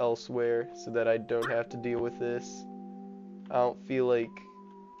go elsewhere so that I don't have to deal with this. I don't feel like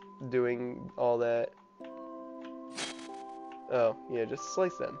doing all that. Oh, yeah, just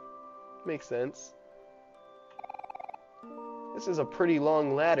slice them. Makes sense. This is a pretty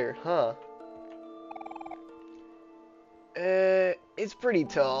long ladder, huh? It's pretty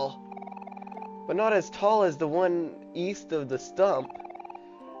tall. But not as tall as the one east of the stump.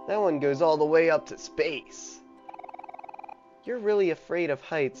 That one goes all the way up to space. You're really afraid of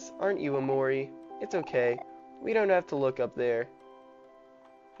heights, aren't you, Omori? It's okay. We don't have to look up there.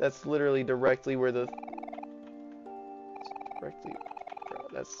 That's literally directly where the...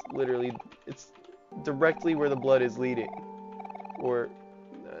 It's directly where the blood is leading. Or,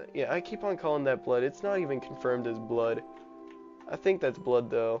 yeah, I keep on calling that blood. It's not even confirmed as blood. I think that's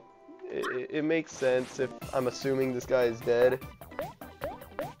blood, though. It makes sense if I'm assuming this guy is dead.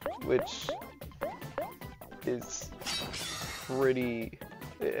 Which is pretty...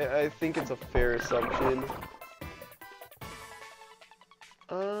 I think it's a fair assumption.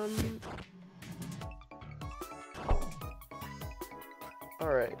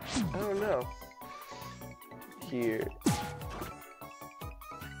 Alright. I don't know. Here.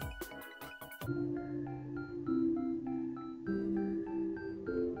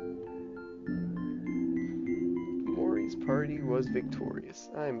 Mori's party was victorious.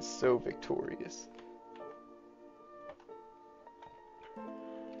 I am so victorious.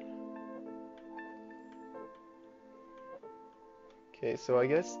 Okay, so I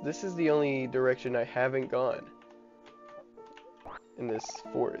guess this is the only direction I haven't gone in this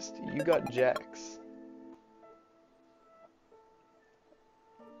forest. You got Jax.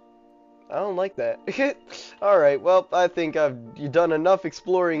 I don't like that. Alright, well, I think you've done enough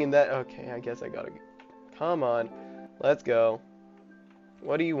exploring in that. Okay, I guess I gotta... Come on. Let's go.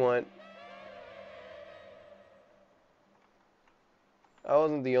 What do you want? I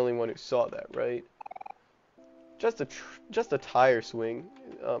wasn't the only one who saw that, right? Just a tire swing.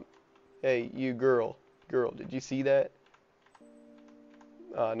 Hey, you girl. Girl, did you see that?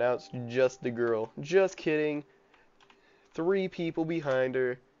 Now it's just the girl. Just kidding. 3 people behind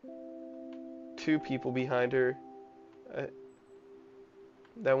her. 2 people behind her.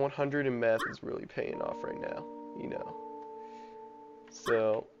 That 100 in math is really paying off right now, you know.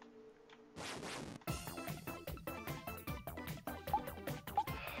 So...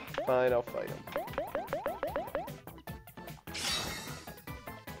 Fine, I'll fight him.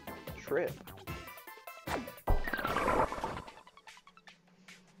 Trip.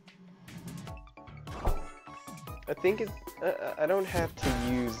 I think it's... I don't have to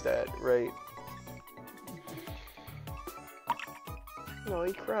use that, right? Oh,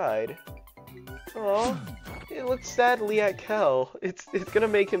 he cried. Oh, it looks sadly at Kel. It's gonna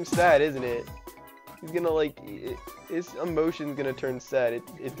make him sad, isn't it? He's gonna like... his emotion's gonna turn sad.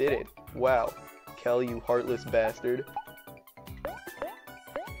 It didn't. Wow. Kel, you heartless bastard.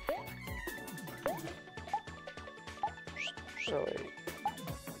 Oh, wait.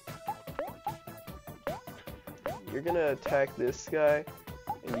 You're gonna attack this guy,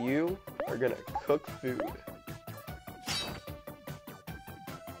 and you are gonna cook food.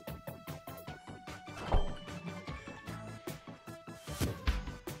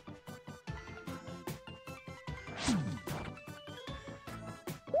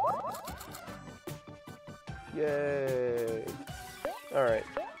 Yay! Alright.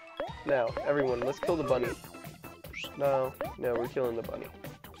 Now, everyone, let's kill the bunny. No, we're killing the bunny.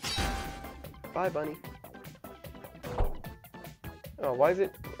 Bye, bunny. Oh, why is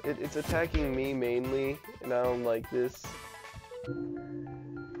it's attacking me mainly, and I don't like this.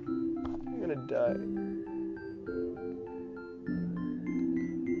 I'm gonna die.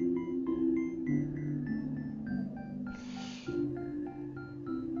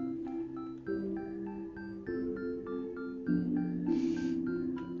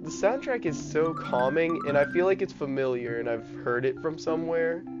 The soundtrack is so calming, and I feel like it's familiar, and I've heard it from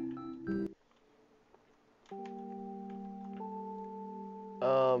somewhere.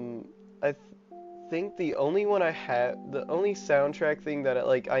 I think the only one the only soundtrack thing that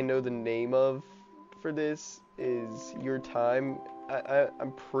I know the name of for this is Your Time.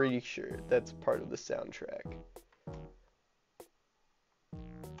 I'm pretty sure that's part of the soundtrack.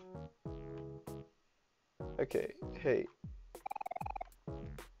 Okay, hey.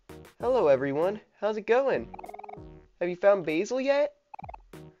 Hello everyone, how's it going? Have you found Basil yet?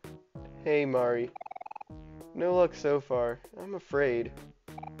 Hey Mari. No luck so far, I'm afraid.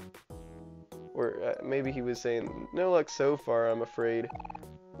 Or maybe he was saying, no luck so far, I'm afraid.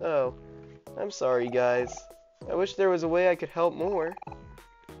 Oh, I'm sorry guys. I wish there was a way I could help more.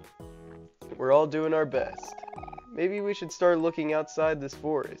 We're all doing our best. Maybe we should start looking outside this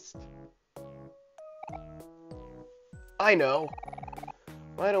forest. I know!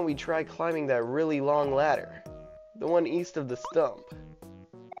 Why don't we try climbing that really long ladder? The one east of the stump.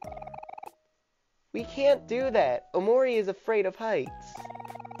 We can't do that. Omori is afraid of heights.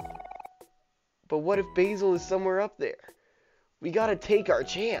 But what if Basil is somewhere up there? We gotta take our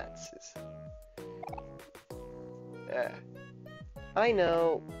chances. I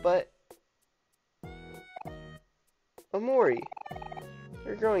know, but... Omori,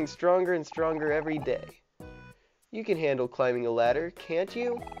 you're growing stronger and stronger every day. You can handle climbing a ladder, can't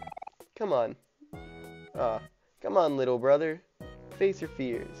you? Come on. Come on, little brother. Face your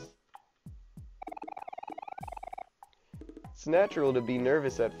fears. It's natural to be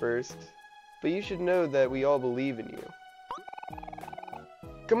nervous at first, but you should know that we all believe in you.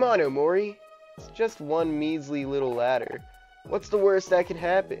 Come on, Omori. It's just one measly little ladder. What's the worst that could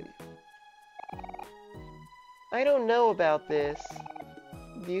happen? I don't know about this.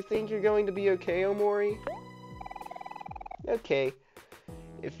 Do you think you're going to be okay, Omori? Okay.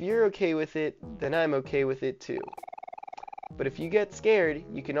 If you're okay with it, then I'm okay with it too. But if you get scared,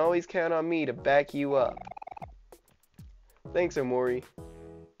 you can always count on me to back you up. Thanks, Omori.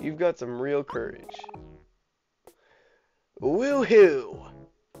 You've got some real courage. Woohoo!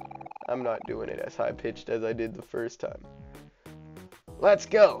 I'm not doing it as high-pitched as I did the first time. Let's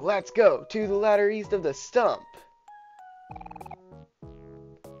go, to the ladder east of the stump.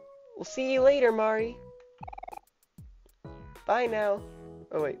 We'll see you later, Mari. Bye now.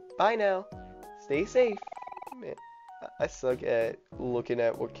 Oh wait, bye now. Stay safe. Man, I suck at looking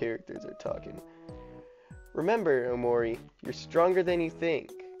at what characters are talking. Remember, Omori, you're stronger than you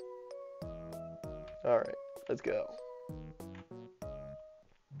think. Alright, let's go.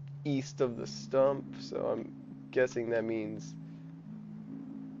 East of the stump, so I'm guessing that means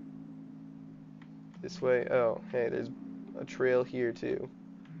this way. Oh, hey, there's a trail here too.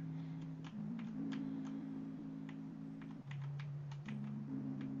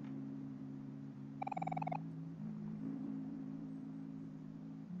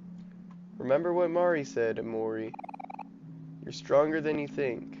 Remember what Mari said, Omori. You're stronger than you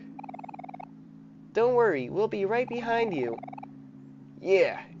think. Don't worry, we'll be right behind you.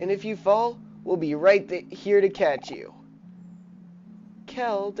 Yeah, and if you fall, we'll be right here to catch you.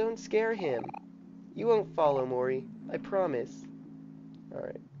 Kel, don't scare him. You won't fall, Omori. I promise.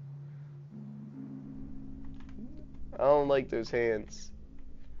 Alright. I don't like those hands.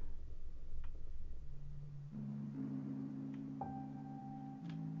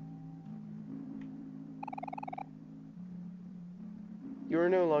 You are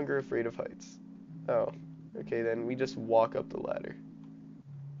no longer afraid of heights. Oh, okay then, we just walk up the ladder.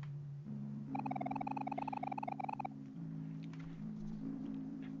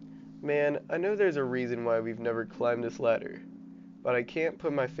 Man, I know there's a reason why we've never climbed this ladder, but I can't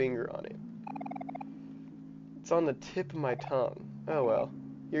put my finger on it. It's on the tip of my tongue. Oh well,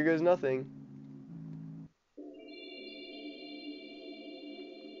 here goes nothing.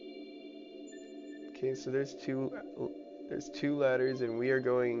 Okay, so there's two ladders and we are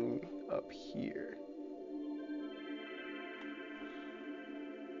going up here.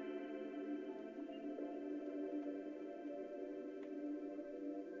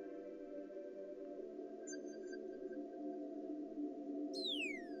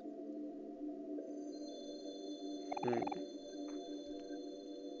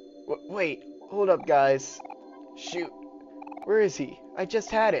 Wait, hold up, guys. Shoot. Where is he? I just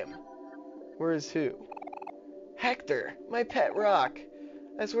had him. Where is who? Hector, my pet rock.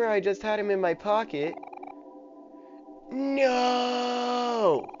 I swear I just had him in my pocket.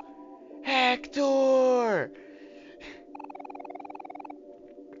 No! Hector!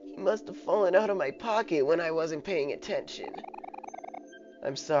 He must have fallen out of my pocket when I wasn't paying attention.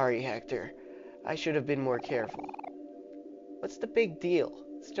 I'm sorry, Hector. I should have been more careful. What's the big deal?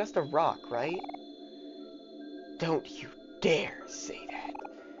 It's just a rock, right? Don't you dare say that.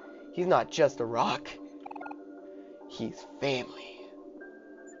 He's not just a rock. He's family.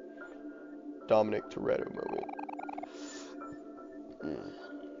 Dominic Toretto moment.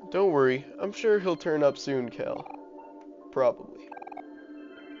 Don't worry. I'm sure he'll turn up soon, Kel. Probably.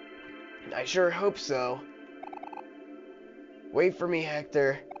 I sure hope so. Wait for me,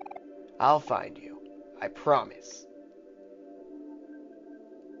 Hector. I'll find you. I promise.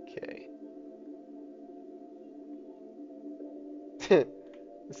 Okay.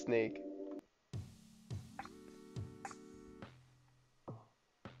 The snake.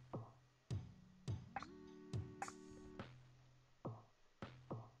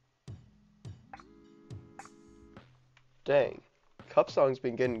 Dang. Cup Song's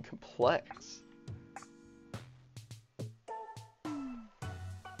been getting complex.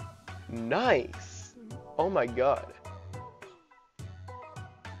 Nice! Oh my god.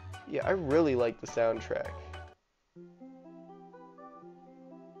 Yeah, I really like the soundtrack.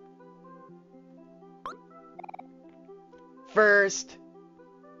 First!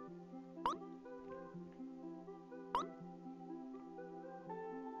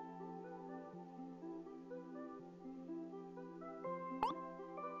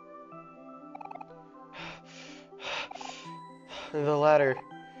 The ladder,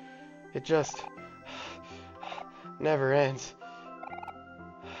 it just never ends.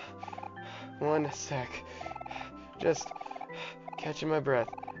 One sec. Just catching my breath.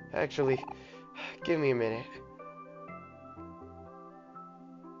 Actually, give me a minute.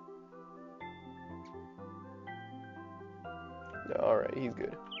 Alright, he's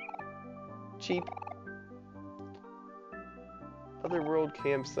good. Cheap. Otherworld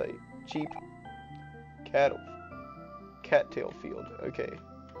campsite. Cheap. Cattail field. Okay.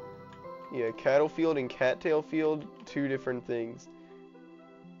 Yeah, cattle field and cattail field, two different things.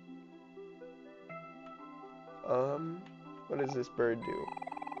 What does this bird do?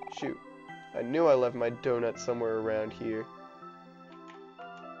 Shoot. I knew I left my donut somewhere around here.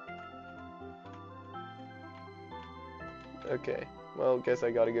 Okay. Well, guess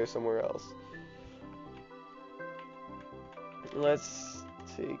I gotta go somewhere else. Let's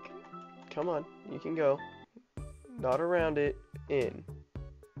take... Come on, you can go. Not around it. In.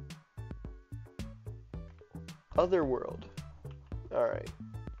 Otherworld. Alright.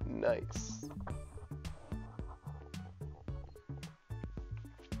 Nice.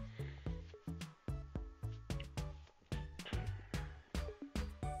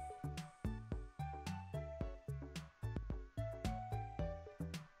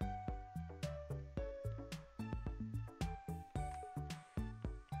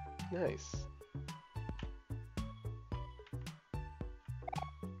 Nice.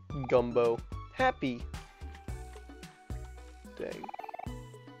 Gumbo. Happy. Dang.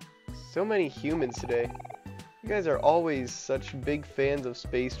 So many humans today. You guys are always such big fans of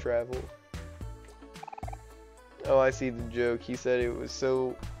space travel. Oh, I see the joke. He said it was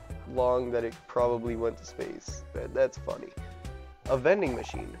so long that it probably went to space. That's funny. A vending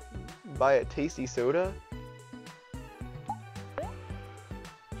machine. Buy a tasty soda?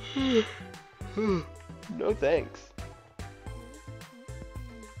 No thanks.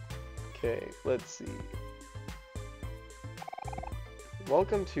 Okay, let's see.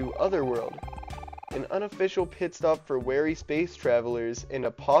 Welcome to Otherworld, an unofficial pit stop for wary space travelers and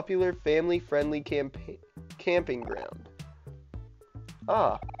a popular family-friendly camping ground.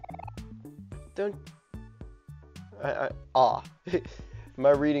 Ah. Don't...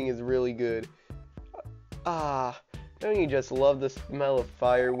 My reading is really good. Ah. Don't you just love the smell of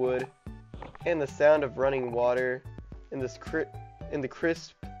firewood, and the sound of running water, and the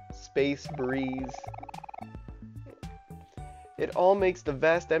crisp space breeze? It all makes the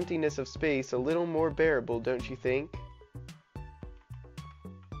vast emptiness of space a little more bearable, don't you think?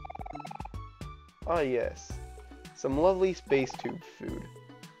 Ah yes, some lovely space tube food.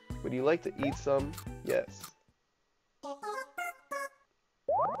 Would you like to eat some? Yes.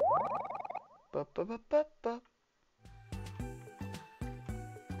 Ba-ba-ba-ba-ba.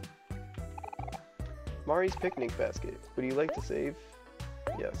 Mari's picnic basket. Would you like to save?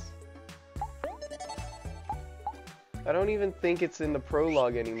 Yes. I don't even think it's in the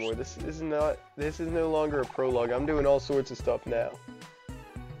prologue anymore. This is no longer a prologue. I'm doing all sorts of stuff now.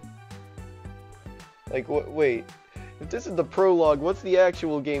 Like, wait. If this is the prologue, what's the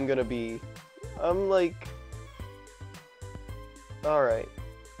actual game gonna be? I'm like... Alright.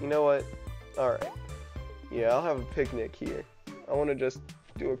 You know what? Alright. Yeah, I'll have a picnic here. I want to just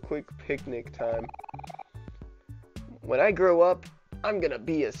do a quick picnic time. When I grow up, I'm gonna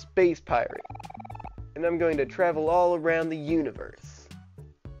be a space pirate. And I'm going to travel all around the universe.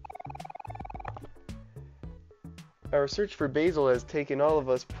 Our search for Basil has taken all of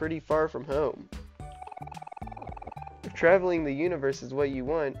us pretty far from home. If traveling the universe is what you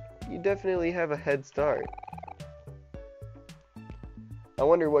want, you definitely have a head start. I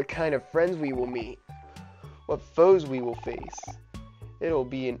wonder what kind of friends we will meet. What foes we will face. It'll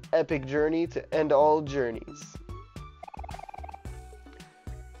be an epic journey to end all journeys.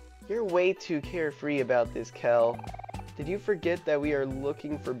 You're way too carefree about this, Kel. Did you forget that we are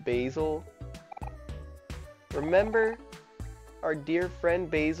looking for Basil? Remember our dear friend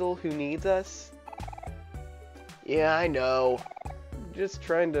Basil who needs us? Yeah, I know. I'm just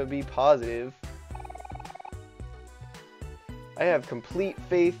trying to be positive. I have complete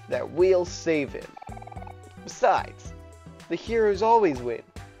faith that we'll save him. Besides, The heroes always win.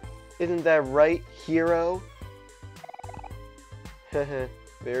 Isn't that right, hero? Heh.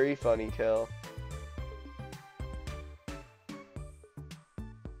 Very funny, Kel.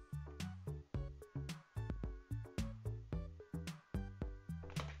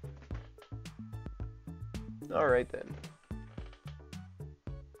 Alright then.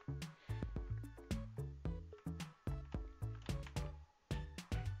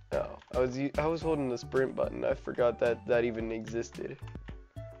 Oh, I was holding the sprint button. I forgot that even existed.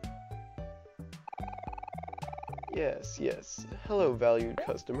 Yes, yes. Hello, valued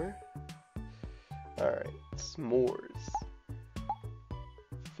customer. Alright, s'mores.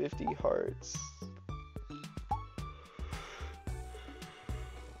 50 hearts.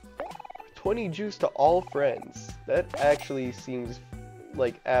 20 juice to all friends. That actually seems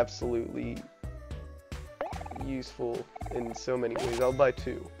like absolutely useful in so many ways. I'll buy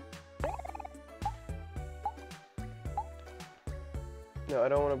 2. No, I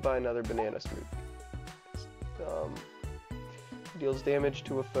don't want to buy another banana smoothie. Deals damage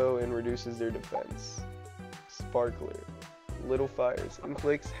to a foe and reduces their defense. Sparkler. Little fires.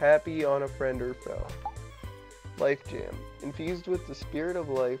 Inflicts happy on a friend or foe. Life Jam. Infused with the spirit of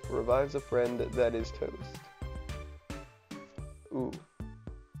life, revives a friend that is toast. Ooh.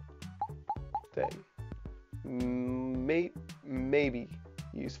 Dang. Maybe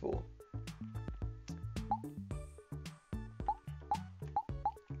useful.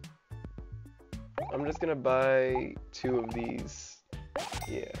 I'm just gonna buy 2 of these.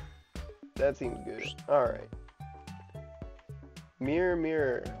 Yeah, that seems good. Alright. Mirror,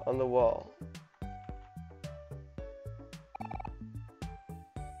 mirror on the wall.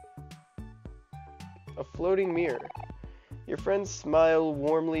 A floating mirror. Your friends smile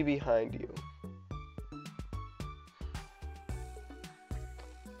warmly behind you.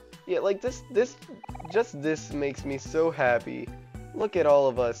 Yeah, like this makes me so happy. Look at all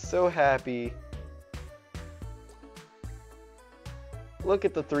of us, so happy. Look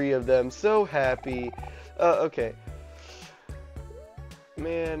at the 3 of them, so happy. Okay.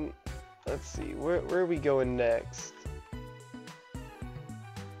 Man, let's see, where are we going next?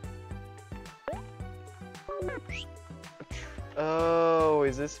 Oh,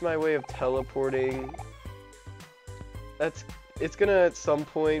 is this my way of teleporting? It's gonna at some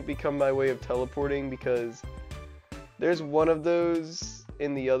point become my way of teleporting because there's one of those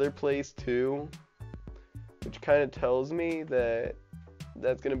in the other place too, which kind of tells me that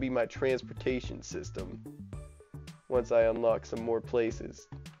that's gonna be my transportation system once I unlock some more places.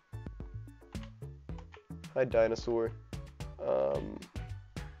 Hi, dinosaur.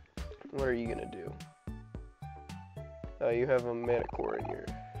 What are you gonna do? Oh, you have a manicore in your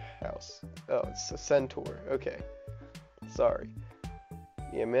house. Oh, it's a centaur. Okay. Sorry.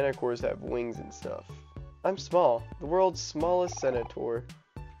 Yeah, manicores have wings and stuff. I'm small. The world's smallest centaur.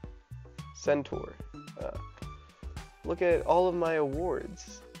 Look at all of my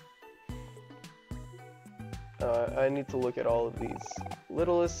awards. I need to look at all of these.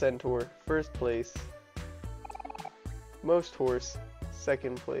 Littlest centaur, 1st place. Most horse,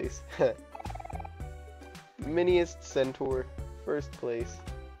 2nd place. Miniest centaur, 1st place.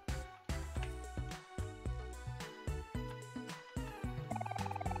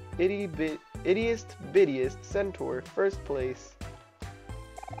 Ittiest bittiest centaur, 1st place.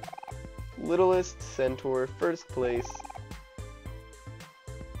 Littlest centaur, 1st place.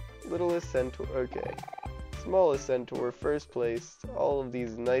 Littlest centaur, okay. Smallest centaur, 1st place. All of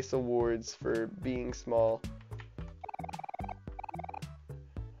these nice awards for being small.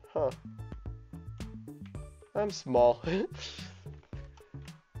 Huh. I'm small.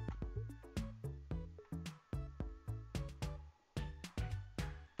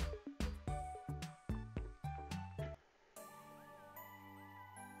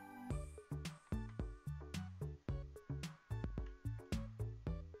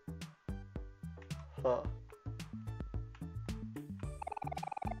 Huh.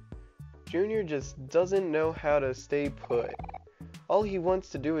 Junior just doesn't know how to stay put. All he wants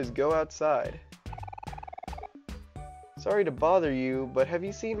to do is go outside. Sorry to bother you, but have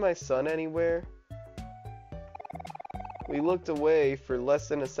you seen my son anywhere? We looked away for less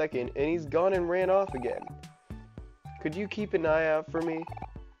than a second, and he's gone and ran off again. Could you keep an eye out for me?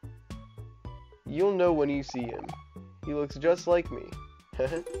 You'll know when you see him. He looks just like me.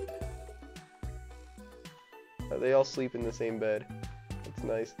 They all sleep in the same bed. That's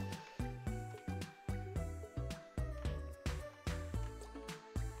nice.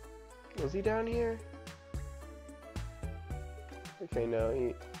 Was he down here? Okay, no,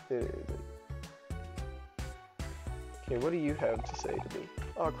 he isn't. Okay, what do you have to say to me?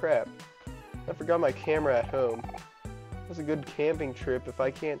 Oh crap, I forgot my camera at home. What's a good camping trip if I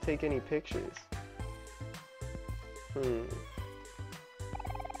can't take any pictures?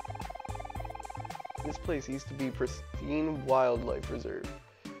 This place used to be pristine wildlife reserve.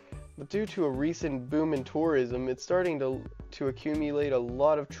 But due to a recent boom in tourism, it's starting to accumulate a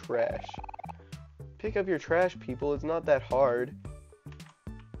lot of trash. Pick up your trash, people. It's not that hard.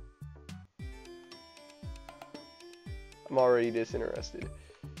 I'm already disinterested.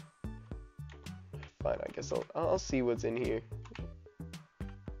 Fine, I guess I'll see what's in here.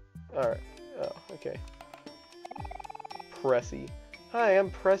 Alright. Oh, okay. Pressy. Hi, I'm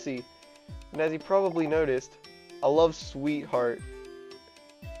Pressy. And as you probably noticed, I love Sweetheart.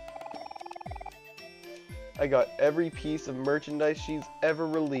 I got every piece of merchandise she's ever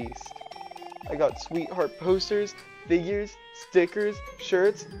released. I got Sweetheart posters, figures, stickers,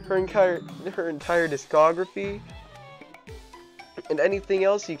 shirts, her entire discography, and anything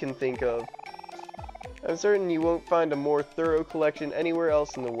else you can think of. I'm certain you won't find a more thorough collection anywhere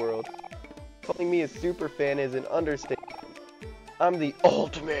else in the world. Calling me a super fan is an understatement. I'm the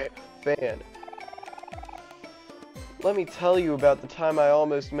ultimate fan. Let me tell you about the time I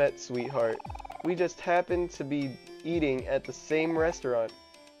almost met Sweetheart. We just happened to be eating at the same restaurant.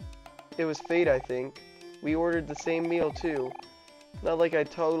 It was fate, I think. We ordered the same meal too. Not like I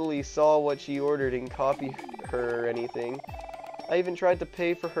totally saw what she ordered and copied her or anything. I even tried to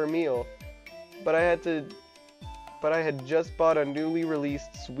pay for her meal, but I had just bought a newly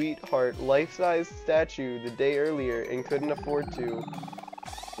released Sweetheart life-size statue the day earlier and couldn't afford to.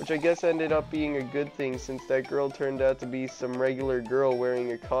 Which I guess ended up being a good thing since that girl turned out to be some regular girl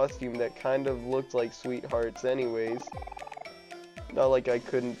wearing a costume that kind of looked like Sweetheart's anyways. Not like I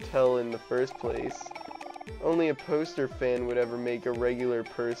couldn't tell in the first place. Only a poster fan would ever make a regular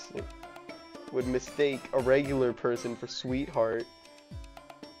person. Would mistake a regular person for Sweetheart.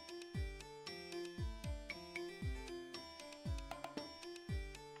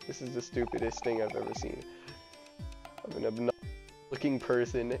 This is the stupidest thing I've ever seen. Of an obnoxious looking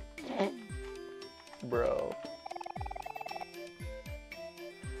person. Bro.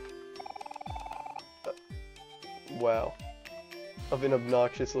 Wow. Of an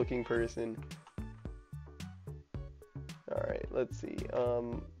obnoxious looking person. Alright, let's see.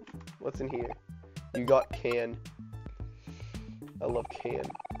 What's in here? You got can. I love can.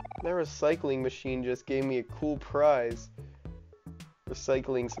 That recycling machine just gave me a cool prize.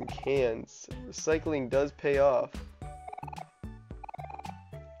 Recycling some cans. Recycling does pay off.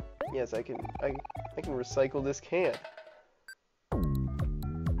 Yes, I can recycle this can.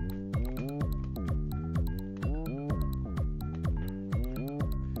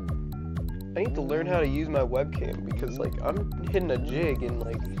 I need to learn how to use my webcam because like I'm hitting a jig and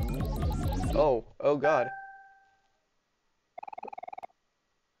like oh god.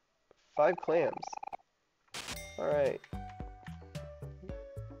 5 clams. Alright.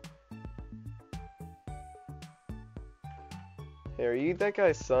 Hey, are you that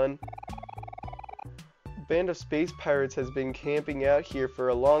guy's son? A band of space pirates has been camping out here for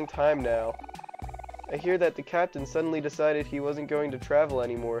a long time now. I hear that the captain suddenly decided he wasn't going to travel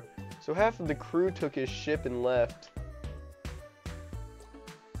anymore, so half of the crew took his ship and left.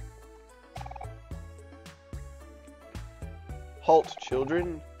 Halt,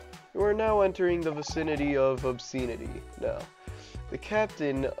 children. You are now entering the vicinity of obscenity. Now, the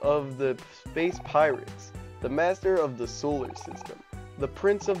captain of the space pirates, the master of the solar system, the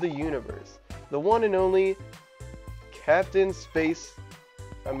prince of the universe, the one and only Captain Space,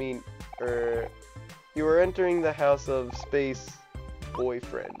 you are entering the house of Space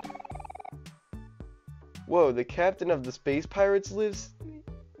Boyfriend. Whoa, the captain of the space pirates lives?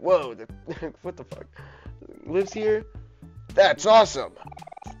 Whoa, what the fuck? Lives here? That's awesome!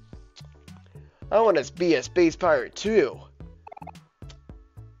 I want to be a space pirate too.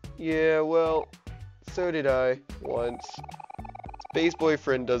 Yeah, well, so did I once. Space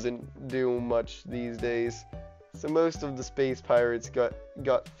Boyfriend doesn't do much these days, so most of the space pirates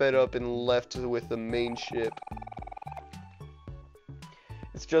got fed up and left with the main ship.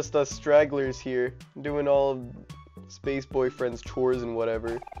 It's just us stragglers here, doing all of Space Boyfriend's chores and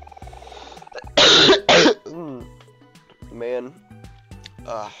whatever. Man.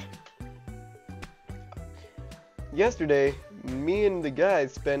 Yesterday, me and the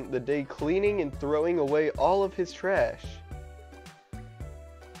guys spent the day cleaning and throwing away all of his trash.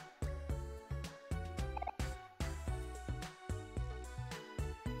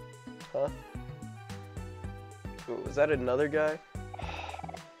 Huh? Ooh, was that another guy?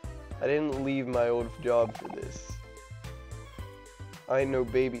 I didn't leave my old job for this. I ain't no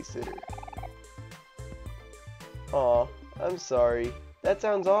babysitter. Aw, I'm sorry. That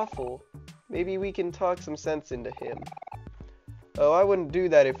sounds awful. Maybe we can talk some sense into him. Oh, I wouldn't do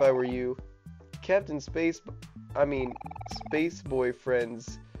that if I were you. Space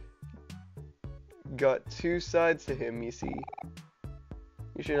Boyfriend's got two sides to him, you see.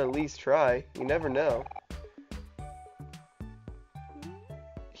 You should at least try. You never know.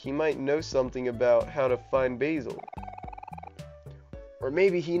 He might know something about how to find Basil. Or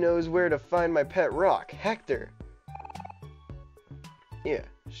maybe he knows where to find my pet rock, Hector. Yeah,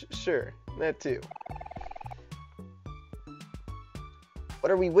 sure, that too.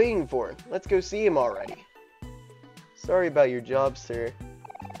 What are we waiting for? Let's go see him already. Sorry about your job, sir.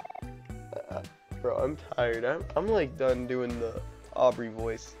 Bro, I'm tired. I'm like done doing the Aubrey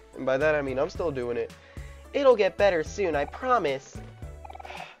voice. And by that I mean I'm still doing it. It'll get better soon, I promise.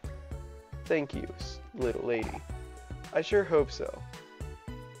 Thank you, little lady. I sure hope so.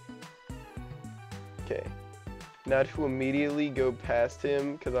 Okay. Now to immediately go past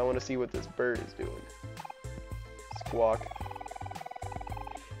him, because I want to see what this bird is doing. Squawk.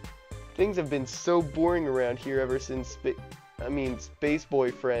 Things have been so boring around here ever since Space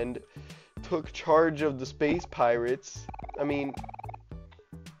Boyfriend took charge of the space pirates. I mean,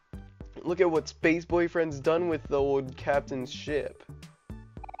 look at what Space Boyfriend's done with the old captain's ship.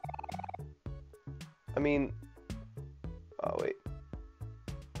 I mean, oh wait.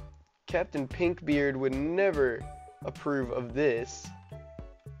 Captain Pinkbeard would never approve of this.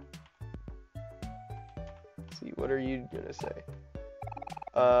 Let's see, what are you gonna say?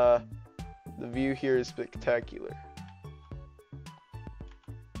 The view here is spectacular.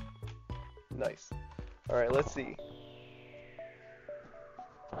 Nice. Alright, let's see.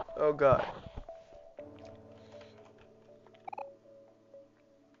 Oh god.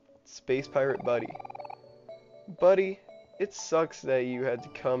 Space Pirate Buddy. Buddy, it sucks that you had to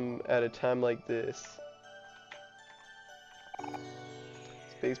come at a time like this.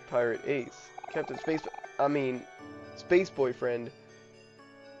 Space Pirate Ace. Captain Space Boyfriend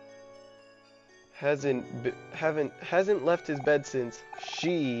hasn't left his bed since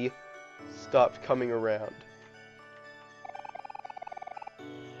she stopped coming around.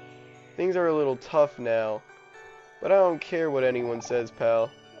 Things are a little tough now, but I don't care what anyone says, pal.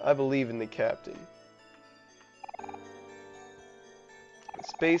 I believe in the captain.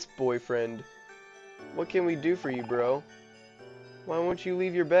 Space Boyfriend, what can we do for you, bro? Why won't you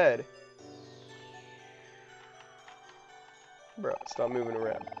leave your bed? Bro, stop moving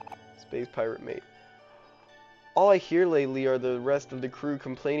around. Space Pirate Mate. All I hear lately are the rest of the crew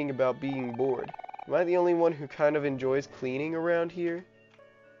complaining about being bored. Am I the only one who kind of enjoys cleaning around here?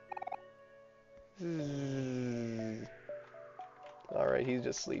 Alright, he's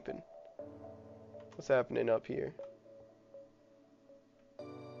just sleeping. What's happening up here?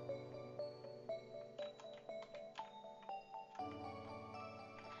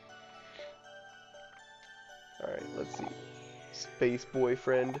 Alright, let's see. Space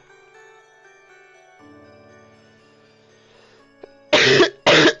Boyfriend.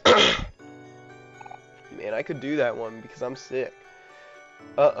 Man, I could do that one because I'm sick.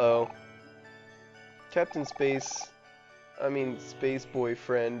 Uh-oh. Captain Space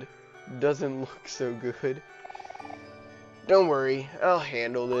Boyfriend doesn't look so good. Don't worry, I'll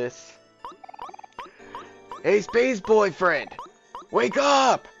handle this. Hey, Space Boyfriend! Wake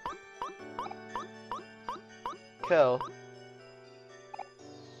up! Kel.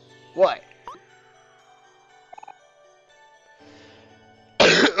 What?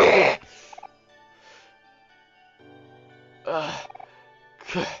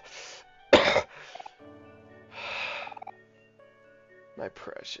 My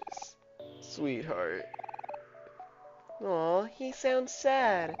precious sweetheart. Aw, he sounds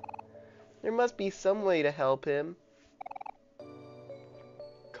sad. There must be some way to help him.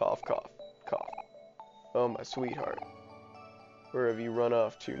 Cough, cough, cough. Oh, my sweetheart. Where have you run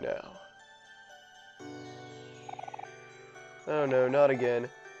off to now? Oh no, not again.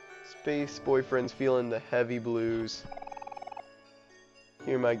 Space Boyfriend's feeling the heavy blues.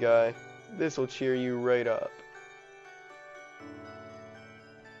 Here, my guy. This'll cheer you right up.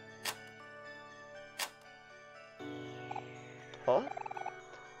 Huh?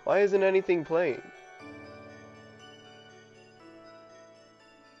 Why isn't anything playing?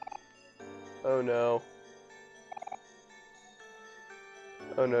 Oh no.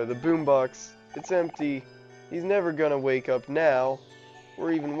 Oh no, the boombox. It's empty. He's never gonna wake up now.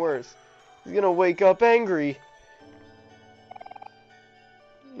 Or even worse, he's gonna wake up angry.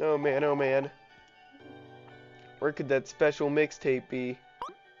 Oh man, oh man. Where could that special mixtape be?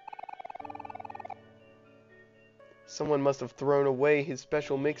 Someone must have thrown away his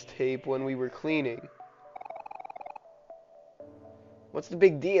special mixtape when we were cleaning. What's the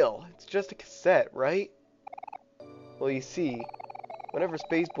big deal? It's just a cassette, right? Well, you see, Whenever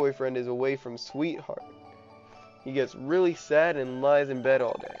Space Boyfriend is away from Sweetheart, he gets really sad and lies in bed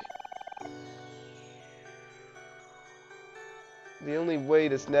all day. The only way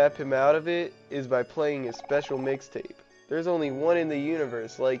to snap him out of it is by playing his special mixtape. There's only one in the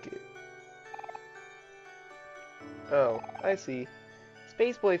universe like it. Oh, I see.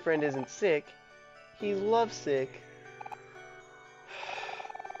 Space Boyfriend isn't sick. He's lovesick.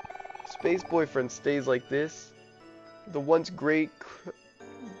 Space Boyfriend stays like this. The once great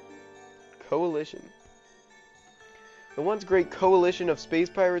coalition. The once great coalition of space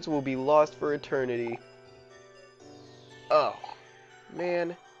pirates will be lost for eternity. Oh,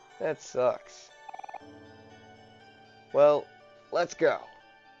 man, that sucks. Well, let's go.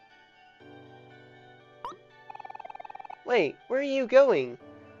 Wait, where are you going?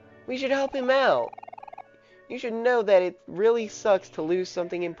 We should help him out. You should know that it really sucks to lose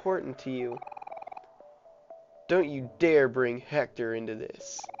something important to you. Don't you dare bring Hector into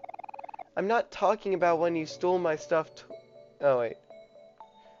this. I'm not talking about when you stole my stuffed... Oh, wait.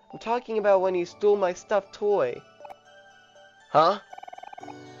 I'm talking about when you stole my stuffed toy. Huh?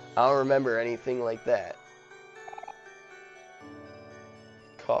 I don't remember anything like that.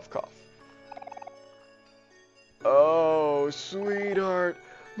 Cough, cough. Oh, sweetheart,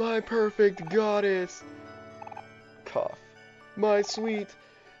 my perfect goddess. Cough. My sweet,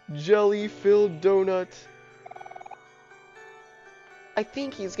 jelly-filled donut. I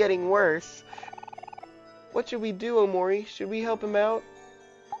think he's getting worse. What should we do, Omori? Should we help him out?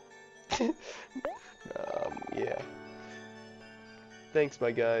 Yeah. Thanks,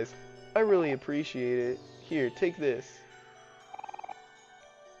 my guys. I really appreciate it. Here, take this.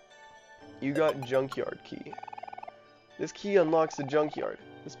 You got junkyard key. This key unlocks the junkyard.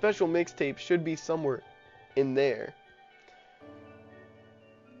 The special mixtape should be somewhere in there.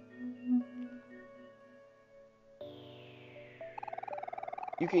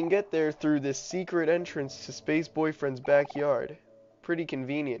 You can get there through this secret entrance to Space Boyfriend's backyard. Pretty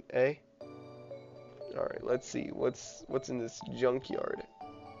convenient, eh? Alright, let's see. What's in this junkyard?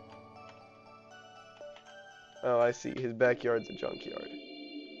 Oh, I see. His backyard's a junkyard.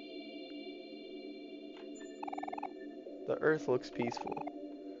 The earth looks peaceful.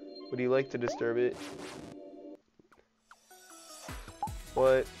 Would you like to disturb it?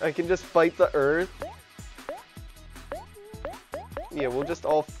 What? I can just fight the earth? Yeah, we'll just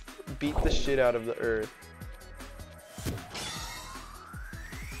all beat the shit out of the earth.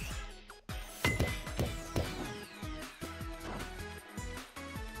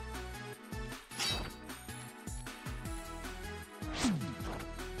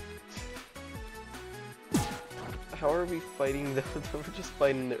 How are we fighting the... We're just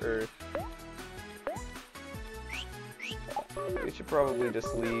fighting the earth. We should probably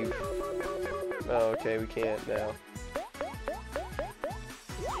just leave. Oh, okay, we can't now.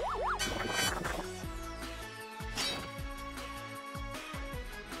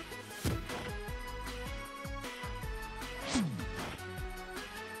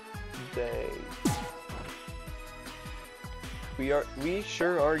 Dang. We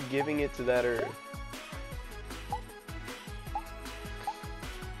sure are giving it to that earth.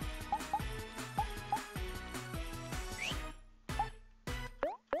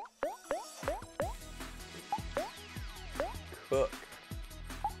 Cook.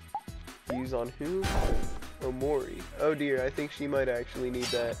 Use on who? Omori. Oh dear, I think she might actually need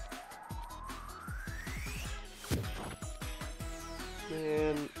that.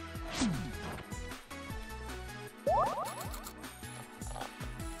 Man.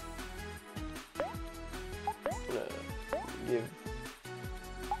 I'm gonna give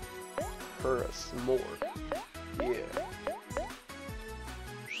her a s'more. Yeah.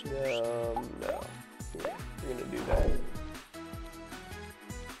 No. Yeah, we're gonna do that.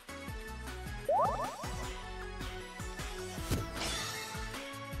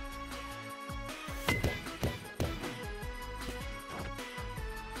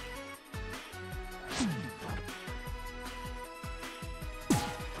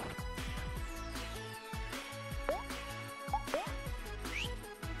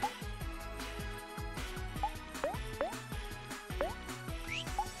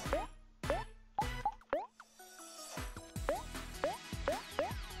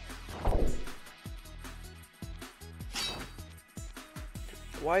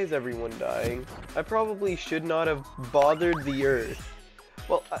 Why is everyone dying? I probably should not have bothered the earth.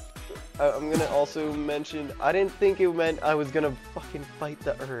 Well, I'm gonna also mention, I didn't think it meant I was gonna fucking fight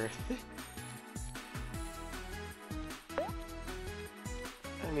the earth.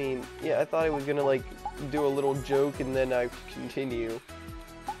 I mean, yeah, I thought I was gonna, like, do a little joke and then I continue.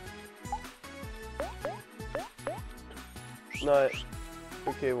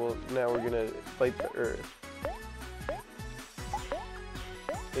 Okay, well, now we're gonna fight the earth.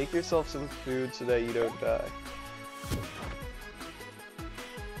 Make yourself some food so that you don't die.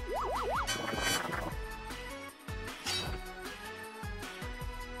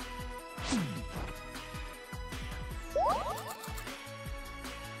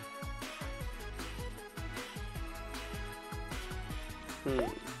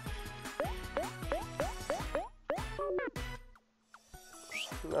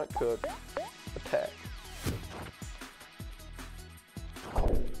 Not cook. Attack.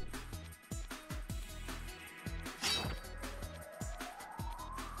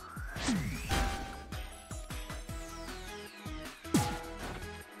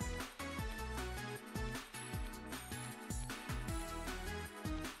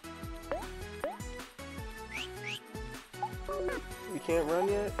 We can't run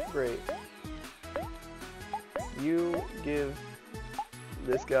yet? Great. You give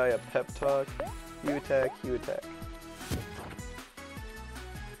this guy a pep talk. You attack, you attack.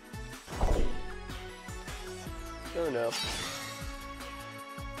 Oh no.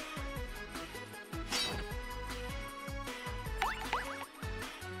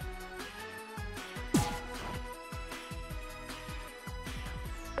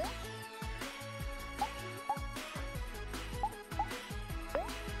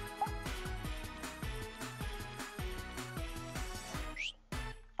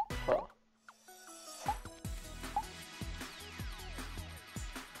 Huh.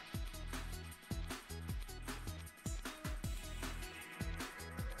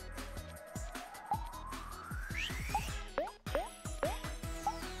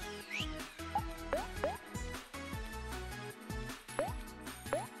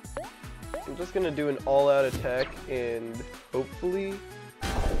 I'm just gonna do an all-out attack and hopefully...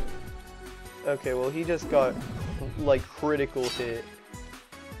 Okay, well he just got like critical hit.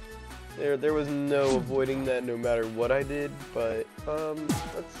 There was no avoiding that no matter what I did, but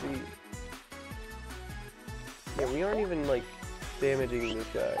let's see. Yeah, we aren't even like damaging this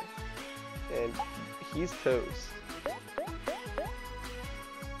guy. And he's toast.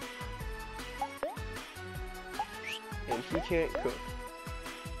 And he can't cook.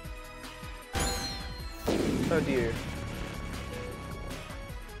 Oh dear.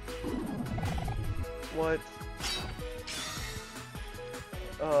 What?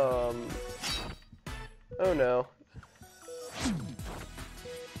 Oh no.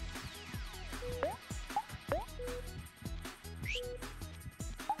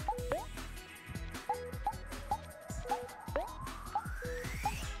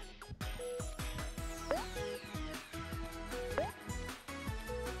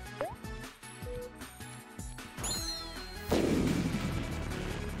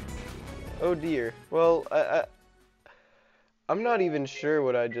 Oh dear. Well, I'm not even sure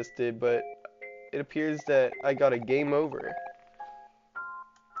what I just did, but it appears that I got a game over.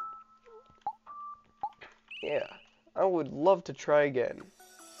 Yeah, I would love to try again.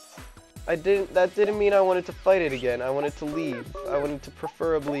 That didn't mean I wanted to fight it again. I wanted to leave. I wanted to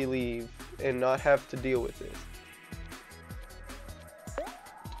preferably leave and not have to deal with it.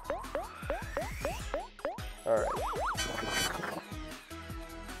 Alright.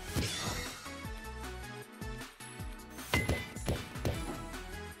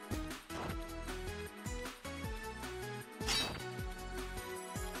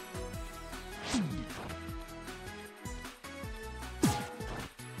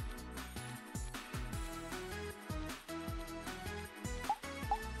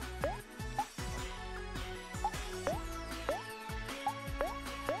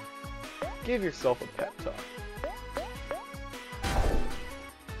 Give yourself a pep talk.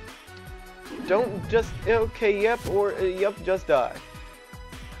 Don't just, okay, yep, or, yep, just die.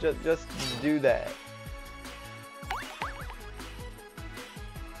 Just do that.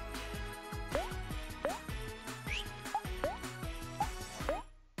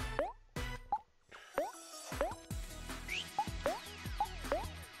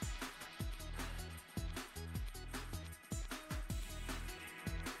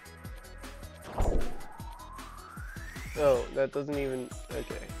 Oh, that doesn't even...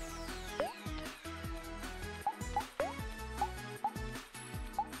 okay.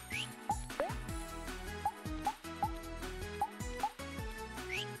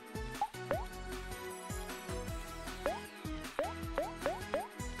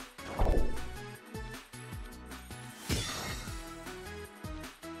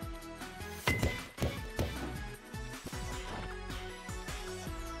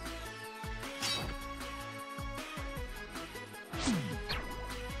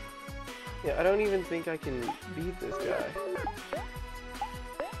 Yeah, I don't even think I can beat this guy.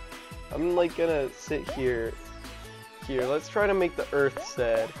 I'm like gonna sit here. Here, let's try to make the earth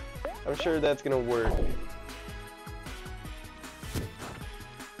sad. I'm sure that's gonna work.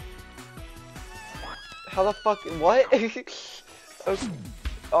 How the fuck? What? Okay.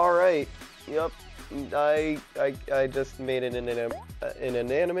 All right. Yep. I just made an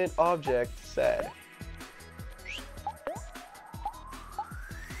inanimate object sad.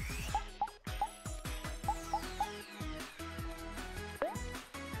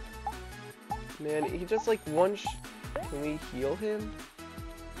 Man, he just like can we heal him?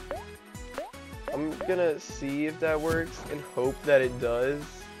 I'm gonna see if that works and hope that it does.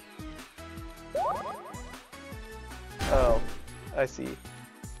 Oh, I see.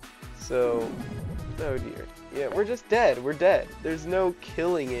 So, oh dear. Yeah, we're just dead. We're dead. There's no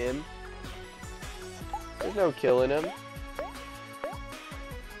killing him. There's no killing him.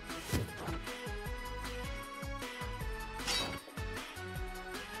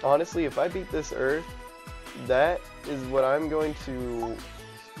 Honestly, if I beat this Earth, that is what I'm going to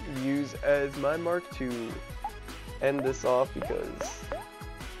use as my mark to end this off, because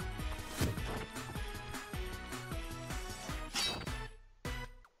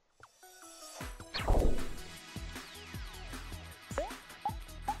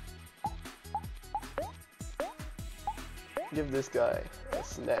give this guy a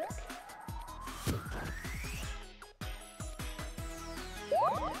snack.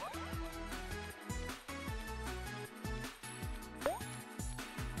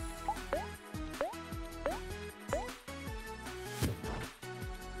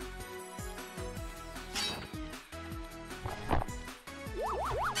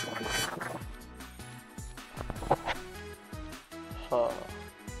 Huh.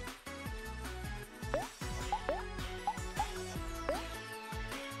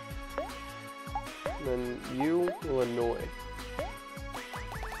 Then you will annoy.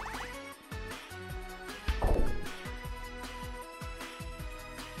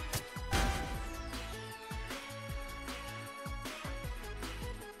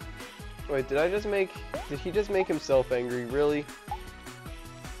 Wait, did he just make himself angry? Really?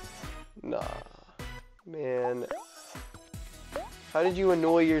 Nah. Man. How did you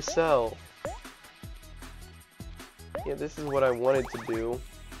annoy yourself? Yeah, this is what I wanted to do.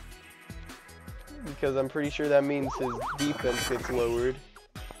 Because I'm pretty sure that means his defense gets lowered,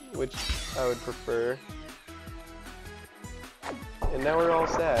 which I would prefer. And now we're all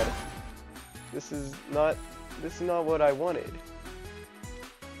sad. This is not what I wanted.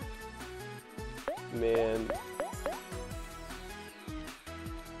 Man.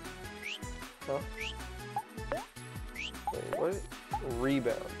 Huh? Wait, what?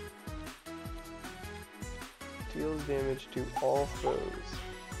 Rebound. Deals damage to all foes.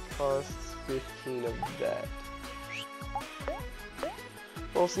 Costs 15 of that.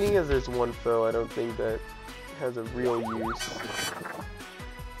 Well, seeing as there's one foe, I don't think that has a real use.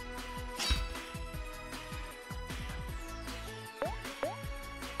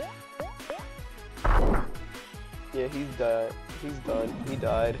 Yeah, he's died. He's done. He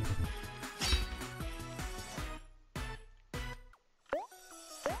died.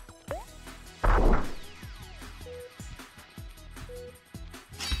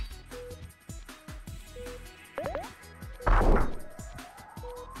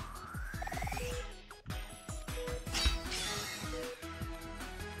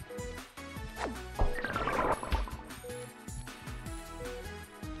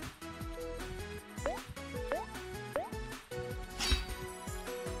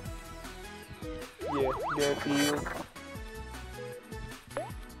 Yeah, guarantee you.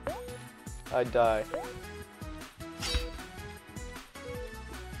 I die.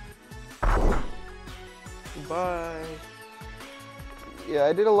 Bye. Yeah,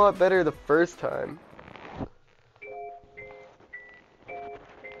 I did a lot better the first time.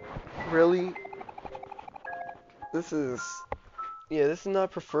 Really? This is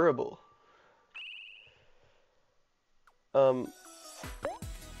not preferable.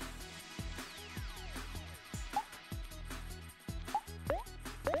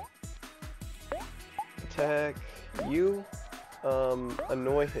 Attack you,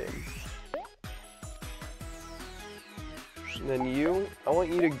 annoy him. And then you, I want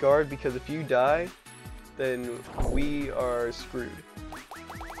you to guard, because if you die, then we are screwed.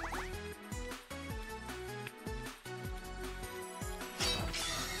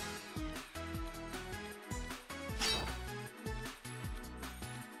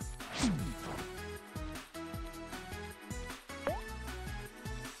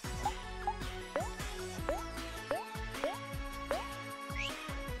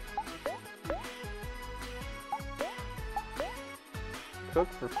 Cook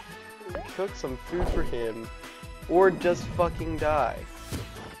for cook some food for him, or just fucking die.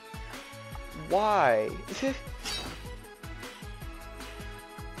 Why?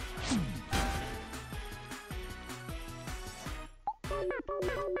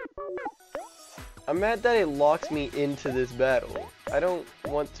 I'm mad that it locks me into this battle. I don't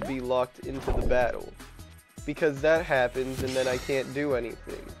want to be locked into the battle, because that happens and then I can't do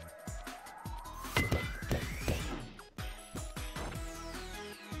anything.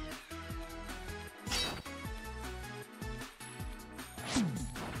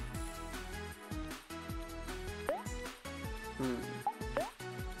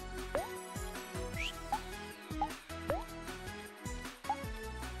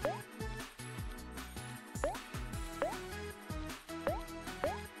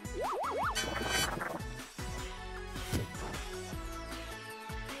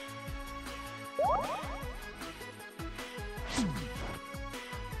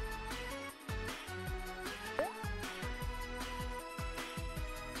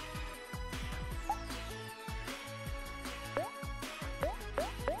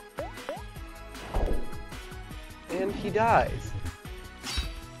 And he dies.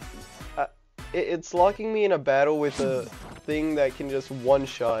 It's locking me in a battle with a thing that can just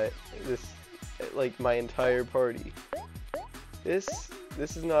one-shot this, like, my entire party. This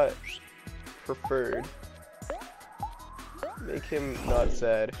is not preferred. Make him not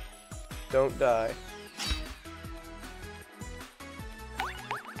sad. Don't die.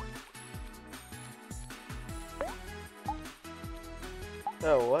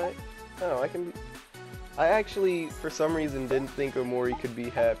 Oh, what? Oh, I actually, for some reason, didn't think Omori could be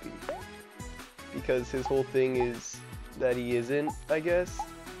happy. Because his whole thing is that he isn't, I guess.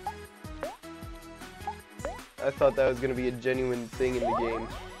 I thought that was gonna be a genuine thing in the game.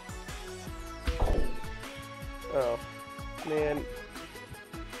 Oh, man.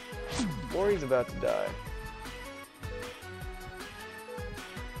 Omori's about to die.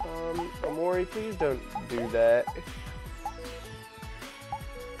 Omori, please don't do that.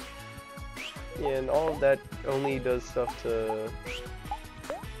 Yeah, and all of that only does stuff to...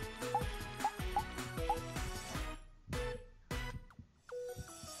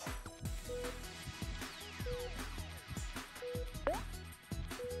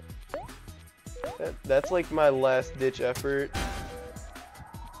 That's like my last ditch effort.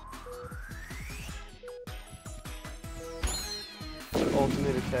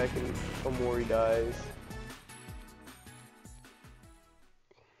 Ultimate attack and Omori dies.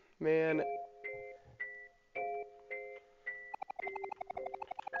 Man.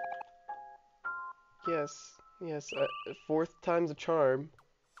 Yes, fourth time's a charm.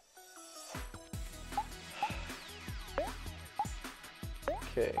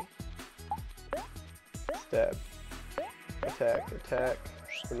 Okay. Stab. Attack.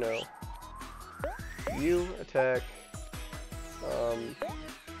 Or no. You attack.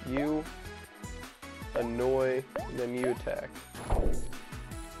 You annoy, and then you attack.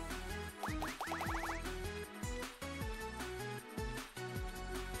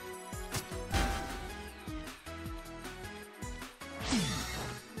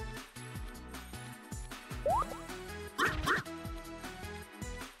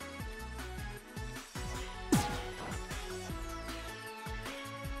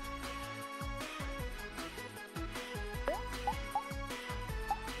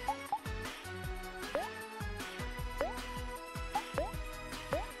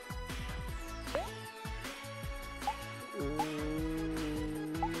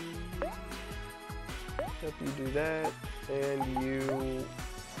 Yep, you do that, and you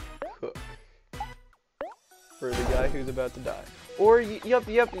cook for the guy who's about to die. Or yep,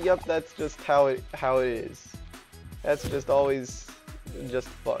 that's just how it is. That's just always just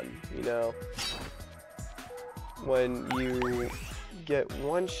fun, you know. When you get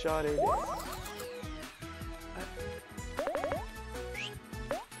one-shotted.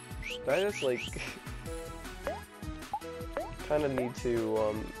 I just like kind of need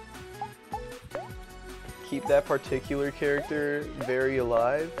to keep that particular character very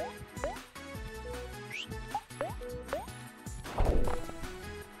alive.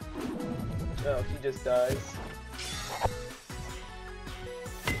 Oh, he just dies.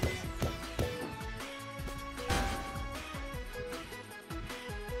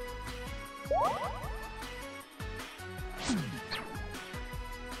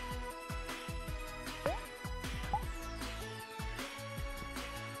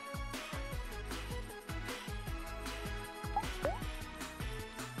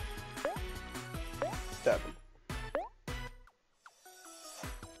 Stab him.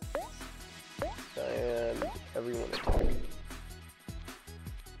 And everyone attack.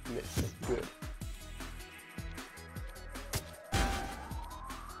 Miss. Good.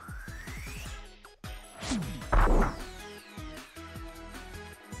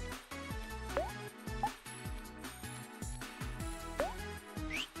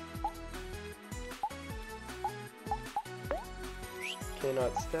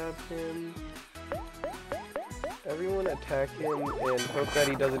 cannot stab him. Everyone attack him and hope that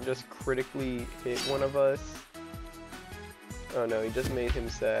he doesn't just critically hit one of us. Oh no, he just made him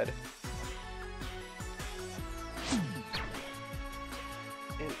sad.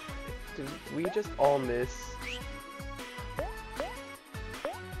 And did we just all miss?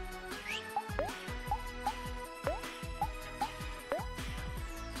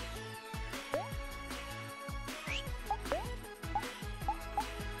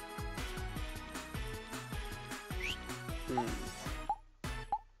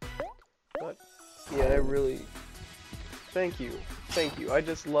 But, yeah, I really... Thank you. Thank you. I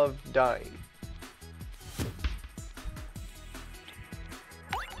just love dying.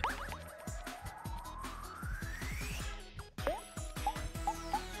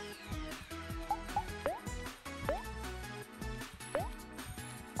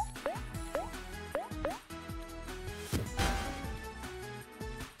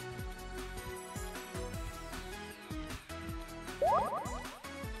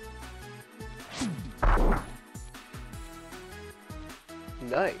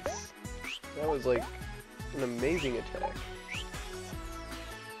 Nice. That was like an amazing attack.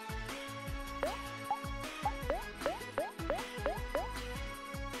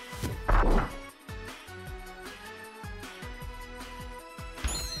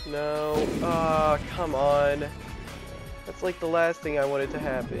 No. Ah, come on. That's like the last thing I wanted to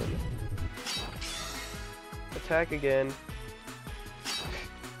happen. Attack again.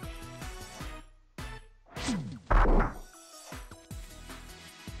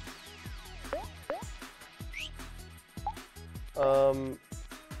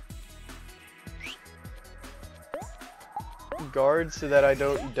 Guard so that I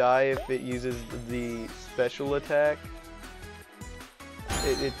don't die if it uses the special attack.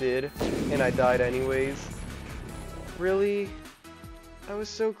 It did, and I died anyways. Really? I was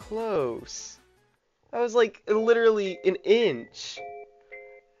so close. I was like literally an inch.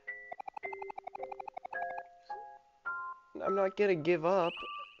 I'm not gonna give up.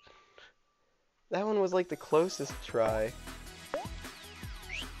 That one was like the closest try.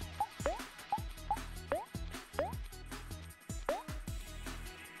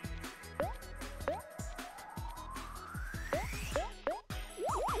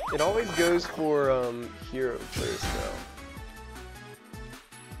 It always goes for hero first though.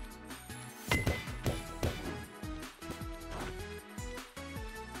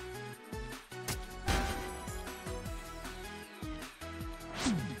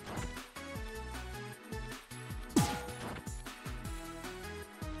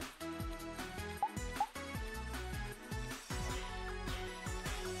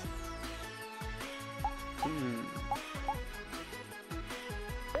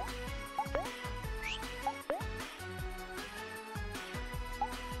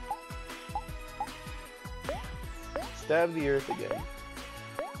 Stab the earth again.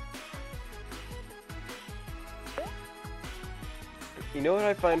 You know what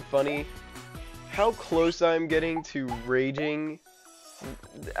I find funny? How close I'm getting to raging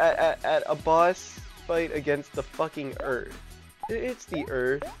at a boss fight against the fucking earth. It's the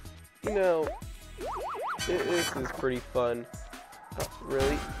earth. You know, this is pretty fun. Oh,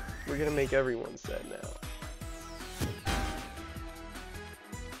 really? We're gonna make everyone sad now.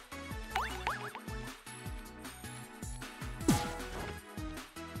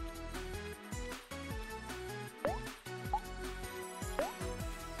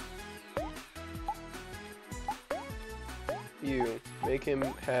 You. Make him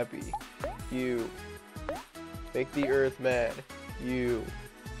happy. You. Make the earth mad. You.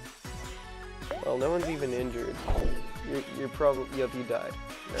 Well, no one's even injured. You're probably... Yep, you died.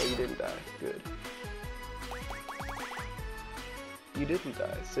 No, you didn't die. Good. You didn't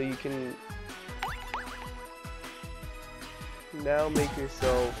die, so you can... now make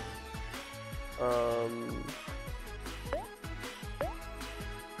yourself...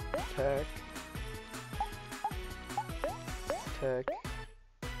 attack. Attack.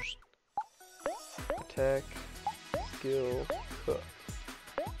 Attack. Skill. Cook.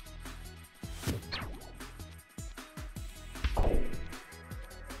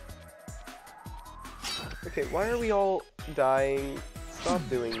 Okay, why are we all dying? Stop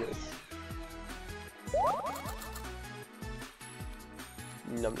doing this.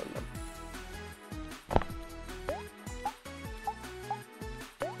 Num num num.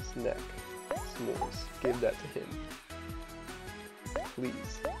 Snack. S'mores. Give that to him.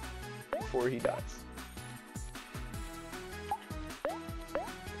 Please. Before he dies.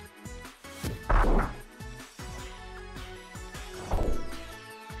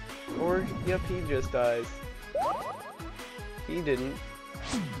 Or, yep, he just dies. He didn't.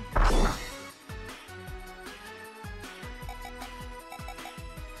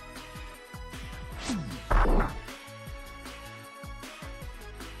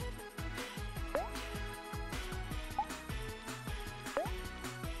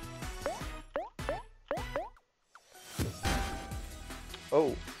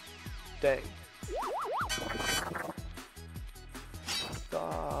 Oh, dang.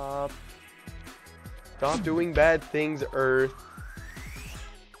 Stop. Stop doing bad things, Earth.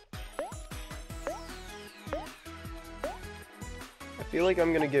 I feel like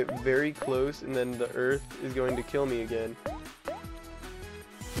I'm gonna get very close and then the Earth is going to kill me again.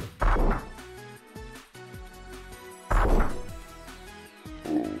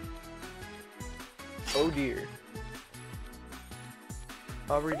 Oh dear.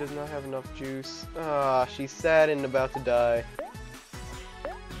 Aubrey does not have enough juice. Ah, she's sad and about to die.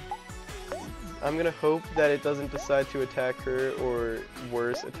 I'm gonna hope that it doesn't decide to attack her, or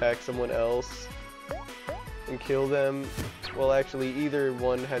worse, attack someone else and kill them. Well, actually, either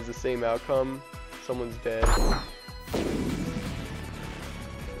one has the same outcome. Someone's dead.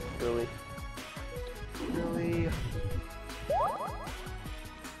 Really? Really?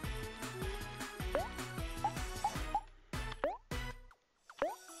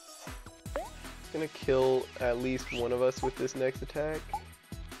 Gonna kill at least one of us with this next attack.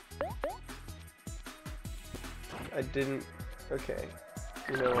 I didn't. Okay.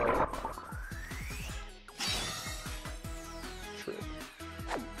 You know what? Trip.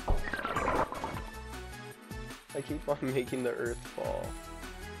 I keep on making the Earth fall.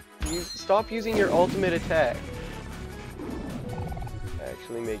 You stop using your ultimate attack.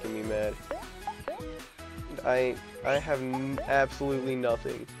 Actually making me mad. I have absolutely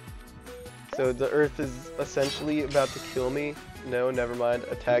nothing. So the Earth is essentially about to kill me. No, never mind.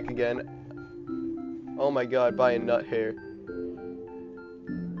 Attack again. Oh my god, by a nut hair.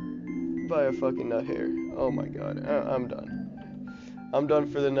 By a fucking nut hair. Oh my god. I'm done. I'm done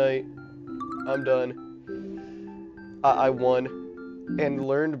for the night. I'm done. I won. And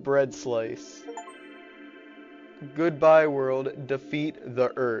learned bread slice. Goodbye world. Defeat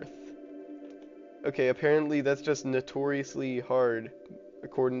the Earth. Okay, apparently that's just notoriously hard.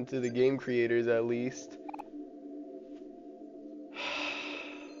 According to the game creators, at least.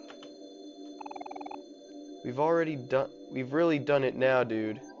 We've really done it now,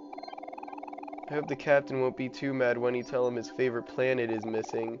 dude. I hope the captain won't be too mad when you tell him his favorite planet is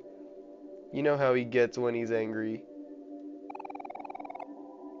missing. You know how he gets when he's angry.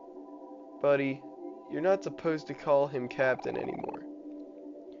 Buddy, you're not supposed to call him captain anymore.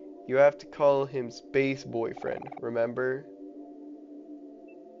 You have to call him space boyfriend, remember?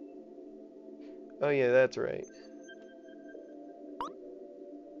 Oh yeah, that's right.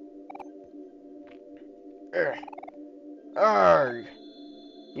 Arrgh!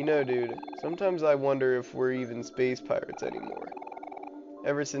 You know, dude, sometimes I wonder if we're even space pirates anymore.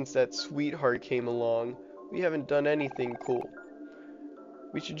 Ever since that sweetheart came along, we haven't done anything cool.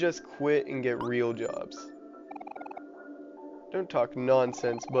 We should just quit and get real jobs. Don't talk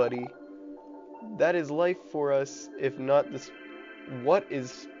nonsense, buddy. That is life for us, if not the... What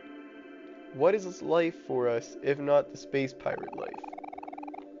is life for us, if not the space pirate life?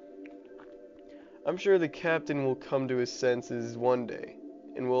 I'm sure the captain will come to his senses one day,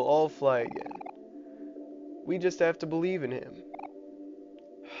 and we'll all fly again. We just have to believe in him.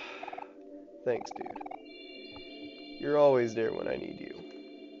 Thanks, dude. You're always there when I need you.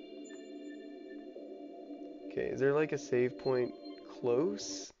 Okay, is there like a save point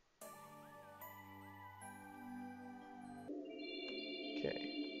close? Okay.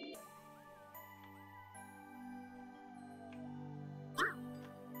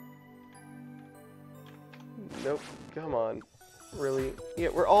 Nope, come on. Really? Yeah,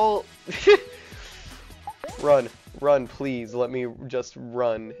 we're all... Run, run, please. Let me just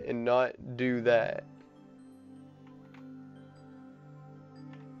run and not do that.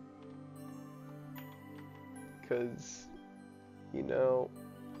 Because, you know...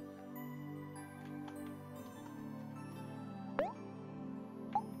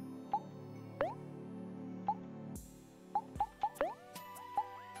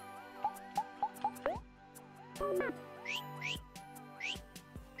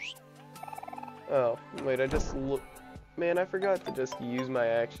 Oh, wait, I just look... Man, I forgot to just use my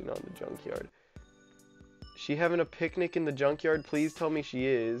action on the junkyard. She having a picnic in the junkyard? Please tell me she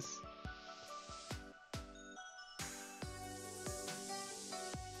is.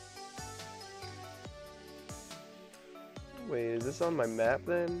 Wait, is this on my map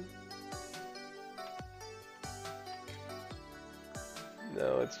then?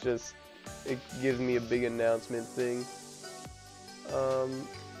 No, it's just... It gives me a big announcement thing.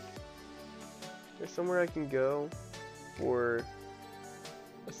 There's somewhere I can go for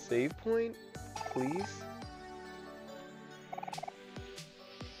a save point, please?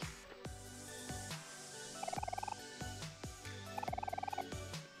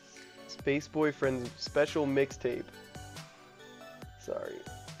 Space Boyfriend's special mixtape. Sorry.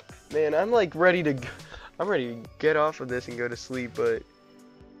 Man, I'm like ready to get off of this and go to sleep, but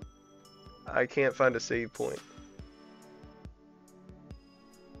I can't find a save point.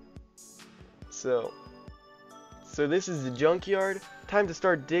 So this is the junkyard. Time to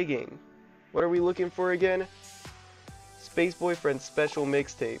start digging. What are we looking for again? Space Boyfriend's special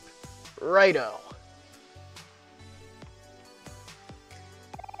mixtape. Righto.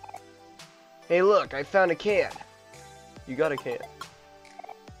 Hey look, I found a can. You got a can.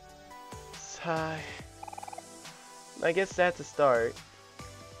 Sigh. I guess that's a start.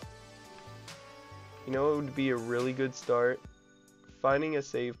 You know what would be a really good start? Finding a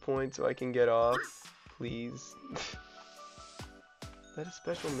save point so I can get off, please. Is that a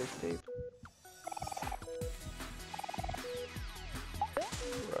special mixtape?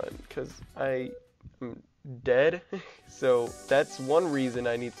 Run, because I'm dead. So that's one reason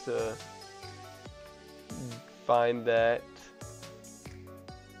I need to find that.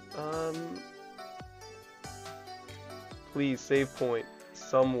 Please, save point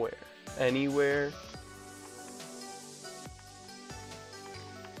somewhere, anywhere.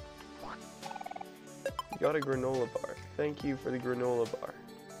 You got a granola bar. Thank you for the granola bar.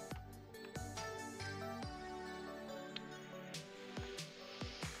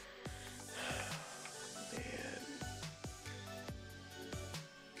 Man.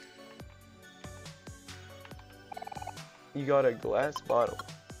 You got a glass bottle.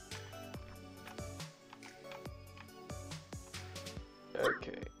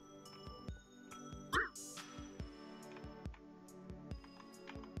 Okay.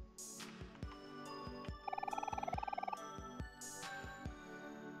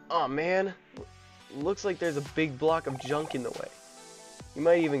 Aw, man. Looks like there's a big block of junk in the way. You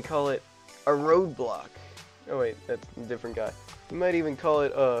might even call it a roadblock. Oh wait, that's a different guy. You might even call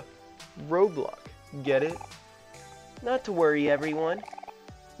it a roadblock. Get it? Not to worry, everyone.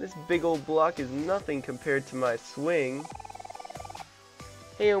 This big old block is nothing compared to my swing.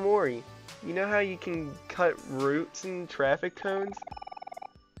 Hey Omori, you know how you can cut routes in traffic cones?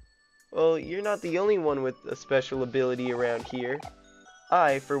 Well, you're not the only one with a special ability around here.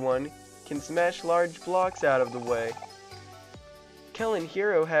 I, for one, can smash large blocks out of the way. Kel and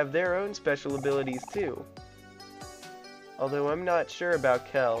Hiro have their own special abilities too. Although I'm not sure about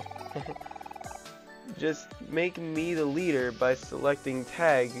Kel. Just make me the leader by selecting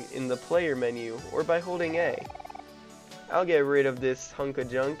tag in the player menu or by holding A. I'll get rid of this hunk of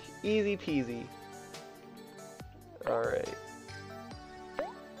junk, easy peasy. Alright.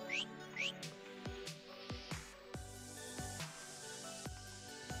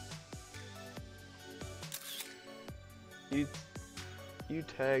 You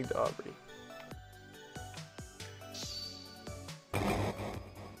tagged Aubrey.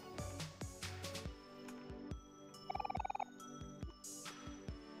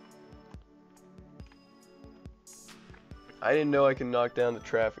 I didn't know I could knock down the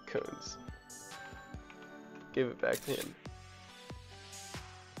traffic cones. Give it back to him.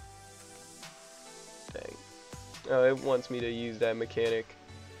 Dang. Oh, it wants me to use that mechanic.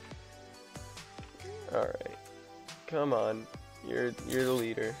 Alright. Come on. You're the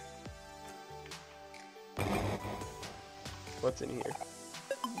leader. What's in here?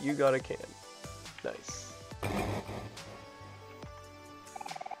 You got a can. Nice.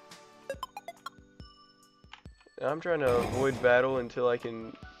 I'm trying to avoid battle until I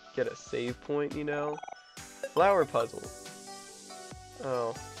can get a save point, you know? Flower puzzle.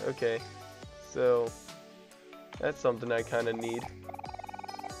 Oh, okay. So, that's something I kind of need.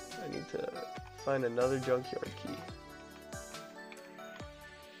 I need to find another junkyard key.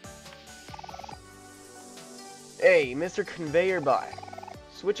 Hey, Mr. Conveyor Bot.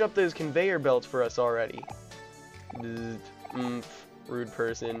 Switch up those conveyor belts for us already. Rude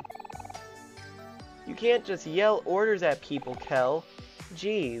person. You can't just yell orders at people, Kel.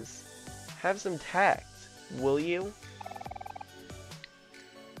 Jeez. Have some tact, will you?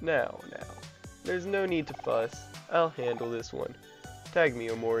 Now. There's no need to fuss. I'll handle this one. Tag me,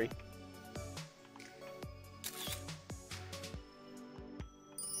 Omori.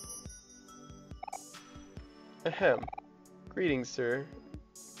 Ahem. Greetings, sir.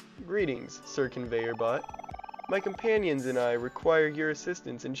 Greetings, Sir Conveyor Bot. My companions and I require your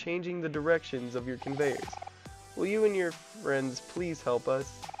assistance in changing the directions of your conveyors. Will you and your friends please help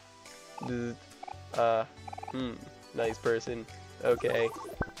us? Nice person. Okay.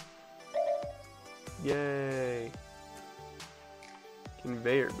 Yay.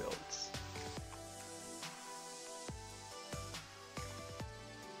 Conveyor belts.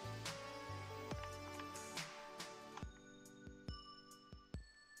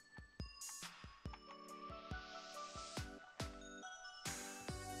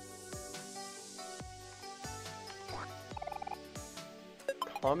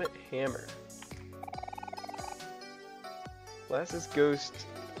 Comet hammer. Glasses ghost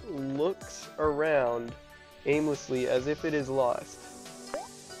looks around aimlessly as if it is lost.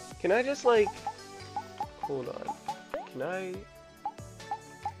 Can I just like... Hold on. Can I...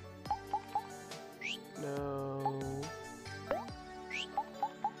 No...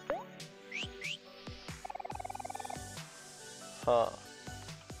 Huh.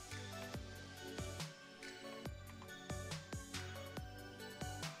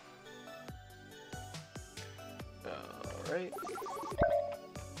 Alright.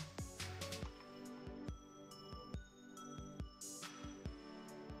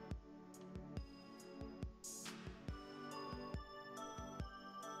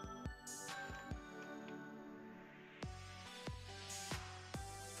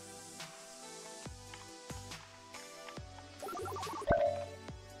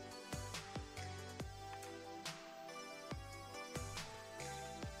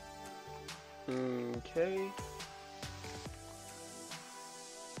 Okay.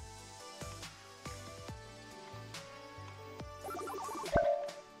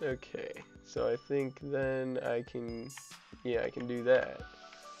 Okay, so I think then I can, yeah, I can do that.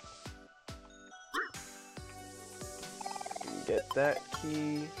 Get that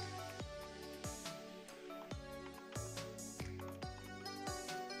key.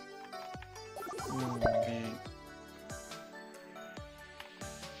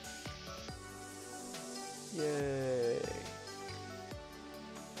 Yay.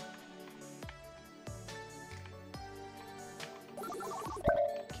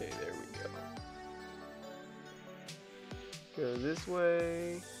 Okay, there we go. Go this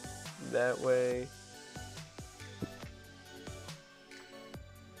way, that way.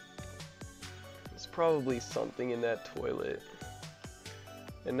 There's probably something in that toilet.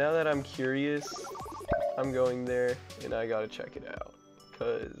 And now that I'm curious, I'm going there and I gotta check it out.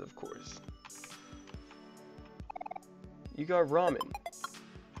 'Cause, of course. You got ramen.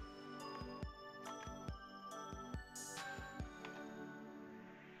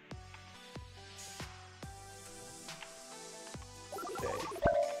 Okay.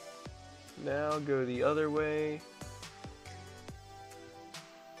 Now go the other way.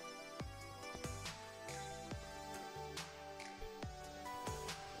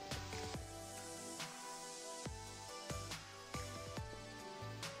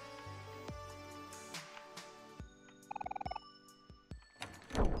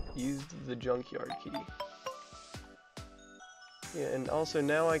 Used the junkyard key. Yeah, and also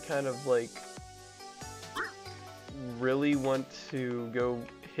now I kind of like really want to go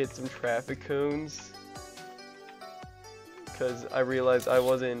hit some traffic cones, because I realized I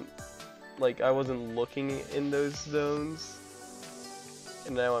wasn't looking in those zones,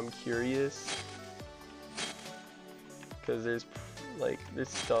 and now I'm curious because there's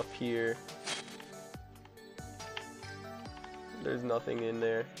stuff here. There's nothing in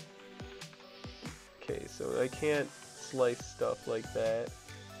there. Okay, so I can't slice stuff like that.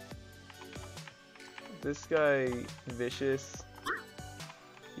 This guy vicious?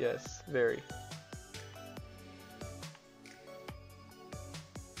 Yes, very.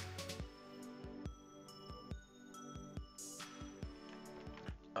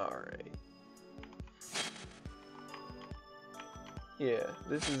 Alright. Yeah,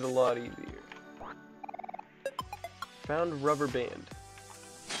 this is a lot easier. Found rubber band.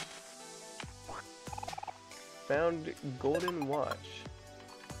 Found golden watch.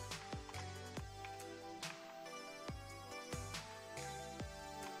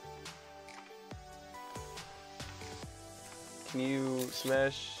 Can you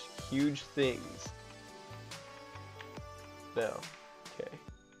smash huge things? No. Okay.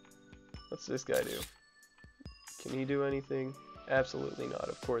 What's this guy do? Can he do anything? Absolutely not.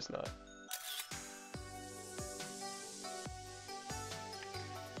 Of course not.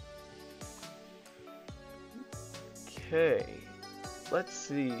 Okay, let's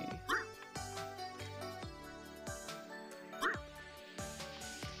see.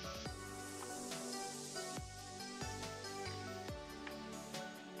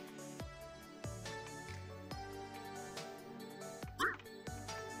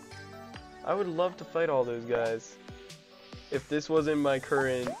 I would love to fight all those guys if this wasn't my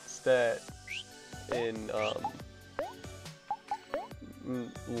current stat in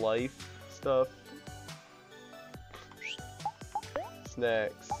life stuff.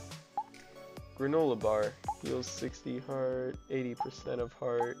 Snacks. Granola bar. Heals 60 heart, 80% of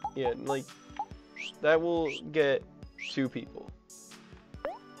heart. Yeah, like, that will get 2 people.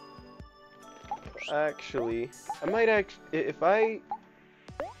 Actually, I might if I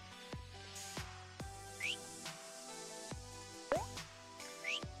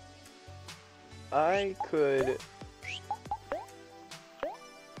could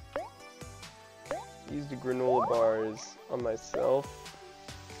use the granola bars on myself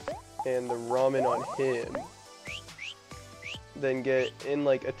and the ramen on him, then get in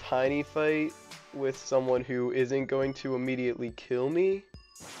like a tiny fight with someone who isn't going to immediately kill me.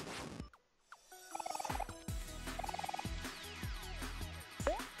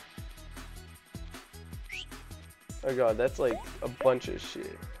 Oh god, that's like a bunch of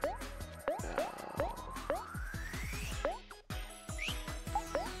shit.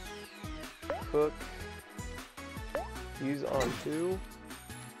 Cook. Use on who?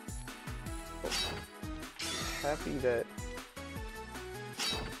 Oh. Happy that...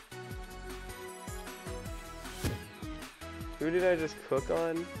 Who did I just cook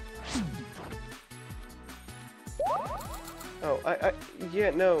on? Oh,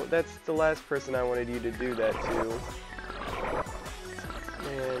 yeah, no, that's the last person I wanted you to do that to.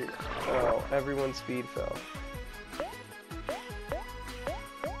 And, oh, everyone's speed fell.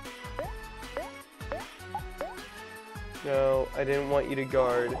 No, I didn't want you to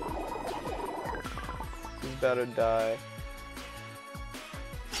guard. He's about to die.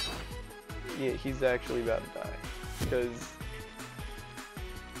 Yeah, he's actually about to die. Because...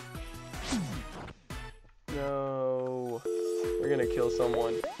 No... We're gonna kill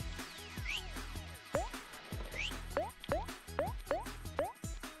someone.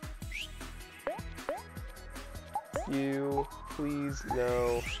 You, please,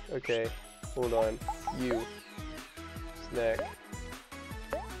 no. Okay, hold on. You. Snack.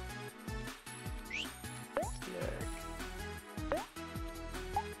 Snack.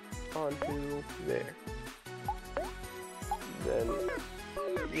 On who? There. Then,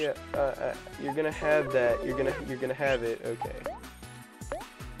 yeah, you're gonna have that. You're gonna have it. Okay.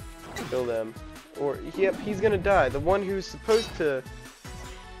 Kill them. Or, yep, he's gonna die. The one who's supposed to...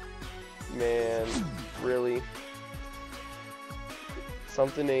 Man, really?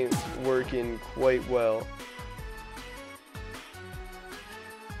 Something ain't working quite well.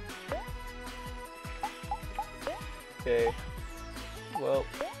 Okay. Well...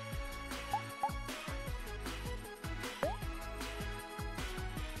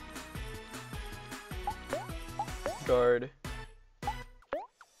 Guard.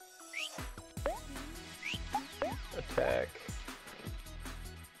 Attack.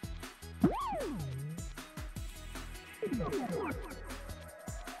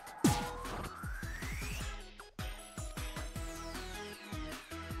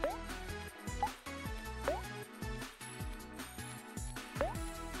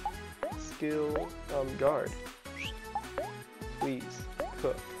 Skill, guard. Please,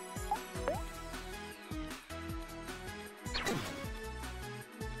 cook.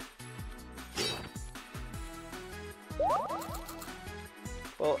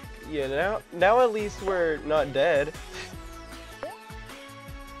 Well, yeah, now at least we're not dead.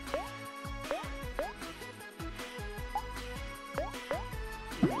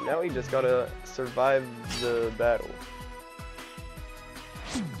 Now we just gotta survive the battle.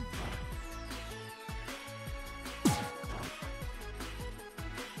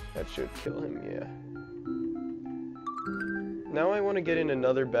 That should kill him, yeah. Now I want to get in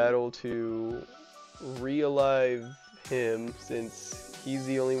another battle to re-alive him, since he's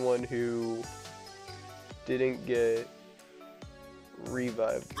the only one who didn't get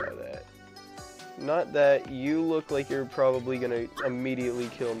revived by that. Not that you look like you're probably gonna immediately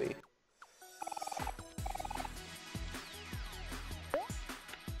kill me.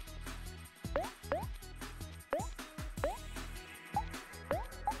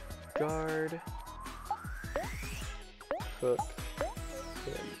 Guard. Cook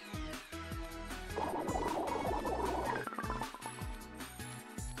him.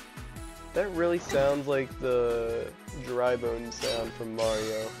 That really sounds like the dry bone sound from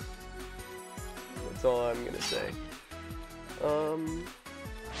Mario. That's all I'm gonna say.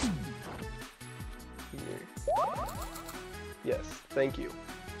 Here. Yes, thank you.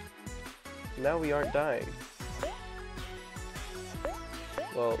 Now we aren't dying.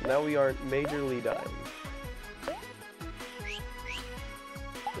 Well, now we aren't majorly dying.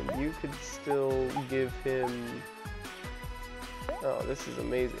 And you could still give him... Oh, this is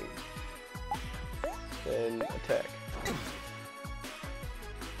amazing. Then attack.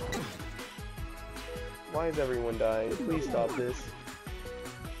 Why is everyone dying? Please stop this.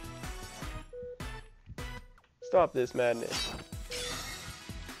 Stop this madness.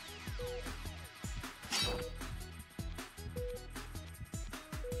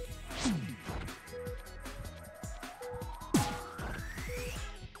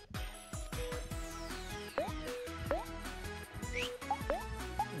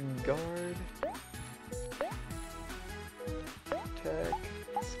 Guard, attack,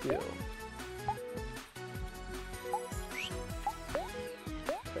 skill,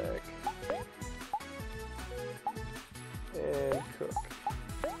 attack, and cook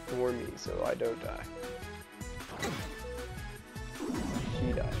for me so I don't die.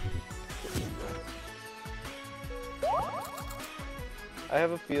 She died. I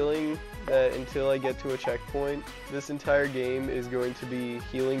have a feeling that until I get to a checkpoint, this entire game is going to be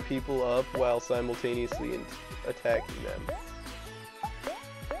healing people up while simultaneously attacking them.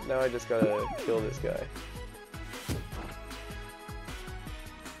 Now I just gotta kill this guy.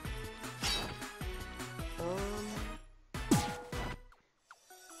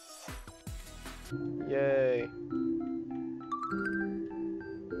 Yay.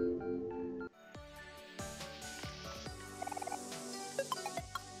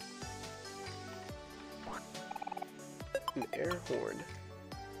 An air horn.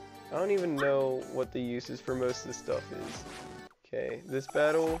 I don't even know what the uses for most of this stuff is. Okay, this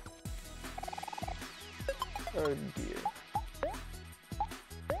battle. Oh dear.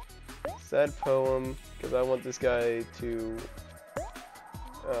 Sad poem, because I want this guy to...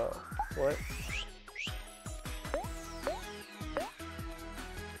 Oh, what?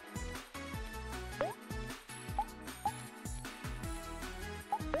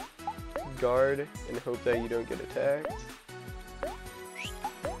 Guard and hope that you don't get attacked.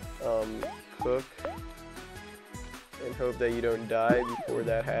 Cook and hope that you don't die before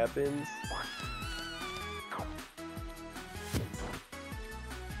that happens.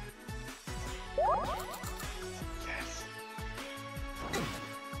 Yes.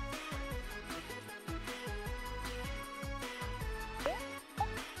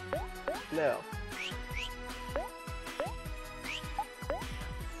 Now.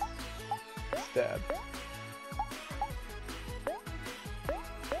 Stab.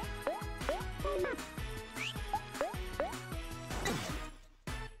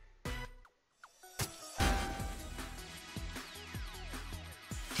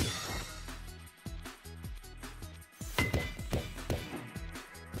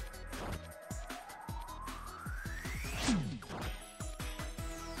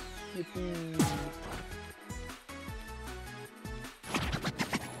 Yippee.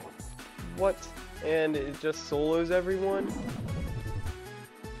 What? And it just solos everyone?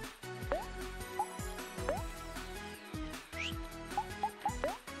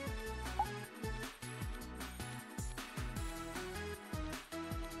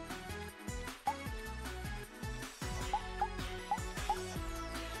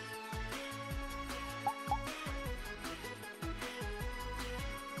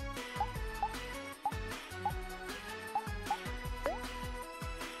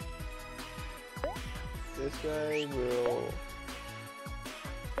 This guy will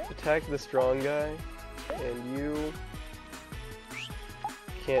attack the strong guy, and you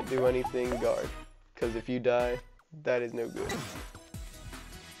can't do anything guard, because if you die, that is no good.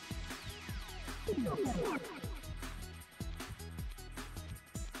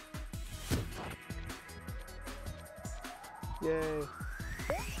 Yay.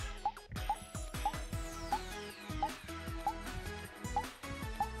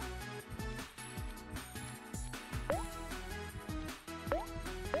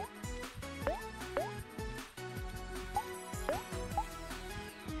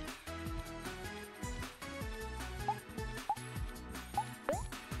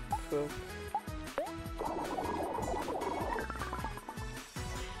 Cook.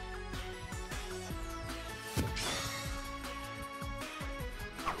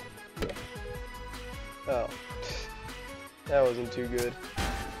 Oh, that wasn't too good.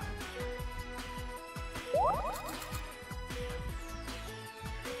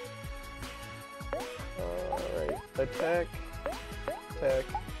 Alright, attack, attack,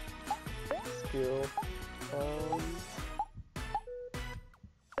 skill,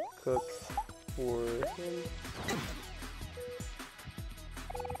 cook for him.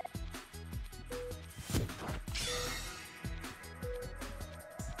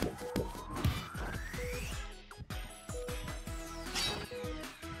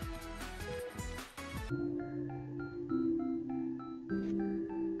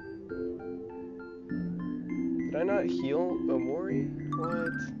 Did I not heal Omori?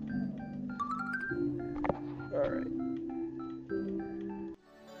 What?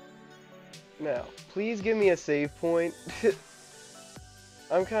 Now, please give me a save point.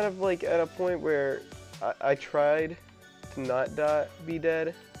 I'm kind of like at a point where I tried to not be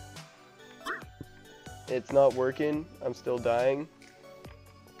dead. It's not working. I'm still dying.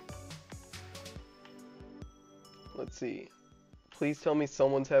 Let's see. Please tell me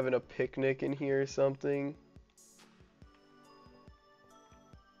someone's having a picnic in here or something.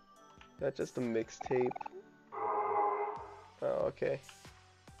 Is that just a mixtape? Oh, okay.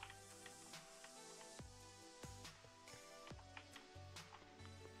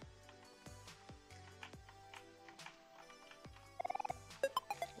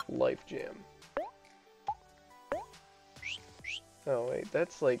 Life Jam. Oh wait,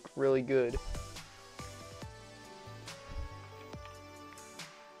 that's like really good.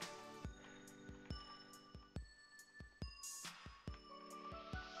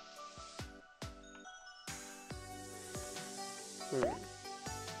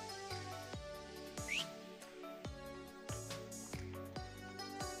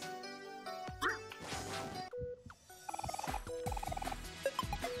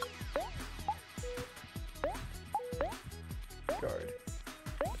 Guard.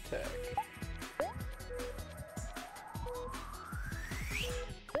 Attack.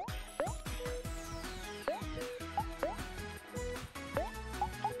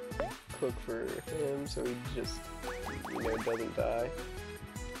 Cook for him so he just, doesn't die.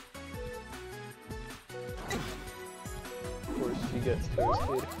 Of course, she gets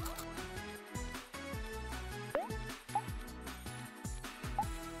toasted.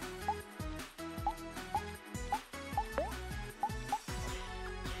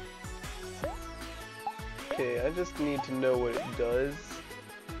 Okay, I just need to know what it does,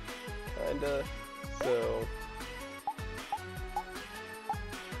 kinda, so...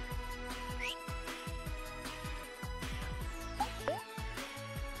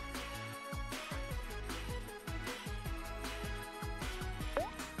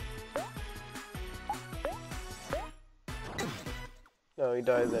 No, he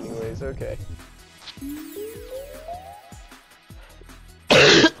dies anyways, okay.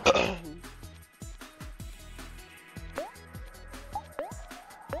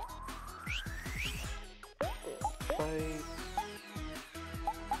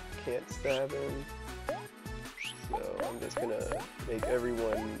 Can't stab him, so I'm just gonna make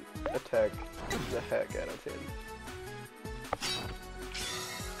everyone attack the heck out of him.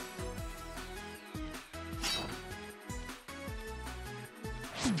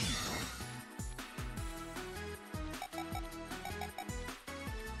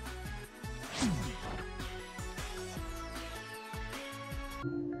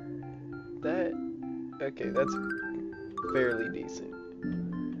 Okay, that's fairly decent.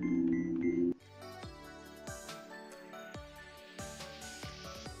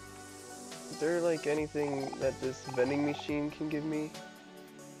 Is there like anything that this vending machine can give me?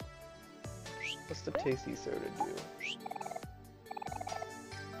 What's the tasty soda do?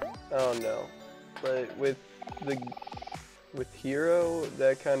 Oh no. But with Hero,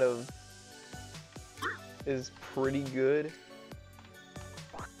 that kind of is pretty good.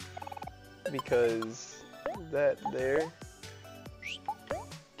 Because that there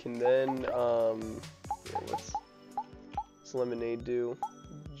can then, what's lemonade do?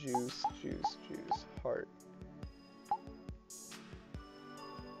 Juice, heart.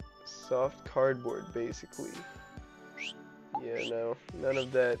 Soft cardboard, basically. Yeah, no, none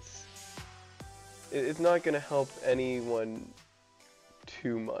of that's... It's not gonna help anyone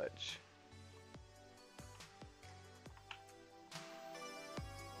too much.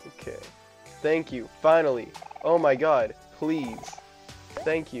 Okay. Thank you, finally. Oh my god, please.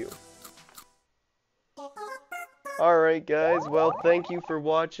 Thank you. Alright guys, well thank you for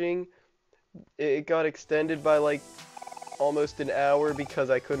watching. It got extended by like almost an hour because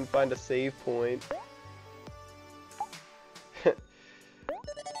I couldn't find a save point.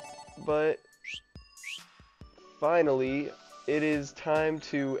 But finally, it is time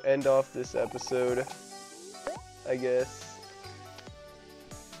to end off this episode, I guess.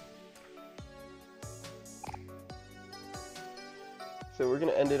 So we're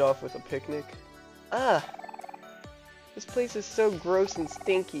gonna end it off with a picnic. Ah! This place is so gross and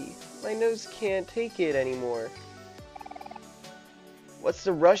stinky. My nose can't take it anymore. What's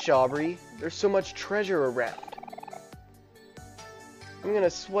the rush, Aubrey? There's so much treasure around. I'm gonna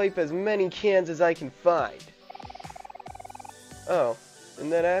swipe as many cans as I can find. Oh,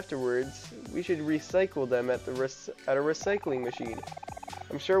 and then afterwards, we should recycle them at a recycling machine.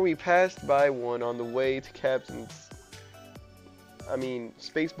 I'm sure we passed by one on the way to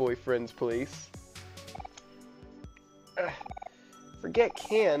Space Boyfriend's place. Forget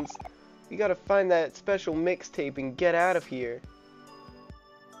cans. We gotta find that special mixtape and get out of here.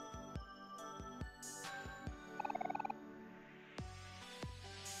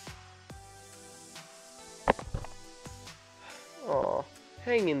 Aw,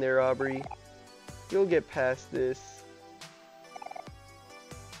 hang in there, Aubrey. You'll get past this.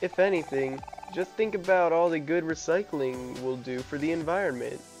 If anything, just think about all the good recycling will do for the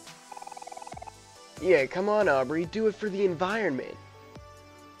environment. Yeah, come on, Aubrey, do it for the environment.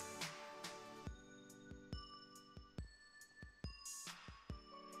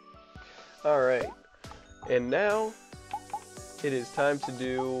 Alright, and now it is time to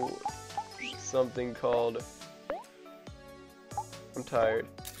do something called... I'm tired.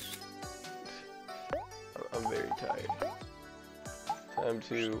 I'm very tired. Time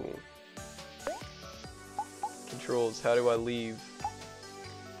to... Controls, how do I leave?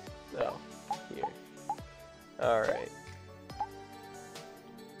 Oh, here. Alright.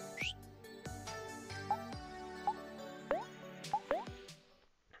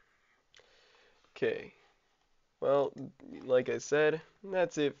 Okay. Well, like I said,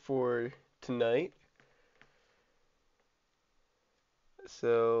 that's it for tonight.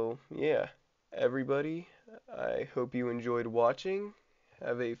 So, yeah, everybody, I hope you enjoyed watching.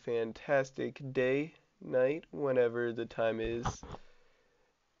 Have a fantastic day, night, whenever the time is.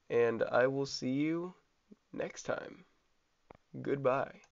 And I will see you next time. Goodbye.